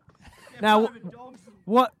then. Now,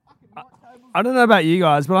 what? I don't know about you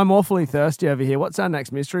guys, but I'm awfully thirsty over here. What's our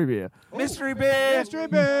next mystery beer? Mystery beer.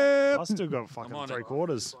 I still got fucking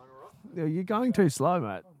 3/4. You're going too slow,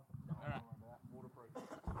 mate.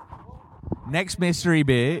 Next mystery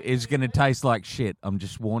beer is going to taste like shit. I'm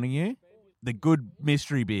just warning you. The good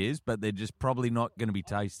mystery beers, but they're just probably not going to be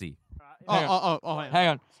tasty. Hang on. Hang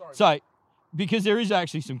on. So, because there is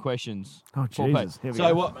actually some questions. Oh, for Jesus. Pete. Here we So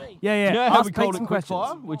go. what? Yeah, yeah. Do you know how Ask we Pete called it some quick questions.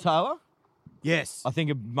 fire with Taylor? Yes. I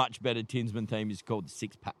think a much better Tinsman theme is called the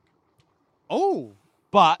 6-pack. Oh.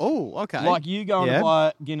 But Oh, okay. like you going Yeah. to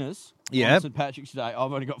buy Guinness Yeah. on St. Patrick's Day,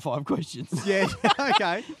 I've only got 5 questions. Yeah,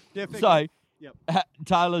 okay. Yeah, fair So, Yep.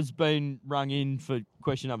 Taylor's been rung in for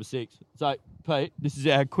question number 6. So, Pete, this is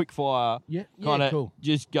our quick fire. Yeah, Kind of cool.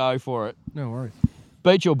 just go for it. No worries.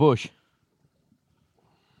 Beach or bush?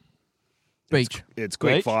 Beach. It's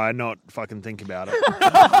quick Beach? fire, not fucking think about it.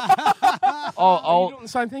 Are you I'll doing the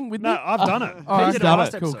same thing with No, me? I've done it. Oh, We I've did done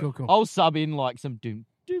last it. Cool, episode. cool, cool. I'll sub in like some doom,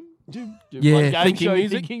 doom, doom, doom. Yeah, like game thinking show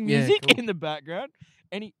music. thinking Yeah, music cool. in the background.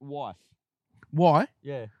 Why? Why?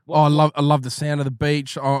 Yeah. Oh, I love the sound of the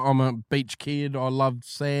beach. I'm a beach kid. I love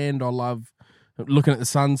sand. I love looking at the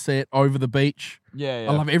sunset over the beach. Yeah,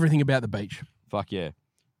 yeah. I love everything about the beach. Fuck yeah.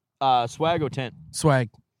 Swag or tent? Swag.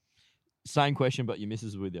 Same question, but your missus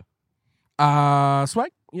is with you.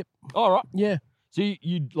 Swag. Yep. All right. Yeah. So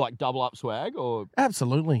you like double up swag or?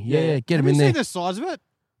 Absolutely. Yeah. Yeah. Get Have him you in seen there. the size of it?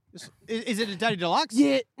 Is it a Daddy Deluxe?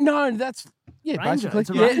 Yeah. No, that's Ranger, basically. it's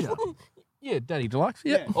a Yeah. Ranger. Yeah. Daddy Deluxe.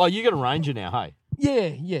 Yeah. Oh, you got a Ranger now, hey? Yeah.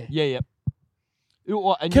 Yeah. Yeah, yeah.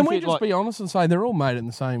 And Can you we fit, just like, be honest and say they're all made in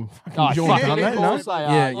the same fucking Oh, joint, fuck, aren't of they? No? course they are.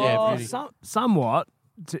 Yeah. Oh, Yeah. Beauty. Somewhat.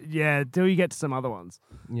 Yeah, till you get to some other ones.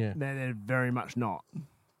 Yeah. They're very much not.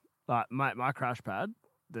 Like, my crash pad,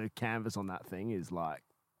 the canvas on that thing is like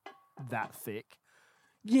that thick.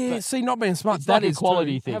 Yeah. See, not being smart. It's That like a is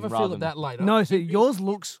quality too. thing Have a rather feel at than- that later. No, see, yours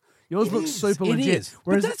looks super legit. It is. But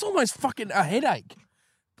Whereas that's almost fucking a headache.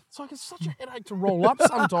 It's like it's such a headache to roll up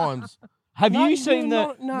sometimes. Have No, you seen yeah, the?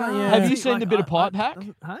 not- no, yeah. Have you seen the bit of pipe hack?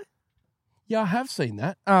 Huh? Yeah, I have seen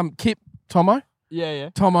that. Kip, Tomo, Yeah, yeah.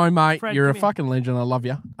 Tomo, mate, Fred, you're a come here. fucking legend. I love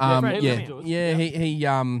you. Fred, yeah, come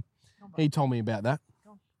yeah. He told me about that.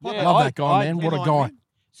 Yeah, Love I- that guy, I- man. What a enlighten guy. me.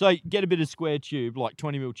 So get a bit of square tube, like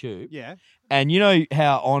 20mm tube, Yeah. and you know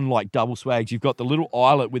how on like double swags you've got the little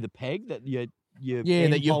eyelet with a peg that your Yeah,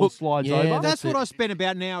 end that you hole hook- slides yeah, over. that's That's what it. I spent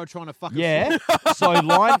about an hour trying to fucking. Yeah. So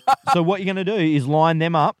what you're going to do is line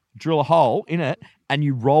them up, drill a hole in it, and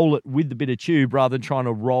you roll it with the bit of tube rather than trying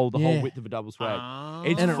to roll the whole Yeah. width of a double swag. Ah.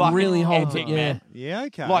 It's And it fucking really holds epic, it, yeah. man. Yeah.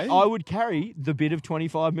 Okay. Like I would carry the bit of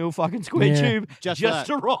 25mm fucking square Yeah. tube Just just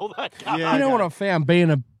that. to roll that car. Yeah. You know what I found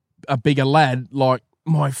being a bigger lad, like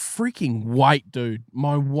my freaking weight, dude.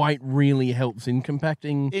 My weight really helps in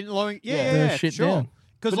compacting In lowering, the yeah, shit sure. down.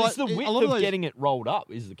 Because But like it's the a width lot of those, getting it rolled up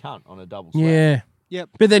is the cunt on a double swag. Yeah. Yep.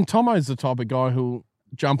 But then Tomo's the type of guy who'll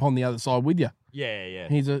jump on the other side with you. Yeah, yeah.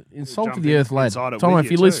 He's a salt jump of the earth lad. inside it Tomo, with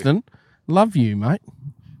if you you're too. listening, love you, mate.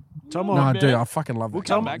 Tomo, No, I man. do. I fucking love We'll that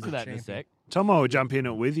come guy. back to that in a sec. Tomo will jump in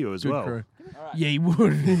it with you as Good well. crew. Yeah, he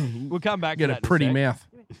would. We'll come back Get to a that in pretty sec. mouth.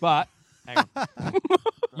 But hang on.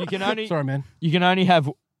 you can only Sorry, man. you can only have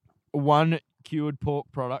one cured pork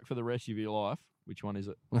product for the rest of your life. Which one is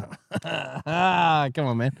it? Come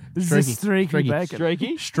on, man. This is streaky bacon.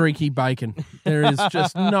 Streaky? Streaky bacon. There is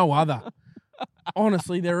just no other.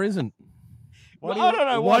 Honestly, there isn't. Why I don't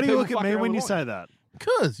know Why do you people look at fuck me around when with you what. say that?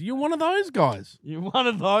 Because you're one of those guys. You're one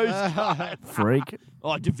of those guys. Freak.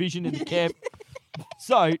 Oh, division in the camp.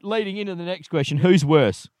 So, leading into the next question, who's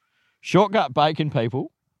worse? Shortcut bacon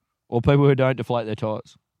people or people who don't deflate their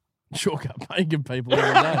tyres? Shortcut bacon people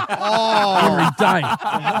every day. Oh, Every day.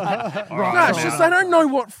 Right, No, it's man. just they don't know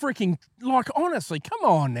what freaking, like, honestly, come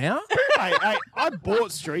on now. hey, I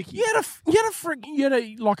bought Streaky. You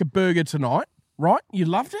had a burger tonight, right? You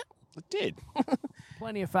loved it? I did.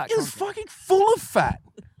 Plenty of fat. It was content. fucking full of fat.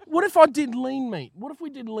 What if I did lean meat? What if we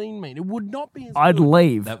did lean meat? It would not be as I'd good.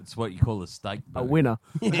 leave That's what you call a steak a burger. winner.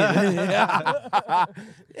 Exactly.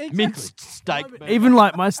 Minced steak. Even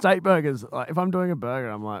like my steak burgers. Like if I'm doing a burger,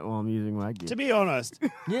 I'm like, well, I'm using Wagyu. To be honest,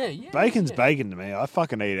 Yeah. bacon's bacon to me. I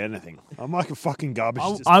fucking eat anything. I'm like a fucking garbage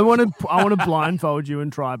disposal. I want to blindfold you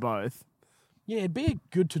and try both. Yeah, it'd be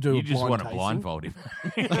good to do You a just blind want to tasting. blindfold him.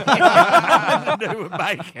 do with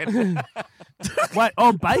bacon. Wait,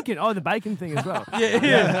 bacon. Oh, the bacon thing as well.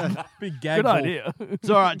 Yeah. Big gag Good ball. idea. It's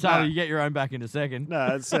all right, Taylor. You get your own back in a second.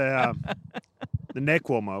 No, it's the neck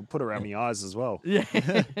warmer. I'll put around my eyes as well. Yeah.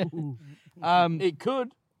 It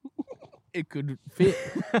could. It could fit.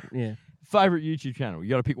 Yeah. Favorite YouTube channel? You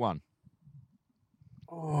got to pick one.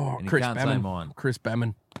 Oh, And you Chris can't say Bammon. mine. Chris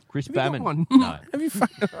Bammon. Chris Have you got Bammon. one? No. Have you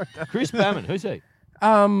fucking Chris Bammon. Who's he?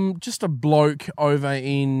 Just a bloke over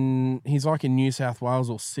he's like in New South Wales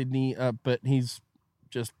or Sydney, but he's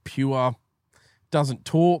just pure, doesn't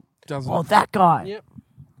talk, doesn't. Oh, that guy. Yep.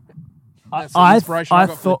 I- That's the I- inspiration I I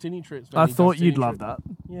got for thought- the tinny trips. when I he does thought you'd tinny love trip. that.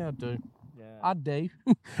 Yeah, I do. I do.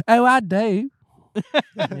 Oh, I do.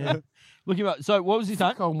 Yeah. Look him up. So, what was his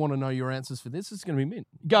name? I want to know your answers for this. It's going to be mint.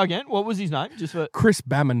 Go again. What was his name? Just for Chris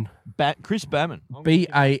Bammon. Chris Bammon.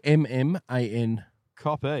 Bamman.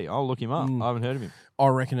 Copy. I'll look him up. I haven't heard of him. I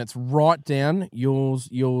reckon it's right down yours.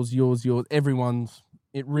 Everyone's.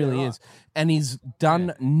 It really is. And he's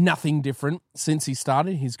done nothing different since he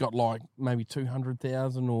started. He's got like maybe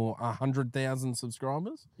 200,000 or 100,000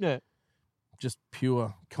 subscribers. Yeah. just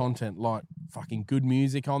pure content, like fucking good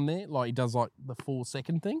music on there. Like he does like the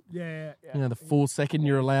 4-second thing. Yeah. You know, the 4-second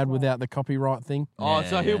you're allowed without the copyright thing. Oh,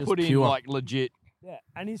 so he'll Just put in pure. like legit. Yeah,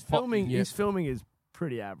 and his filming, yeah. is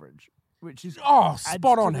pretty average, which is Oh,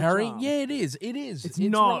 spot to on, the Harry. charm. Yeah, it is. It is. It's, It's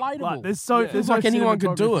not relatable. Like, there's It's like no anyone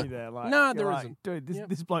could do cinematography it. There. Like, No, you're there like, isn't. Dude, Yep.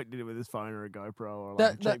 this bloke did it with his phone or a GoPro or like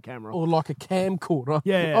That- a cheap that- camera, Or like a camcorder.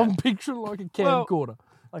 Yeah. I'm picturing like a camcorder.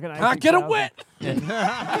 like an Can't get it 80,000. wet.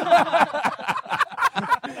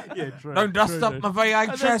 Yeah, true. Don't dust up my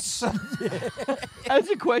VHS. That's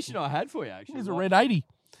a question I had for you, actually. Here's a Like- red 80.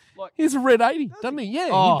 Like- He's a red 80, doesn't he? Yeah.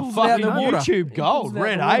 Oh, he pulls it out fucking the water. YouTube He gold, pulls it out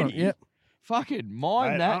red the water. 80. Yep. Fucking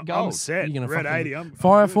mind Mate, that I'm gold. set. You're gonna Red fucking- 80. I'm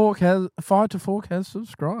Fire good. to Fork has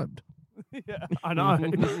subscribed. I know. I haven't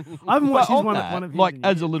watched But his on one. that, One of his like in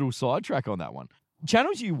as a years. little sidetrack on that one,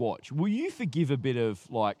 channels you watch, will you forgive a bit of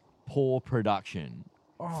like poor production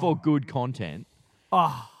for good content?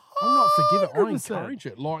 Oh, I'm not forgiving. I 100%. encourage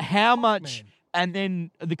it. Like How much? man. And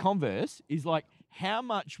then the converse is like, how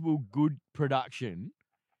much will good production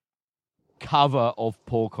cover of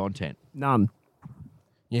poor content? none.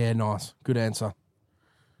 Yeah, nice. Good answer.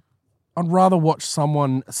 I'd rather watch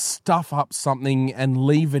someone stuff up something and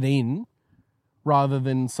leave it in rather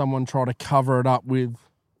than someone try to cover it up with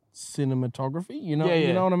cinematography. You know, Yeah, yeah.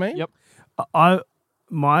 You know what I mean? Yep.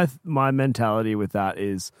 My mentality with that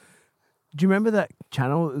is, do you remember that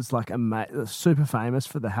channel that was like super famous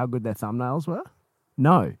for how good their thumbnails were?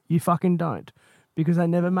 No, you fucking don't, because they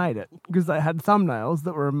never made it because they had thumbnails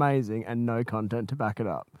that were amazing and no content to back it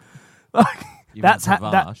up. Like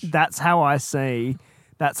that's how I see.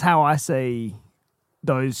 That's how I see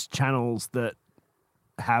those channels that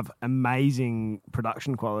have amazing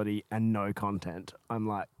production quality and no content. I'm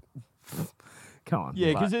like, come on. Yeah,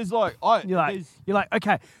 Like, because there's like you're like,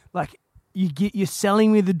 okay, like you're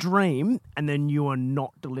selling me the dream, and then you are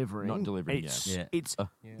not delivering. Not delivering, It's, yeah. It's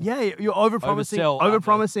you're overpromising,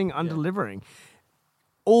 Oversell, undelivering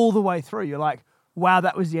all the way through. You're like, wow,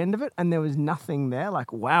 that was the end of it, and there was nothing there.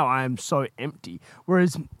 Like, wow, I am so empty.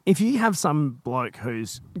 Whereas if you have some bloke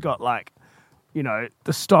who's got like, you know,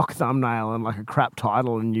 the stock thumbnail and like a crap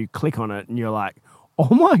title, and you click on it, and you're like,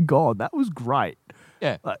 oh my god, that was great.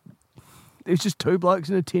 yeah. Like, it's just two blokes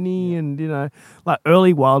in a tinny, and you know, like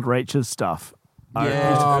early Wild Reaches stuff. Yeah,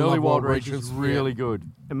 I early love Wild Wild Reach Reaches, is really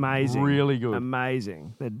good. Amazing, Really good.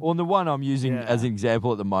 amazing. Well, the one I'm using Yeah. as an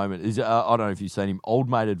example at the moment is I don't know if you've seen him, Old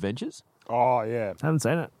Mate Adventures. Oh, yeah. Haven't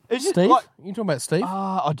seen it. It's just Steve? like You talking about Steve?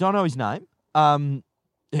 I don't know his name.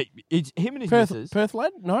 It's him and his missus. Perth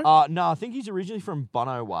lad? No? No, I think he's originally from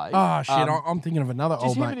Bono Way. Oh, shit. I'm thinking of another Just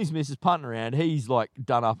old him mate. and his missus punting around. He's like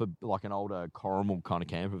done up like an older Corrimal kind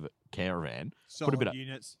of caravan. Solid bit of-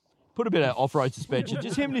 units. Put a bit of off-road suspension.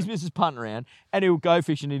 Just him and his missus punting around, and he'll go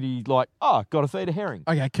fishing, and he's like, "Oh, got to feed a herring,"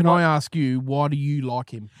 Okay, can I ask you, why do you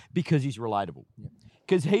like him? because he's relatable.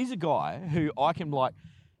 Because he's a guy who I can like.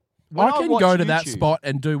 when I can watch go to that YouTube- spot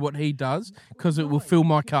and do what he does because it will fill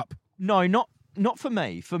my cup. No, not for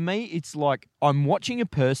me. For me, it's like I'm watching a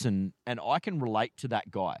person and I can relate to that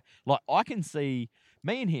guy. Like I can see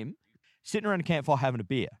me and him sitting around a campfire having a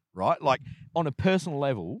beer, right? Like on a personal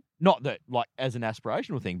level, not that like as an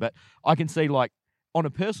aspirational thing, but I can see like on a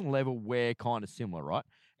personal level we're kind of similar, right?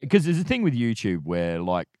 Because there's a thing with YouTube where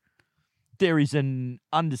like there is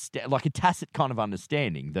like a tacit kind of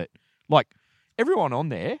understanding that like everyone on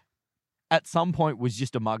there at some point was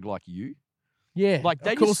just a mug like you. Yeah. Like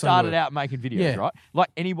they of course just started were. out making videos, Yeah. right? Like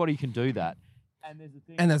anybody can do that. And there's a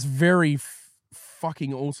thing. And that's very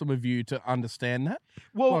fucking awesome of you to understand that.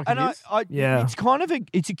 well, like and it is. Yeah. it's kind of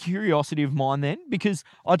it's a curiosity of mine then because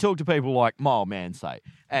I talk to people like my old man say,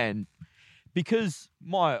 and because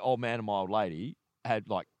my old man and my old lady had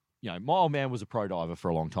like, you know, my old man was a pro diver for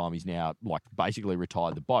a long time. He's now like basically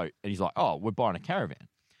retired the boat, and he's like, oh, we're buying a caravan,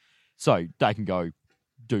 so they can go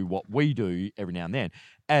do what we do every now and then.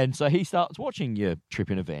 And so he starts watching your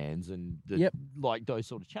Trip in a Vans and like those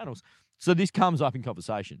sort of channels. So this comes up in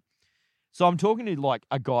conversation. So I'm talking to like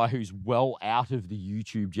a guy who's well out of the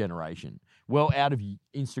YouTube generation, well out of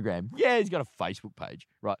Instagram. Yeah, he's got a Facebook page,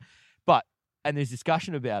 right? And there's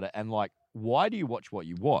discussion about it. And like, why do you watch what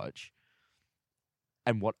you watch?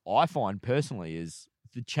 And what I find personally is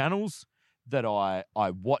the channels that I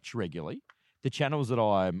watch regularly, the channels that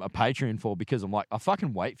I'm a Patreon for, because I'm like, I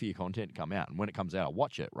fucking wait for your content to come out. And when it comes out, I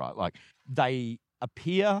watch it, right? Like they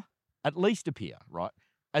at least appear, right?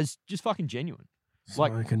 As just fucking genuine.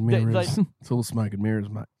 Like, Smoke and they- mirrors. It's all smoke and mirrors,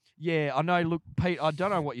 mate. Yeah, I know. Look, Pete, I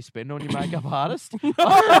don't know what you spend on your makeup artist. No,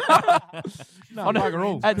 On a- bugger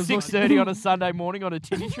all. at 6:30 on a Sunday morning on a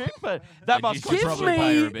tinny trip, but that must should cost Give probably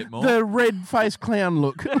pay her me a bit more. the red-faced clown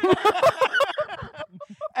look.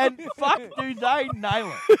 And fuck, do they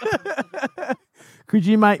nail it? Could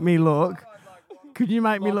you make me look? Could you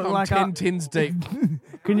make me look I'm like 10 tins deep.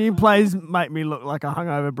 Can you please make me look like a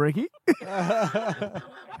hungover bricky?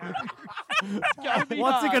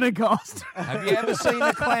 What's it going to cost? Have you ever seen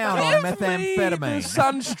a clown on The methamphetamine?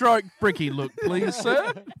 sunstroke bricky look, please,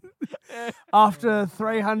 sir. After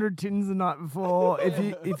 300 tins the night before,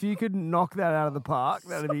 if you could knock that out of the park,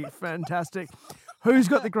 that'd be fantastic. Who's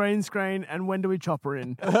got the green screen and when do we chop her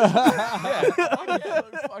in?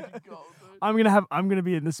 I'm gonna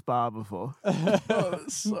be in the spa before. Oh,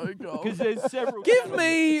 that's so gold. Because there's several. Give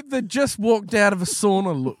me the just walked out of a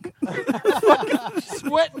sauna look.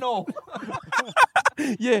 Sweat and all.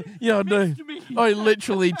 Yeah, I do. I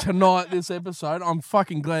literally tonight this episode. I'm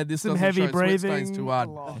fucking glad this Some doesn't heavy show sweat stains breathing. too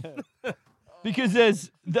hard. Because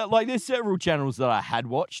there's several channels that I had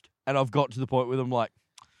watched, and I've got to the point where I'm like,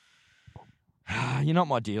 you're not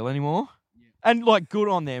my deal anymore. And like, good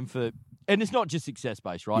on them for. And it's not just success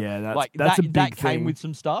based, right? Yeah, that that's a big that came thing. with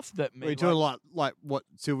some stuff that We're talking like what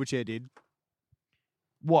Silverchair did.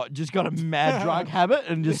 what just got a mad drug habit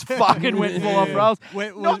and just fucking went full off rails.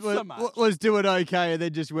 Not so much. Was doing okay and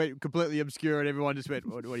then just went completely obscure and everyone just went,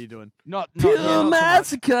 what are you doing? Not Pure so much.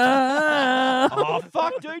 massacre. Oh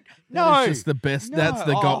fuck, dude! No, That's just the best. No. That's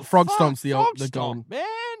the Oh, goal. Frog fuck, Stomp's the Frog the goal. Stomp, man.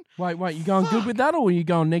 Wait, you going good with that, or are you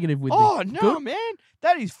going negative with Oh me? no, Good? man,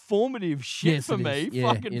 that is formative shit Yes, for it me. is.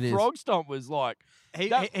 Yeah, Fucking it is. Frog Stomp was like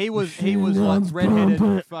He was like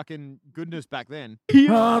redheaded fucking goodness back then.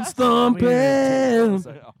 Frog Stomping.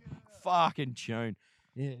 fucking tune.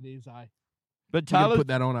 Yeah, it is. I But Taylor Taylor's put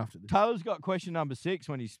that on after this. Taylor's got question number 6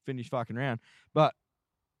 when he's finished fucking around. But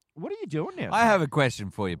what are you doing now? I have a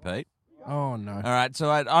question for you, Pete. Oh no. All right,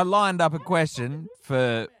 so I lined up a question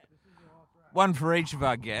for one for each of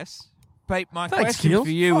our guests. Pete, my Thanks, question Gil.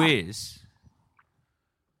 for you is,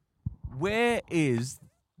 where is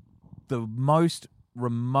the most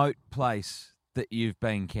remote place that you've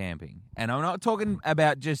been camping? And I'm not talking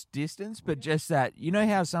about just distance, but just that, you know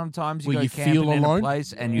how sometimes you Where go you camping feel in alone? a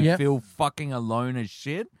place and you Yep. feel fucking alone as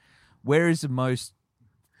shit? Where is the most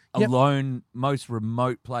Yep. alone, most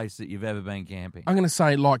remote place that you've ever been camping? I'm going to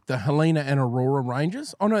say like the Helena and Aurora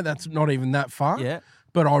Ranges. I know that's not even that far. Yeah,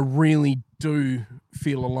 But I really do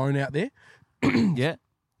feel alone out there. yeah.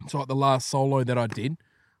 It's like the last solo that I did.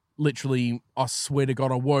 Literally, I swear to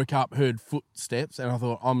God, I woke up, heard footsteps, and I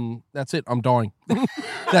thought, that's it, I'm dying.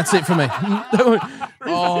 That's it for me. This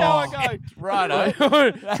is how I go. Righto.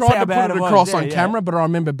 Tried how to bad put it it was, across yeah, on yeah. camera, but I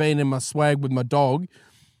remember being in my swag with my dog,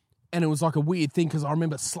 and it was like a weird thing because I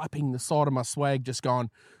remember slapping the side of my swag, just going,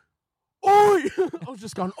 "Oi!" I was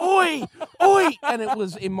just going, "Oi, oi!" And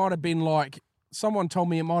it might have been like someone told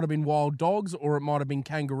me it might have been wild dogs or it might have been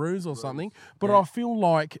kangaroos or something. But Yeah. I feel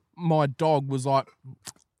like my dog was like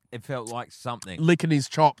It felt like something. licking his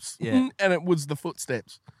chops, Yeah. and it was the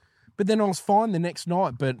footsteps. But then I was fine the next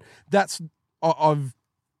night. But I've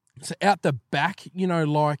so out the back,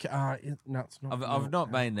 like no, it's not. I've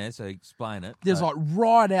not been there, so explain it. There's but- like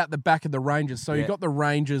right out the back of the ranges. So Yeah. you've got the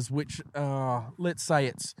ranges, which let's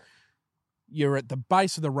say you're at the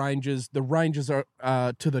base of the ranges. The ranges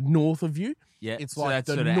are to the north of you. yeah, it's so like that's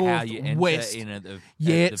the sort of how you enter northwest. in at the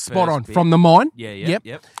Yeah, at the spot first on. bit. From the mine. Yeah, yeah, Yep.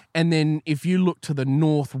 yep. And then if you look to the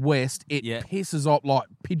northwest, it Yeah. pisses off like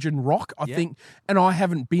Pigeon Rock, I Yeah. think. And I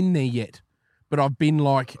haven't been there yet, but I've been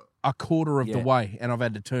like a quarter of the Yeah. way, and I've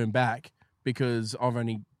had to turn back because I've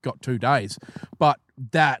only got 2 days. But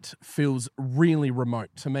that feels really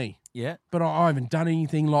remote to me. Yeah, But I haven't done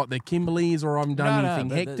anything like the Kimberleys or I haven't done No, no, anything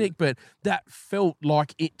but the- hectic, but that felt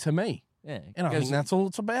like it to me. yeah. And I think that's all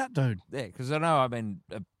it's about, dude. yeah, because I know I've been,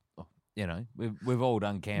 we've all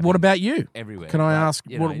done camping. What about you? everywhere? Can I right? ask,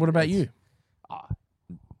 You know, what about it's- you? Ah,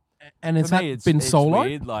 And has for that me, it's, been it's solo?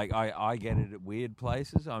 Weird. Like I get it at weird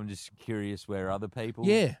places. I'm just curious where other people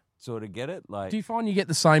Yeah. sort of get it. Like Do you find you get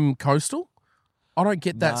the same coastal? I don't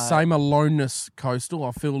get that No. same aloneness coastal.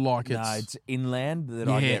 I feel like no, it's inland that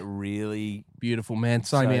I Yeah. get really. beautiful, man.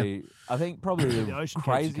 Same here. I think probably The the ocean keeps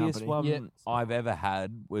you craziest company. one Yeah. I've ever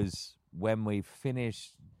had was when we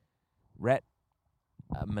finished Rhett,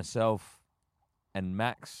 myself, and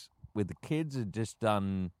Max with the kids had just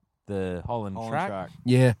done the Holland track,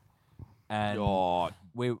 Yeah. and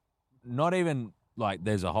we not even like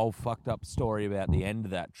there's a whole fucked up story about the end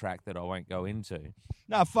of that track that I won't go into.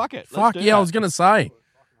 No, fuck it. Fuck yeah, I was going to say.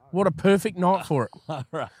 What a perfect night for it.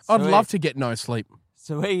 Right, I'd so love to get no sleep.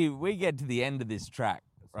 So we get to the end of this track,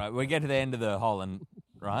 right? We get to the end of the Holland,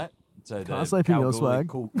 right? So Can't sleep in your swag.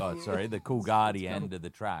 the Coolgardie end of the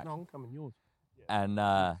track, No, I'm coming yours. and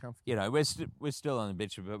we're still on the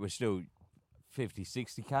bitch, but we're still 50,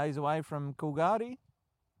 60 k's away from Coolgardie.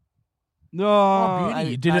 No, Oh,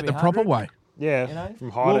 beauty. You did it maybe the proper 100. way. Yeah, You know? from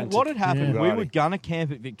well, Hyden what to had happened? We Coolgardie. were gonna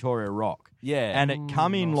camp at Victoria Rock, Yeah. and it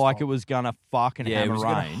come in like it was gonna fucking yeah, it hammer was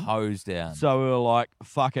going to rain. hose down. So we were like,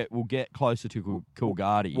 "Fuck it, we'll get closer to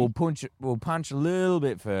Coolgardie." We'll punch a little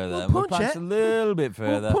bit further. We'll punch punch it. a little bit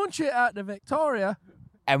further. We'll punch it out to Victoria.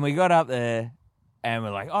 And we got up there, and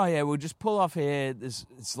we're like, oh, yeah, we'll just pull off here. It's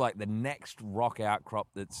like the next rock outcrop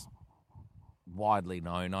that's widely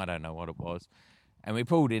known. I don't know what it was. And we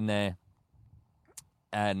pulled in there,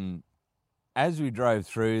 and as we drove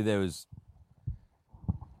through,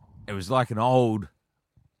 it was like an old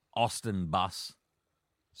Austin bus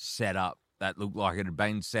set up that looked like it had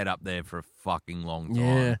been set up there for a fucking long time.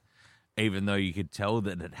 Yeah. Even though you could tell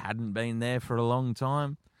that it hadn't been there for a long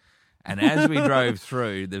time. And as we drove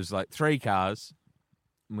through, there was like 3 cars,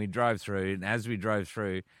 and we drove through, and as we drove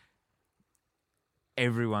through,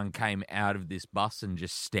 everyone came out of this bus and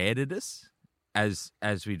just stared at us as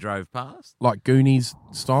we drove past. Like Goonies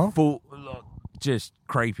style. Just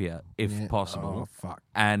creepier, if Yeah. possible. Oh, fuck.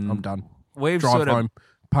 And I'm done. We've Drive sort of home.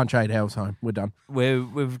 Punch 8 hours home. We're done.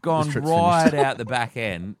 we've gone trip's right finished. out the back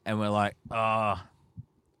end, and we're like, and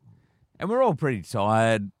we're all pretty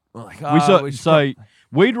tired. We're like,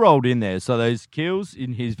 we'd rolled in there. So there's Keels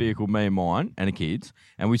in his vehicle, me and mine, and the kids,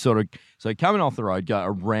 and we sort of coming off the road, go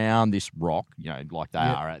around this rock, like they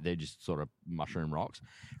are. They're just sort of mushroom rocks.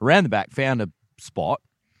 Around the back, found a spot,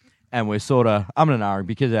 and we're sort of umming and ahhing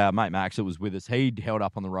because our mate Max, that was with us, he'd held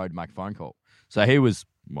up on the road to make a phone call. So he was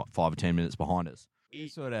 5 or 10 minutes behind us.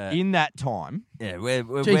 sort of In that time, we're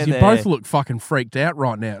Jeez, you there. both look fucking freaked out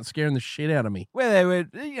right now. It's scaring the shit out of me. We're there,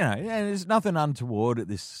 and there's nothing untoward at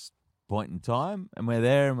this point in time. And we're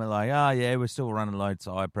there, and we're like, we're still running low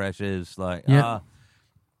tire pressures. Like,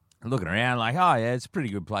 looking around, like, it's a pretty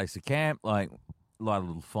good place to camp. Like, light a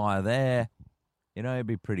little fire there. It'd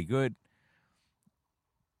be pretty good.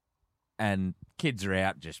 And kids are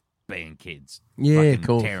out just being kids. Yeah, fucking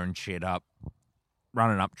cool. tearing shit up,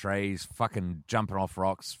 running up trees, fucking jumping off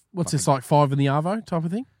rocks. What's this, like 5 in the Arvo type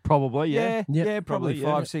of thing? probably, Yeah, Yep. probably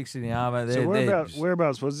Probably, 5, 6 in the armour. So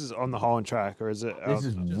whereabouts was this, on the Holland track, or is it? This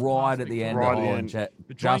is right at the end Right of at the Holland end. Chat,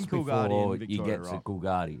 Between just Coolgardie before and you Victoria get to Rock.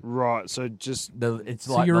 Coolgardie. right. So just It's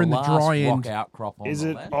So like you're the in the last dry rock end. outcrop on is the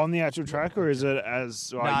it left. on the actual track, or is it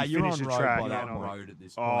as like Nah, you you're finish on the road track? by and that then on like- road at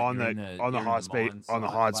this Oh, point. on You're the- in on the you're in high speed- mine on the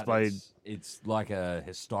site, high but speed. It's like a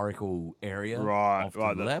historical area Right, off right,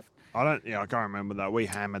 to the that- left. I don't. Yeah, I can't remember that. We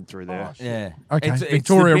hammered through there. Yeah. Okay, It's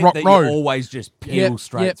Victoria the bit Rock that Road. You always just peel Yep,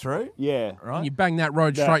 straight yep. through, Yeah. right? You bang that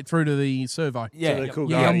road That- straight through to the servo. Yeah, the yep, Coolgardie,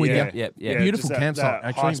 yeah, I'm with yeah. you. Yep. Beautiful just that- campsite, that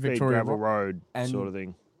actually, high-speed Victoria gravel Rock. road And- sort of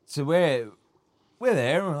thing. So we're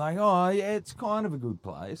there, and we're like, oh yeah, it's kind of a good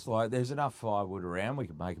place. Like, there's enough firewood around. We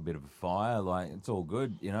could make a bit of a fire. Like, it's all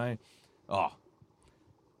good, Oh,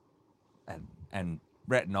 and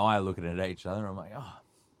Brett and I are looking at each other. And I'm like,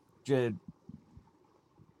 did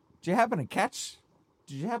you happen to catch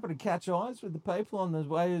eyes with the people on the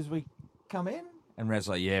way as we come in? And Rhett's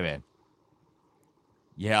like, yeah, man.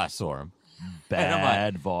 Yeah, I saw him. And I'm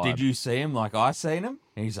bad like, vibe. did you see him like I seen him?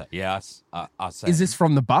 And he's like, yeah, I seen him. Is this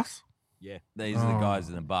from the bus? Yeah, these are the guys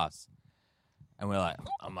in the bus. And I'm like,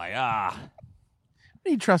 What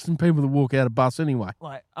are you trusting people to walk out a bus anyway?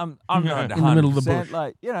 like I'm not In the middle of the 100%, bush.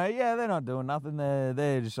 Like, they're not doing nothing.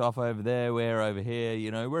 They're just off over there. We're over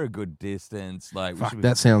here. We're a good distance. Like, we Fuck, should be-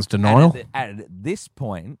 that sounds And denial. at this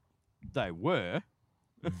point, They were.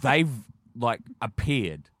 they've like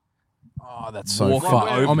appeared. Oh, that's so Walking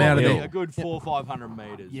fucked. over I'm out of the there. hill. A good 400-500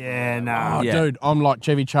 meters. Yeah, Oh, no. Yeah. dude, I'm like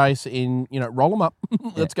Chevy Chase in, roll them up.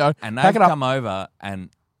 Let's go. And Pack they've it up. come over, and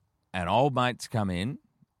old mate's come in,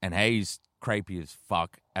 and he's creepy as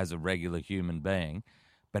fuck as a regular human being.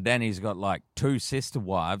 But then he's got like 2 sister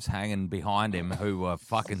wives hanging behind him who are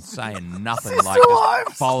fucking saying nothing, like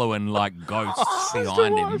just following like ghosts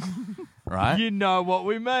behind him. Right? You know what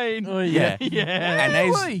we mean. Oh, Yeah. Yeah. And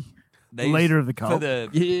these Leader of the for cult. the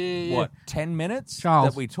Yeah. what 10 minutes Charles.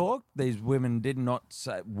 that we talked, these women did not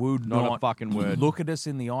say, would Not not a fucking word. look at us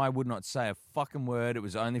in the eye, would not say a fucking word. It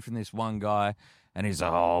was only from this one guy, and he's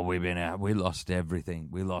like, "Oh, we've been out, we lost everything.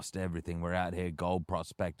 We're out here gold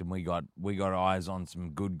prospecting. We got eyes on some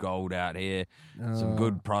good gold out here, some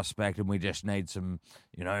good prospect, and we just need some,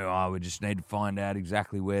 we just need to find out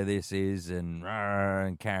exactly where this is," and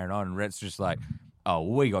carrying on. And Rhett's just like, "Oh,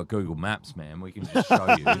 well, we got Google Maps, man. We can just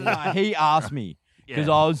show you." Nah, he asked me because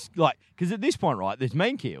I was like, because at this point, right, there's me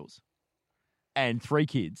and Keels and 3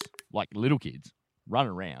 kids, like little kids,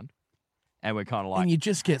 running around, and we're kind of like, And you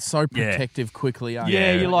just get so protective quickly, aren't you?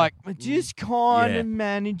 yeah, you're like, just kind of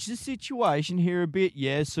manage the situation here a bit.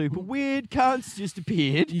 Yeah, super weird. Cunts just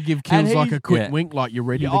appeared. You give And Kills like he's- a quick wink, like you're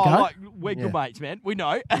ready to Oh, go. like, we're good Yeah. mates, man. We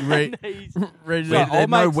know. Re- And he's, ready So to, old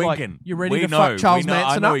no mate's like, winking. you ready we to know, fuck Charles we know,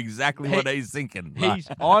 Manson I know up? exactly He- what he's thinking. Like, he's,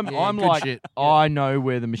 I'm Yeah, good like, shit. I know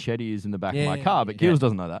where the machete is in the back of Yeah, my car, but Kills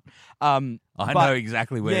doesn't know that. I but- know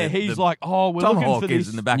exactly where. Yeah, he's the like, oh, we're looking tomahawk for this. is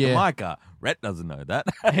in the back Yeah. of my car. Rhett doesn't know that.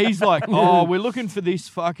 He's like, oh, we're looking for this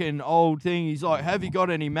fucking old thing. He's like, have you got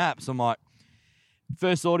any maps? I'm like,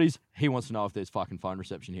 first thought is he wants to know if there's fucking phone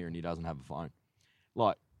reception here and he doesn't have a phone.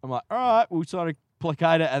 Like, I'm like, all right, we'll sort of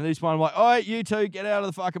placate it. And this one, I'm like, all right, you two, get out of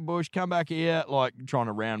the fucking bush, come back here. Like, trying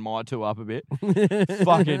to round my two up a bit.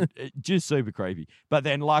 Fucking, just super creepy. But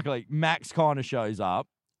then luckily, Max kind of shows up.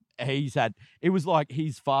 It was like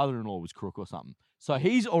his father-in-law was crook or something. So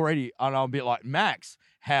he's already, and I'm a bit like, Max,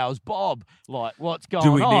 how's Bob? Like, what's going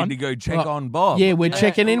Do we on? need to go check on Bob? Yeah, we're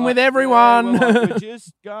checking in like, with yeah, everyone. we're like, we're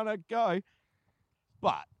just gonna go.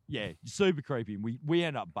 But yeah, super creepy. We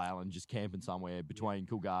end up bailing, just camping somewhere between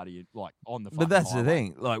Coolgardie and like on the. But that's the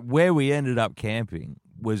thing. Like where we ended up camping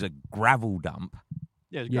was a gravel dump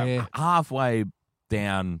Yeah, it's Yeah. halfway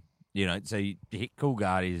down. You know, so you hit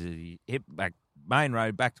Coolgardie's, you hit back main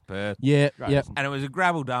road back to Perth, Yeah, yeah. and it was a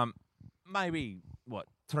gravel dump, maybe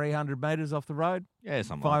 300 meters off the road, yeah,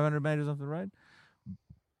 something. 500 meters off the road.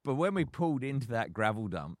 But when we pulled into that gravel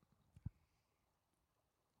dump,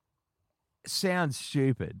 it sounds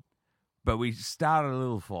stupid, but we started a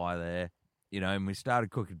little fire there, you know, and we started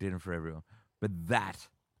cooking dinner for everyone. But that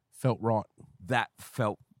Felt right.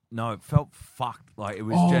 felt it felt fucked. Like it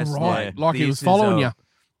was Oh, just right. Like he this was is following you.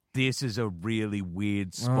 This is a really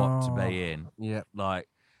weird spot to Oh. be in. Yeah. Like,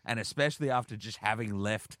 and especially after just having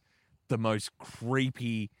left the most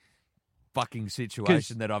creepy fucking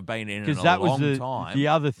situation that I've been in a that long was time. the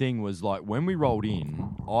other thing was like when we rolled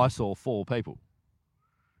in, I saw 4 people.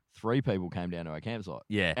 3 people came down to our campsite.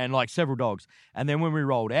 Yeah. And like several dogs. And then when we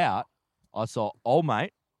rolled out, I saw old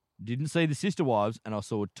mate, didn't see the sister wives, and I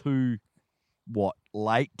saw 2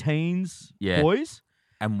 late teens Yeah. boys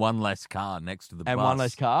And one less car next to the and bus. one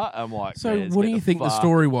less car. I'm like, So, yeah, let's what get do you think the fuck-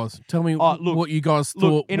 story was? Tell me Oh, look- what you guys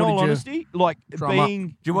thought. Look, in What all did you- honesty, like drum up? being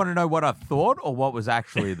Do you want to know what I thought or what was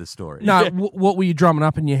actually the story? No, what were you drumming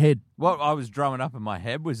up in your head? What I was drumming up in my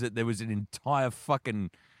head was that there was an entire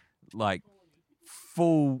fucking, like,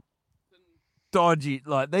 full dodgy,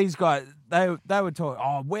 like, these guys, they were talking,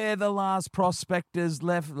 oh, we're the last prospectors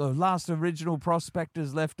left, the last original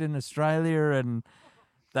prospectors left in Australia, and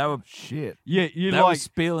they were, Shit. yeah, you they were like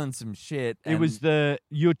spilling some shit. it was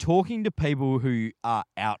you're talking to people who are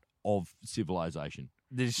out of civilization.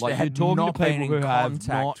 like like, you're talking to people who have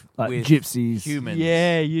contact Like with gypsies. humans.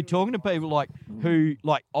 Yeah, you're talking to people like who,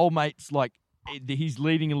 like old mates, like he's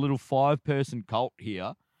leading a little 5-person cult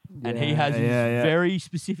here, and he has his very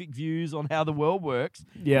specific views on how the world works.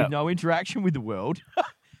 Yeah. with no interaction with the world.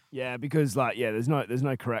 Yeah, because there's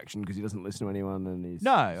no correction because he doesn't listen to anyone and he's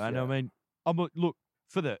No, and I mean, I'm look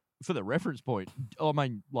for the reference point. I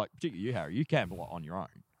mean, like particularly you, Harry, you camp a lot on your own.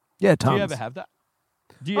 yeah, Do tons. you ever have that?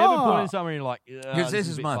 Do you ever put Oh. in somewhere and you're like, Because this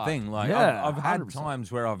is a bit my fucked. thing. Like, Yeah, I've had 100%.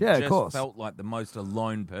 times where I've Yeah, of just course. felt like the most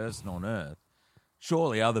alone person on earth.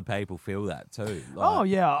 Surely other people feel that too. Like, Oh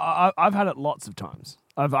yeah, I've had it lots of times.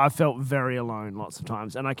 I've felt very alone lots of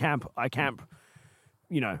times, and I camp,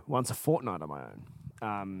 once a fortnight on my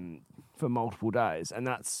own, for multiple days, and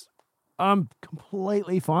I'm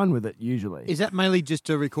completely fine with it usually. Is that mainly just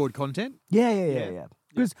to record content? Yeah.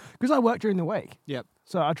 Because I work during the week. Yep.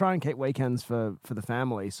 So I try and keep weekends for the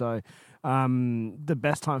family. So the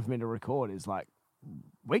best time for me to record is like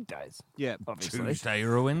weekdays, Yeah. obviously. Tuesday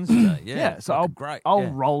or a Wednesday. Yeah. So fucking I'll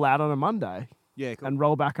yeah. roll out on a Monday Yeah. Cool. and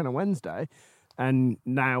roll back on a Wednesday and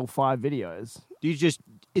nail 5 videos. Is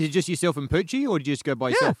it just yourself and Poochie, or do you just go by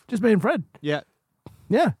yourself? Just me and Fred. Yeah.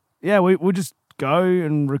 Yeah, we'll just go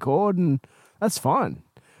and record, and that's fine.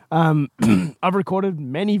 I've recorded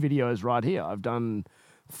many videos right here. I've done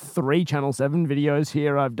 3 Channel 7 videos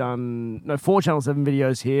here. 4 Channel 7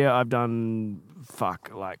 videos here. I've done,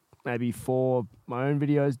 maybe 4 my own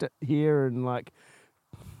videos here, and like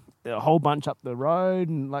a whole bunch up the road,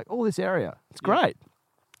 and like all this area. It's great.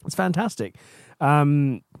 It's fantastic.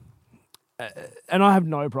 And I have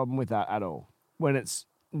no problem with that at all. When it's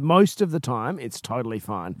most of the time, it's totally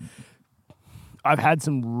fine. I've had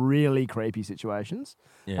some really creepy situations.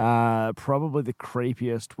 Yeah. Probably the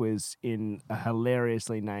creepiest was in a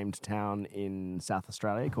hilariously named town in South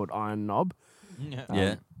Australia called Iron Knob.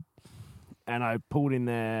 Yeah. And I pulled in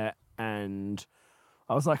there, and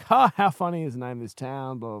I was like, how funny is the name of this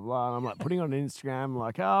town, blah, blah, blah. And I'm like putting it on Instagram,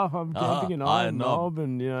 like, I'm camping in Iron Knob.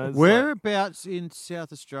 And, you know, it's whereabouts in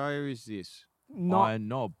South Australia is this? not Iron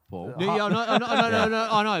Knob, Paul. No, yeah,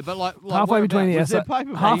 I know, but like halfway between the Was there SA,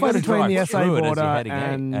 paper halfway bags? between the Drive SA through it as border you're heading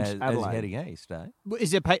and as you're Adelaide. heading east, eh?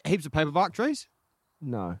 is there heaps of paper bark trees?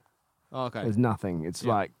 No, Oh, okay. there's nothing. It's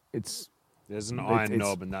like, it's There's an It's- iron it's-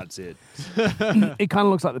 knob, and that's it. it kind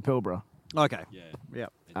of looks like the Pilbara. Okay. Yeah.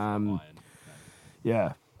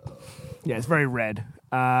 Yeah. Yeah, it's very red.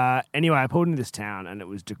 Anyway, I pulled into this town and it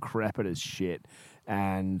was decrepit as shit.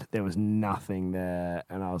 And there was nothing there.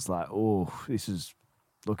 And I was like, oh, this is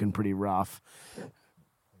looking pretty rough.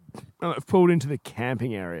 And I've pulled into the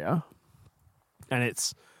camping area and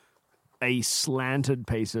it's a slanted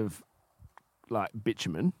piece of like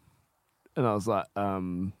bitumen. And I was like,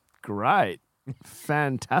 great.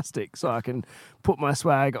 Fantastic. So I can put my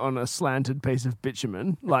swag on a slanted piece of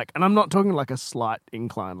bitumen. Like, and I'm not talking like a slight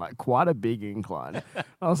incline, like quite a big incline.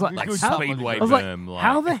 I was like, how, Speedway I was like, berm, like.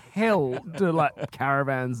 how the hell do like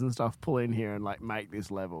caravans and stuff pull in here and like make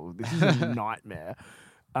this level? This is a nightmare.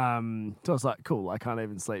 So I was like, cool, I can't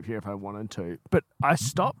even sleep here if I wanted to. But I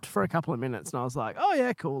stopped for a couple of minutes and I was like, oh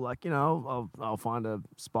yeah, cool. Like, you know, I'll find a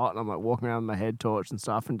spot. And I'm like walking around with my head torch and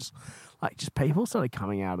stuff. And just people started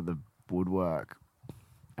coming out of the woodwork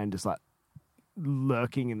and just like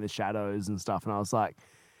lurking in the shadows and stuff. And I was like,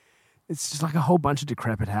 it's just like a whole bunch of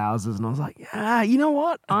decrepit houses. And I was like, yeah, you know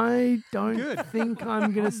what? I don't think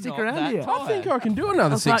I'm going to stick around here. I think I can do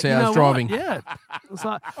another was 6 like, you hours know what? driving. Yeah. It's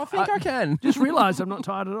like, I think I can. just realised I'm not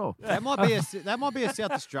tired at all. That might be a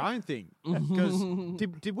South Australian thing. Because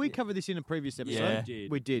did we cover this in a previous episode? Yeah.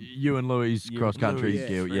 We did. You and Louis cross country Louis,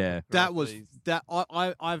 deal, yeah. That was that.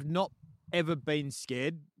 I've not ever been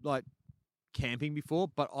scared like camping before,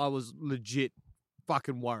 but I was legit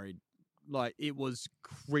fucking worried. Like it was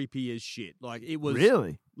creepy as shit. Like it was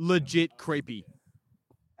Really? legit creepy.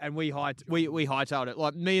 And we hightailed it.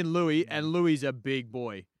 Like me and Louis a big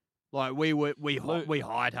boy. Like we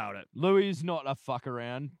hightailed it. Louis is not a fuck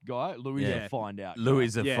around guy. Louis is Yeah. a find out. Louis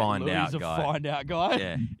is a Yeah, find Louis out is a guy. find out guy.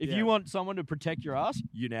 Yeah. If Yeah. you want someone to protect your ass,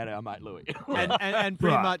 you now know our mate Louis. And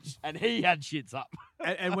pretty Right. much and he had shits up.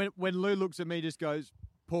 and when Lou looks at me just goes,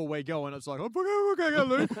 Paul, where you going? It's like, oh, okay,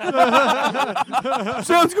 Lou.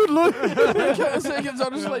 Sounds good, Luke. Seconds, I'll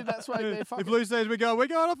just leave that swag there. Fuck If it. Lou says we're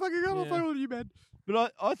going, I'll fucking go. I'll Yeah. fucking with you, man.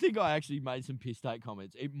 But I think I actually made some piss take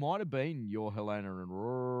comments. It might have been your Helena and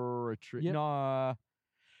Aurora trip. Yep. No. I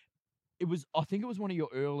think it was one of your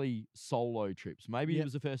early solo trips. Maybe it Yep.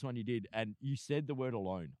 was the first one you did, and you said the word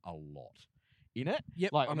alone a lot in it.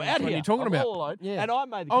 Yep, Like, I I'm know out which one here. you're talking I'm about. all alone. Yeah. And I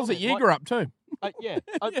made the I was at comment, Yeager Up too. yeah,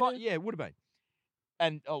 yeah, it would have been.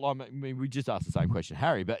 And I mean, we just asked the same question,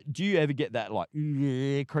 Harry. But do you ever get that like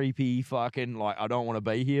creepy, fucking like I don't want to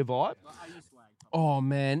be here vibe? Oh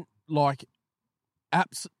man, like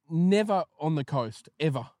apps never on the coast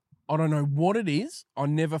ever. I don't know what it is. I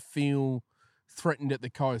never feel threatened at the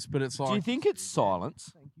coast, but it's like Do you think it's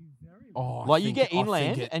silence? oh, I Like you think get I think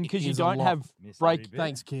inland, it and because you is a don't lot. have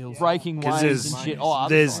Thanks, Keels. breaking 'Cause waves and shit. Oh,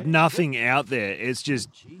 other there's side. nothing out there. It's just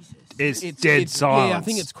it's dead it's- silence. Yeah, I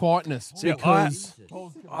think it's quietness See, because go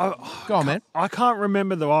on, man. I can't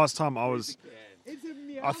remember the last time I was.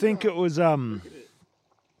 I think it was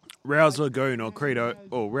Rouse Lagoon or Credo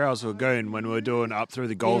or Rouse Lagoon when we were doing up through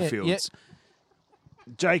the goldfields.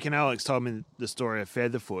 Jake and Alex told me the story of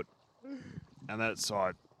Featherfoot, and that's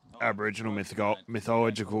like Aboriginal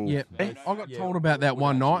mythological. Yeah, I got told about that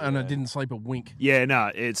one night and I didn't sleep a wink. Yeah,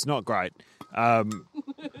 no, it's not great.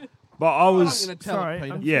 But I was. Sorry,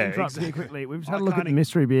 Peter. I'm Yeah, interrupting you quickly. We've just I had a look at can't the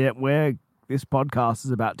mystery beer where this podcast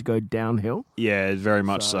is about to go downhill. Yeah, very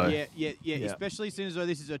much so. Yeah. Especially since as though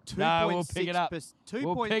this is a 2.6. No, we'll pick it up.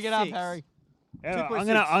 We'll pick it up, Harry. Yeah, 2.6. I'm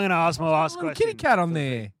gonna ask my last Little question. kitty cat on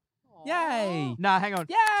there. Yay! Nah, hang on.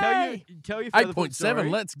 Yay! Tell your 8.7. story,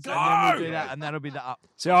 Let's go. and then we'll do that, and that'll be the up.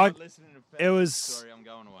 So it was. I'm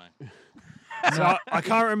going away. So I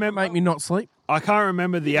can't remember. Make me not sleep. I can't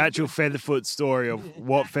remember the actual Featherfoot story of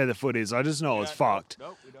what Featherfoot is. I just know it was fucked.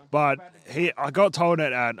 But I got told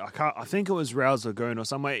it at I think it was Rouse Lagoon or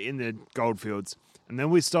somewhere in the goldfields, and then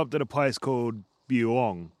we stopped at a place called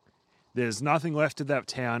Buong. There's nothing left of that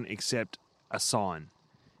town except a sign,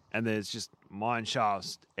 and there's just mine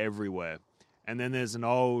shafts everywhere. And then there's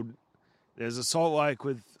a salt lake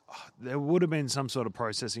with. There would have been some sort of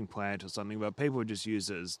processing plant or something, but people would just use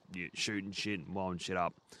it as shooting shit and blowing shit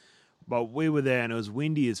up. But we were there and it was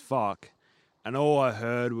windy as fuck, and all I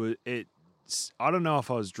heard was it. I don't know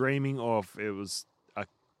if I was dreaming or if it was a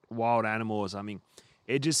wild animal or something.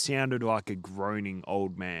 It just sounded like a groaning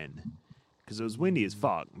old man because it was windy as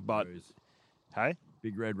fuck. But hey,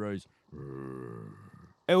 Big red rose.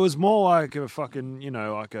 It was more like a fucking,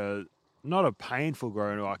 like a, not a painful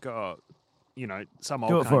groan, like some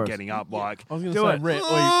Do old it for cunt us. getting up, like, I was going Do to say, it. Rhett,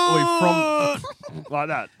 from like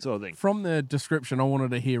that sort of thing. from the description, I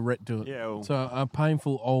wanted to hear Rhett do it. Yeah, well- So a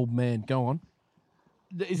painful old man. Go on.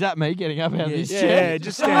 Is that me getting up out of this chair? Yeah,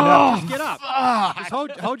 just stand up. Just get up.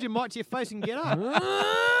 Just hold your mic to your face and get up. Fuck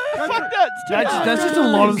that. That's just a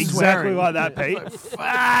lot of Exactly swearing. like that, Pete.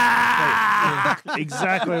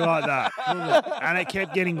 Exactly like that. And it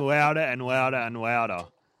kept getting louder and louder and louder.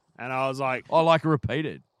 And I was like, I like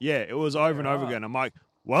repeated. yeah, it was over and over again. I'm like,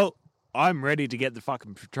 well, I'm ready to get the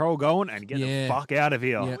fucking patrol going and get Yeah. the fuck out of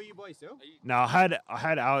here. Yeah. Were you by yourself? No, I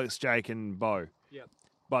had Alex, Jake, and Bo. Yep.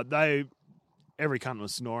 But every cunt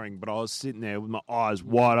was snoring, but I was sitting there with my eyes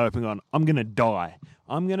wide open going, I'm going to die.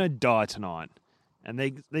 I'm going to die tonight. And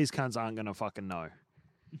these cunts aren't going to fucking know.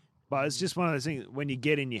 But it's just one of those things, when you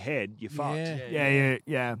get in your head, you're fucked.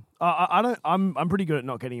 Yeah. I don't. I'm pretty good at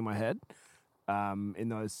not getting in my head. In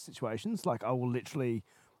those situations, like I will literally,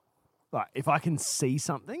 like if I can see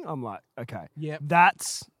something, I'm like, okay, Yep.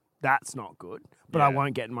 that's not good. But I Yeah.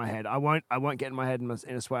 won't get in my head. I won't get in my head in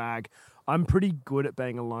a swag. I'm pretty good at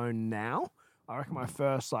being alone now. I reckon my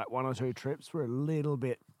first like 1 or 2 trips were a little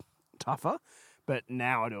bit tougher. But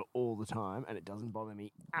now I do it all the time, and it doesn't bother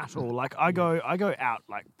me at all. Like I go out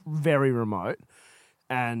like very remote,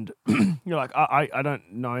 and you're like I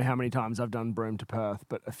don't know how many times I've done Broome to Perth,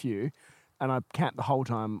 but a few, and I camp the whole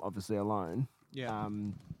time obviously alone. Yeah.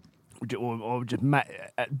 Or just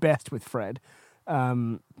at best with Fred,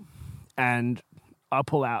 and I'll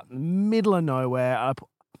pull out in the middle of nowhere.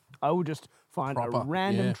 I will just find a Proper,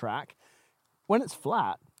 random yeah. track. When it's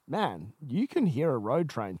flat, man, you can hear a road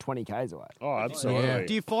train 20 k's away. Oh, absolutely. Yeah.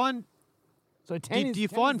 Do you find So 10 do you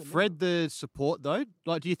find Fred the support though?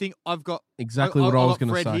 Like, do you think I've got Exactly I- what I I've was got going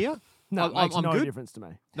to Fred say. here? No, it makes I'm no good. difference to me.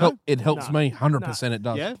 No? It helps No. me 100%. It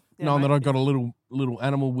does. Yeah? Knowing mate. that I've got a little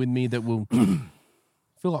animal with me that will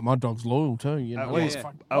feel like my dog's loyal too. You know, At least,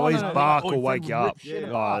 yeah. at least bark Oh, will wake you up.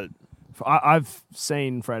 I've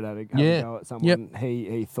seen Fred have a Yeah. go at someone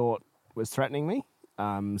he thought was threatening me.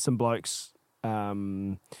 Some blokes.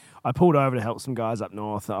 I pulled over to help some guys up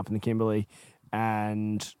north, up in the Kimberley,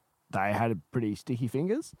 and they had pretty sticky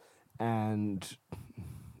fingers, and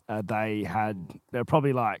they were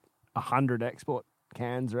probably like 100 export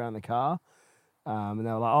cans around the car. And they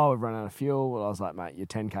were like, "Oh, we've run out of fuel." Well, I was like, "Mate, you're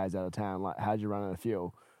 10 k's out of town. Like, how'd you run out of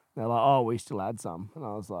fuel?" And they're like, "Oh, we still had some." And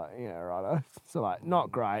I was like, "Yeah, righto." So like,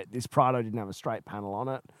 not great. This Prado didn't have a straight panel on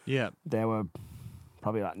it. Yeah. There were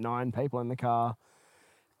probably like 9 people in the car,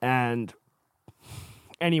 and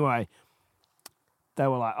anyway, they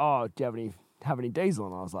were like, "Oh, do you have any diesel?"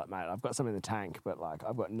 And I was like, "Mate, I've got some in the tank, but like,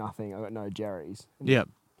 I've got nothing. I've got no Jerry's." Yeah.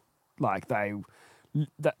 Like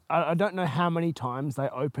I don't know how many times they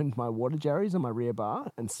opened my water jerrys on my rear bar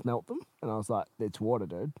and smelt them, and I was like, "It's water,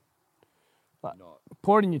 dude. Like,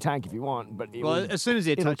 pour it in your tank if you want." But Well, as soon as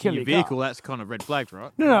they're it'll touching kill your your car. vehicle, that's kind of red flags,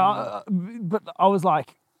 right? no, but I was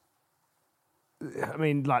like, I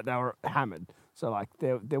mean, like they were hammered, so like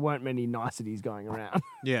there weren't many niceties going around.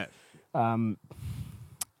 Yeah.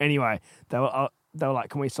 Anyway, they were like,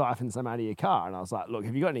 "Can we siphon some out of your car?" And I was like, "Look,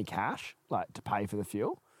 have you got any cash like to pay for the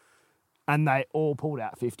fuel?" And they all pulled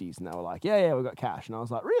out 50s, and they were like, "Yeah, we've got cash." And I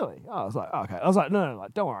was like, "Really?" I was like, "Okay." I was like, "No,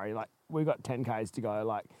 like, don't worry. Like, we've got 10 k's to go.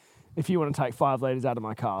 Like, if you want to take 5 liters out of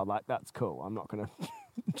my car, like, that's cool. I'm not going to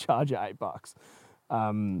charge you $8."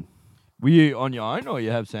 Were you on your own, or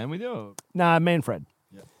you have Sam with you? Or? Nah, me and Fred.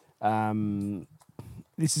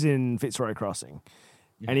 This is in Fitzroy Crossing.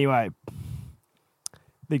 Anyway,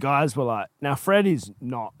 the guys were like, now Fred is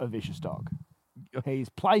not a vicious dog. He's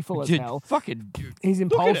playful as Dude, hell. fucking He's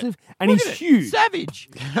look at impulsive and Look he's at it. huge. Savage.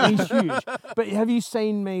 He's huge. But have you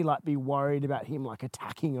seen me like be worried about him like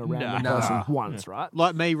attacking a random Nah. person once, right?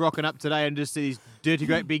 Like me rocking up today and just see this dirty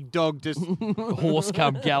great big dog just Horse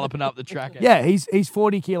come galloping up the track. Yeah, he's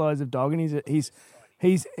 40 kilos of dog, and he's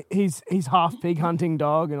half pig hunting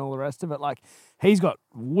dog and all the rest of it. Like, he's got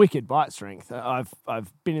wicked bite strength. I've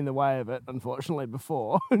been in the way of it, unfortunately,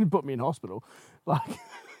 before, and it put me in hospital.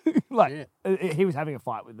 He was having a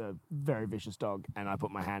fight with a very vicious dog, and I put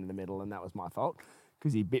my hand in the middle, and that was my fault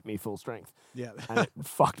because he bit me full strength. Yeah. And it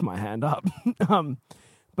fucked my hand up.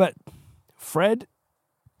 But Fred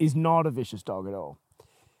is not a vicious dog at all.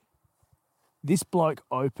 This bloke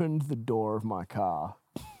opened the door of my car,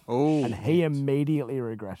 Oh. and he immediately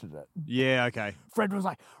regretted it. Yeah, okay. Fred was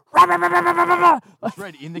like, "Rah, rah, rah, rah, rah, rah, rah," like,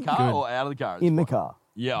 Fred in the car Good. or out of the car? in the car.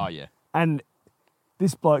 Yeah, oh yeah. And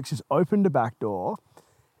this bloke's just opened a back door,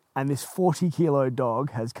 and this 40-kilo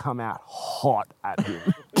dog has come out hot at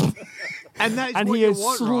him. And that's and what he you has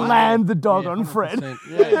want, right? slammed the dog on Fred. 100%.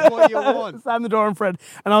 That's what you want. Slammed the door on Fred.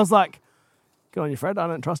 And I was like, good on you, Fred. I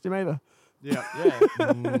don't trust him either. Yeah.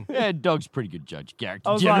 Yeah, dog's pretty good judge character.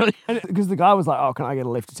 I was Generally. like, because the guy was like, oh, can I get a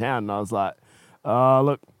lift to town? And I was like,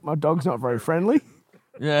 look, my dog's not very friendly.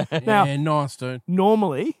 yeah. Now, Yeah, nice, dude.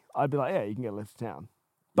 normally, I'd be like, yeah, you can get a lift to town.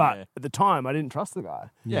 But Yeah. at the time, I didn't trust the guy.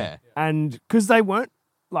 Yeah. And because they weren't,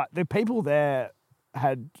 like, the people there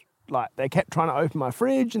had, like, they kept trying to open my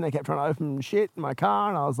fridge and they kept trying to open shit in my car.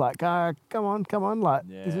 And I was like, come on. Like,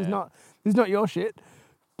 this is not your shit.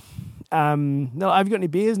 No, have you got any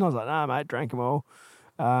beers? And I was like, nah, mate, drank them all.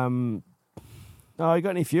 No, you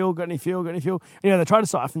got any fuel? Got any fuel? Got any fuel? You know, they tried to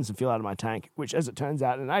siphon some fuel out of my tank, which, as it turns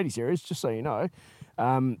out, in an 80 series, just so you know,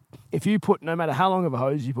 if you put, no matter how long of a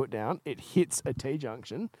hose you put down, it hits a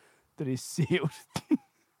T-junction that is sealed.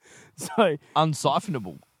 So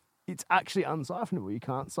Unsiphonable. it's actually unsiphonable. You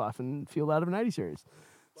can't siphon fuel out of an 80 series.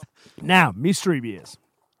 Now, mystery beers.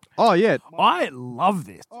 Oh, yeah. I love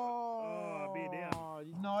this.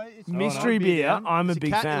 No, it's Mystery beer, I'm a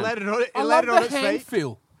big fan. It landed on, I love landed on the its hand feet.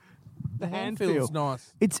 feel. The hand hand feel's feel.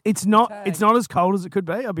 nice. It's not as cold as it could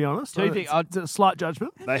be. I'll be honest. Do you think it's a slight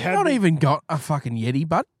judgment? They You've had not been, even got a fucking Yeti,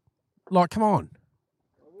 bud. Like, come on.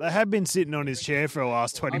 they had been sitting on his chair for the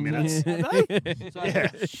last 20 minutes. Yeah.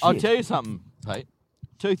 I'll tell you something, Pete.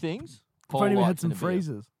 Two things. If only we Paul had likes in some a beer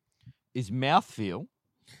freezers. Is mouthfeel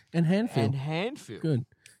And hand feel. and hand feel. Good.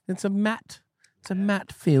 It's a matte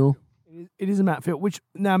feel. It is a matte feel, which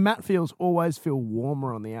now matte feels always feel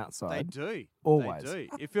warmer on the They outside. do. Always. They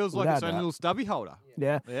do. It feels like Without its own doubt. little stubby holder.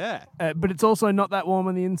 Yeah. Yeah. But it's also not that warm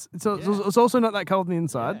on the inside. It's also not that cold on the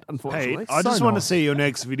inside, unfortunately. Pete, I just want to see your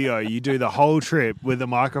next video. You do the whole trip with a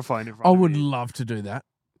microphone in front I of would you. love to do that.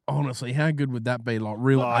 Honestly, how good would that be? Like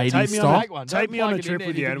real Oh, 80s take me on style. Take one. Take Don't me on plug a it in trip there,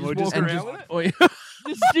 with you you can and we'll just just- walk around with it.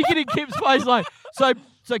 Just stick it in Kip's face, like so.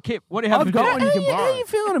 Kip, what do you have I've for got dinner? one you can How borrow. are you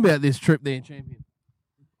feeling about this trip there, champion?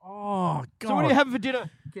 Oh, God. So what do you have for dinner,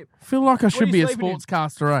 Kip? I feel like I are should you be a sleeping in?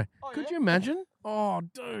 sportscaster, eh? Oh, Could yeah? you imagine? Oh,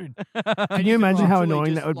 dude. Can you imagine how Literally annoying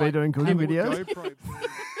just, that would be like, doing cooking have a videos? GoPro off the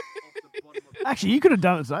bottom of the Actually, you could have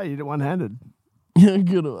done it today. You did it one-handed.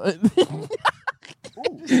 Good one.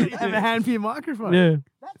 Have a hand for your microphone. Yeah.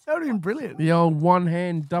 That would have been brilliant. The old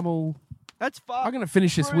one-hand double. That's far. I'm going to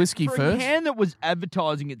finish this for whiskey for first. A can that was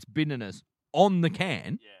advertising its bitterness on the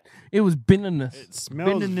can. It was bitterness. It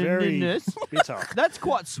smells very Bitterness. bitter. That's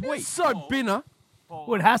quite sweet. So bitter.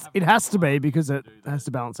 Well, it has to be because it has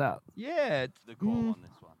to balance out. Yeah. The call on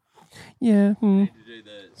this one. Yeah. To do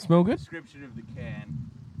the Smell good? description of the can.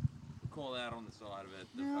 Call out on the side of it.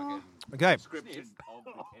 The fucking Okay. description of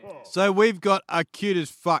the can. So we've got a cute as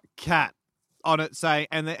fuck cat on it saying,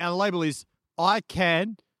 and the label is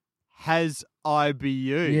ICANN has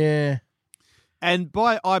IBU. Yeah. And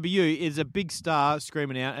by IBU is a big star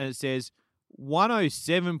screaming out, and it says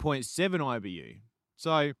 107.7 IBU.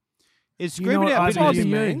 So it's Do you know screaming what out IBU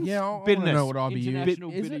bitterness. means? Yeah, I want to Bitterness. know what IBU is.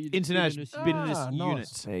 International Is it? International bitterness Ah, nice.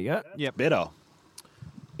 units. There you go. Bitter.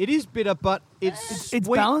 It is bitter, but it's It's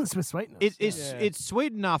sweet. balanced with sweetness. It's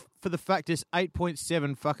sweet enough for the fact it's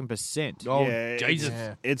 8.7 fucking percent. Oh, Yeah, Jesus.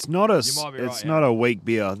 Yeah. It's not a You might be right, it's yeah. not a weak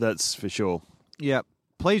beer, that's for sure. Yeah.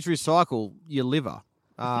 Please recycle your liver.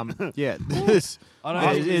 Yeah. This- I Yeah,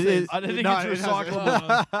 don't it- think, it- I don't think no, it's it hasn't.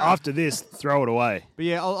 recyclable. After this, throw it away. But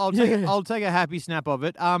yeah, I'll take a happy snap of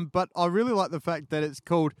it. But I really like the fact that it's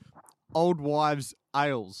called Old Wives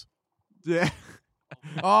Ales. Yeah.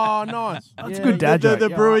 Oh, nice. That's a good dad the joke. the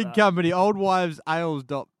Yeah, I brewing like that. company, Old Wives Ales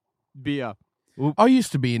beer. I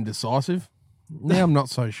used to be indecisive. Now I'm not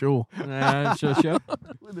so sure. Sure.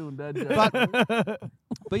 We're doing dad jokes.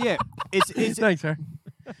 But yeah, it's Thanks, Harry.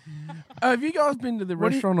 Have you guys been to the What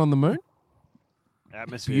do you- restaurant on the moon?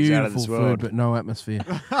 Atmosphere's out of Beautiful this food, world. but no atmosphere.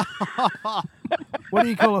 What do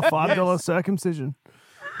you call a $5 circumcision?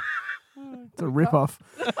 It's a rip-off.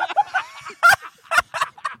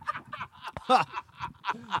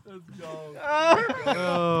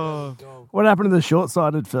 What happened to the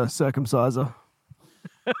short-sighted for circumciser?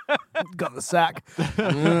 Got the sack.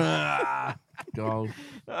 Gold.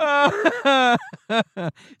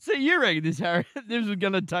 So you reckon this Harry? This was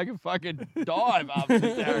going to take a fucking dive after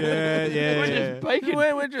this Harry? We're just peeking.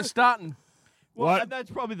 We're just starting. Well, What? and that's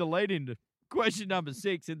probably the lead into question number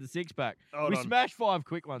 6 in the six-pack. Hold We on. smashed 5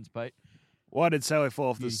 quick ones, Pete. Why did Sally fall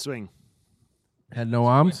off the swing? Had no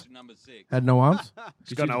arms. Question number 6. Had no arms.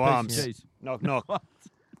 She's got no Piece of arms. cheese. Knock, knock.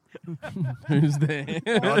 Who's there?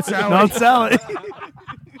 Not Sally. Not Sally.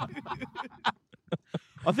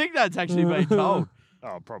 I think that's actually been told.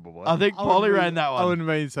 Oh, probably. I think Polly ran that I one. wouldn't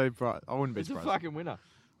be so surprised. I wouldn't be It's a surprised. fucking winner.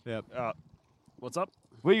 What's up?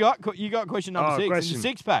 You got question number 6 in question. the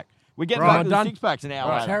six-pack. We're getting Right. back to the Done. six-packs an hour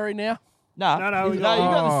Right, later. Harry now. No, we you got-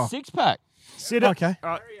 got the six pack. Sit up. Okay.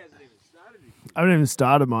 I haven't even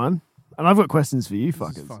started mine. And I've got questions for you,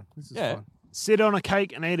 fuckers. This is Yeah. fun. Sit on a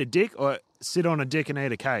cake and eat a dick, or sit on a dick and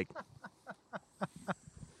eat a cake.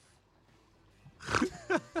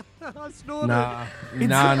 Nah.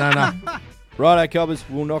 Nah. Righto, Cobbers,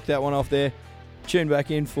 we'll knock that one off there. Tune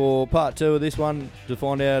back in for part 2 of this one to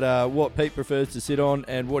find out what Pete prefers to sit on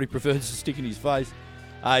and what he prefers to stick in his face.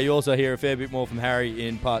 You also hear a fair bit more from Harry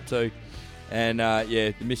in part 2. And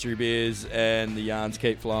the mystery beers and the yarns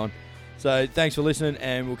keep flowing. So thanks for listening,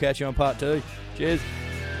 and we'll catch you on part 2. Cheers.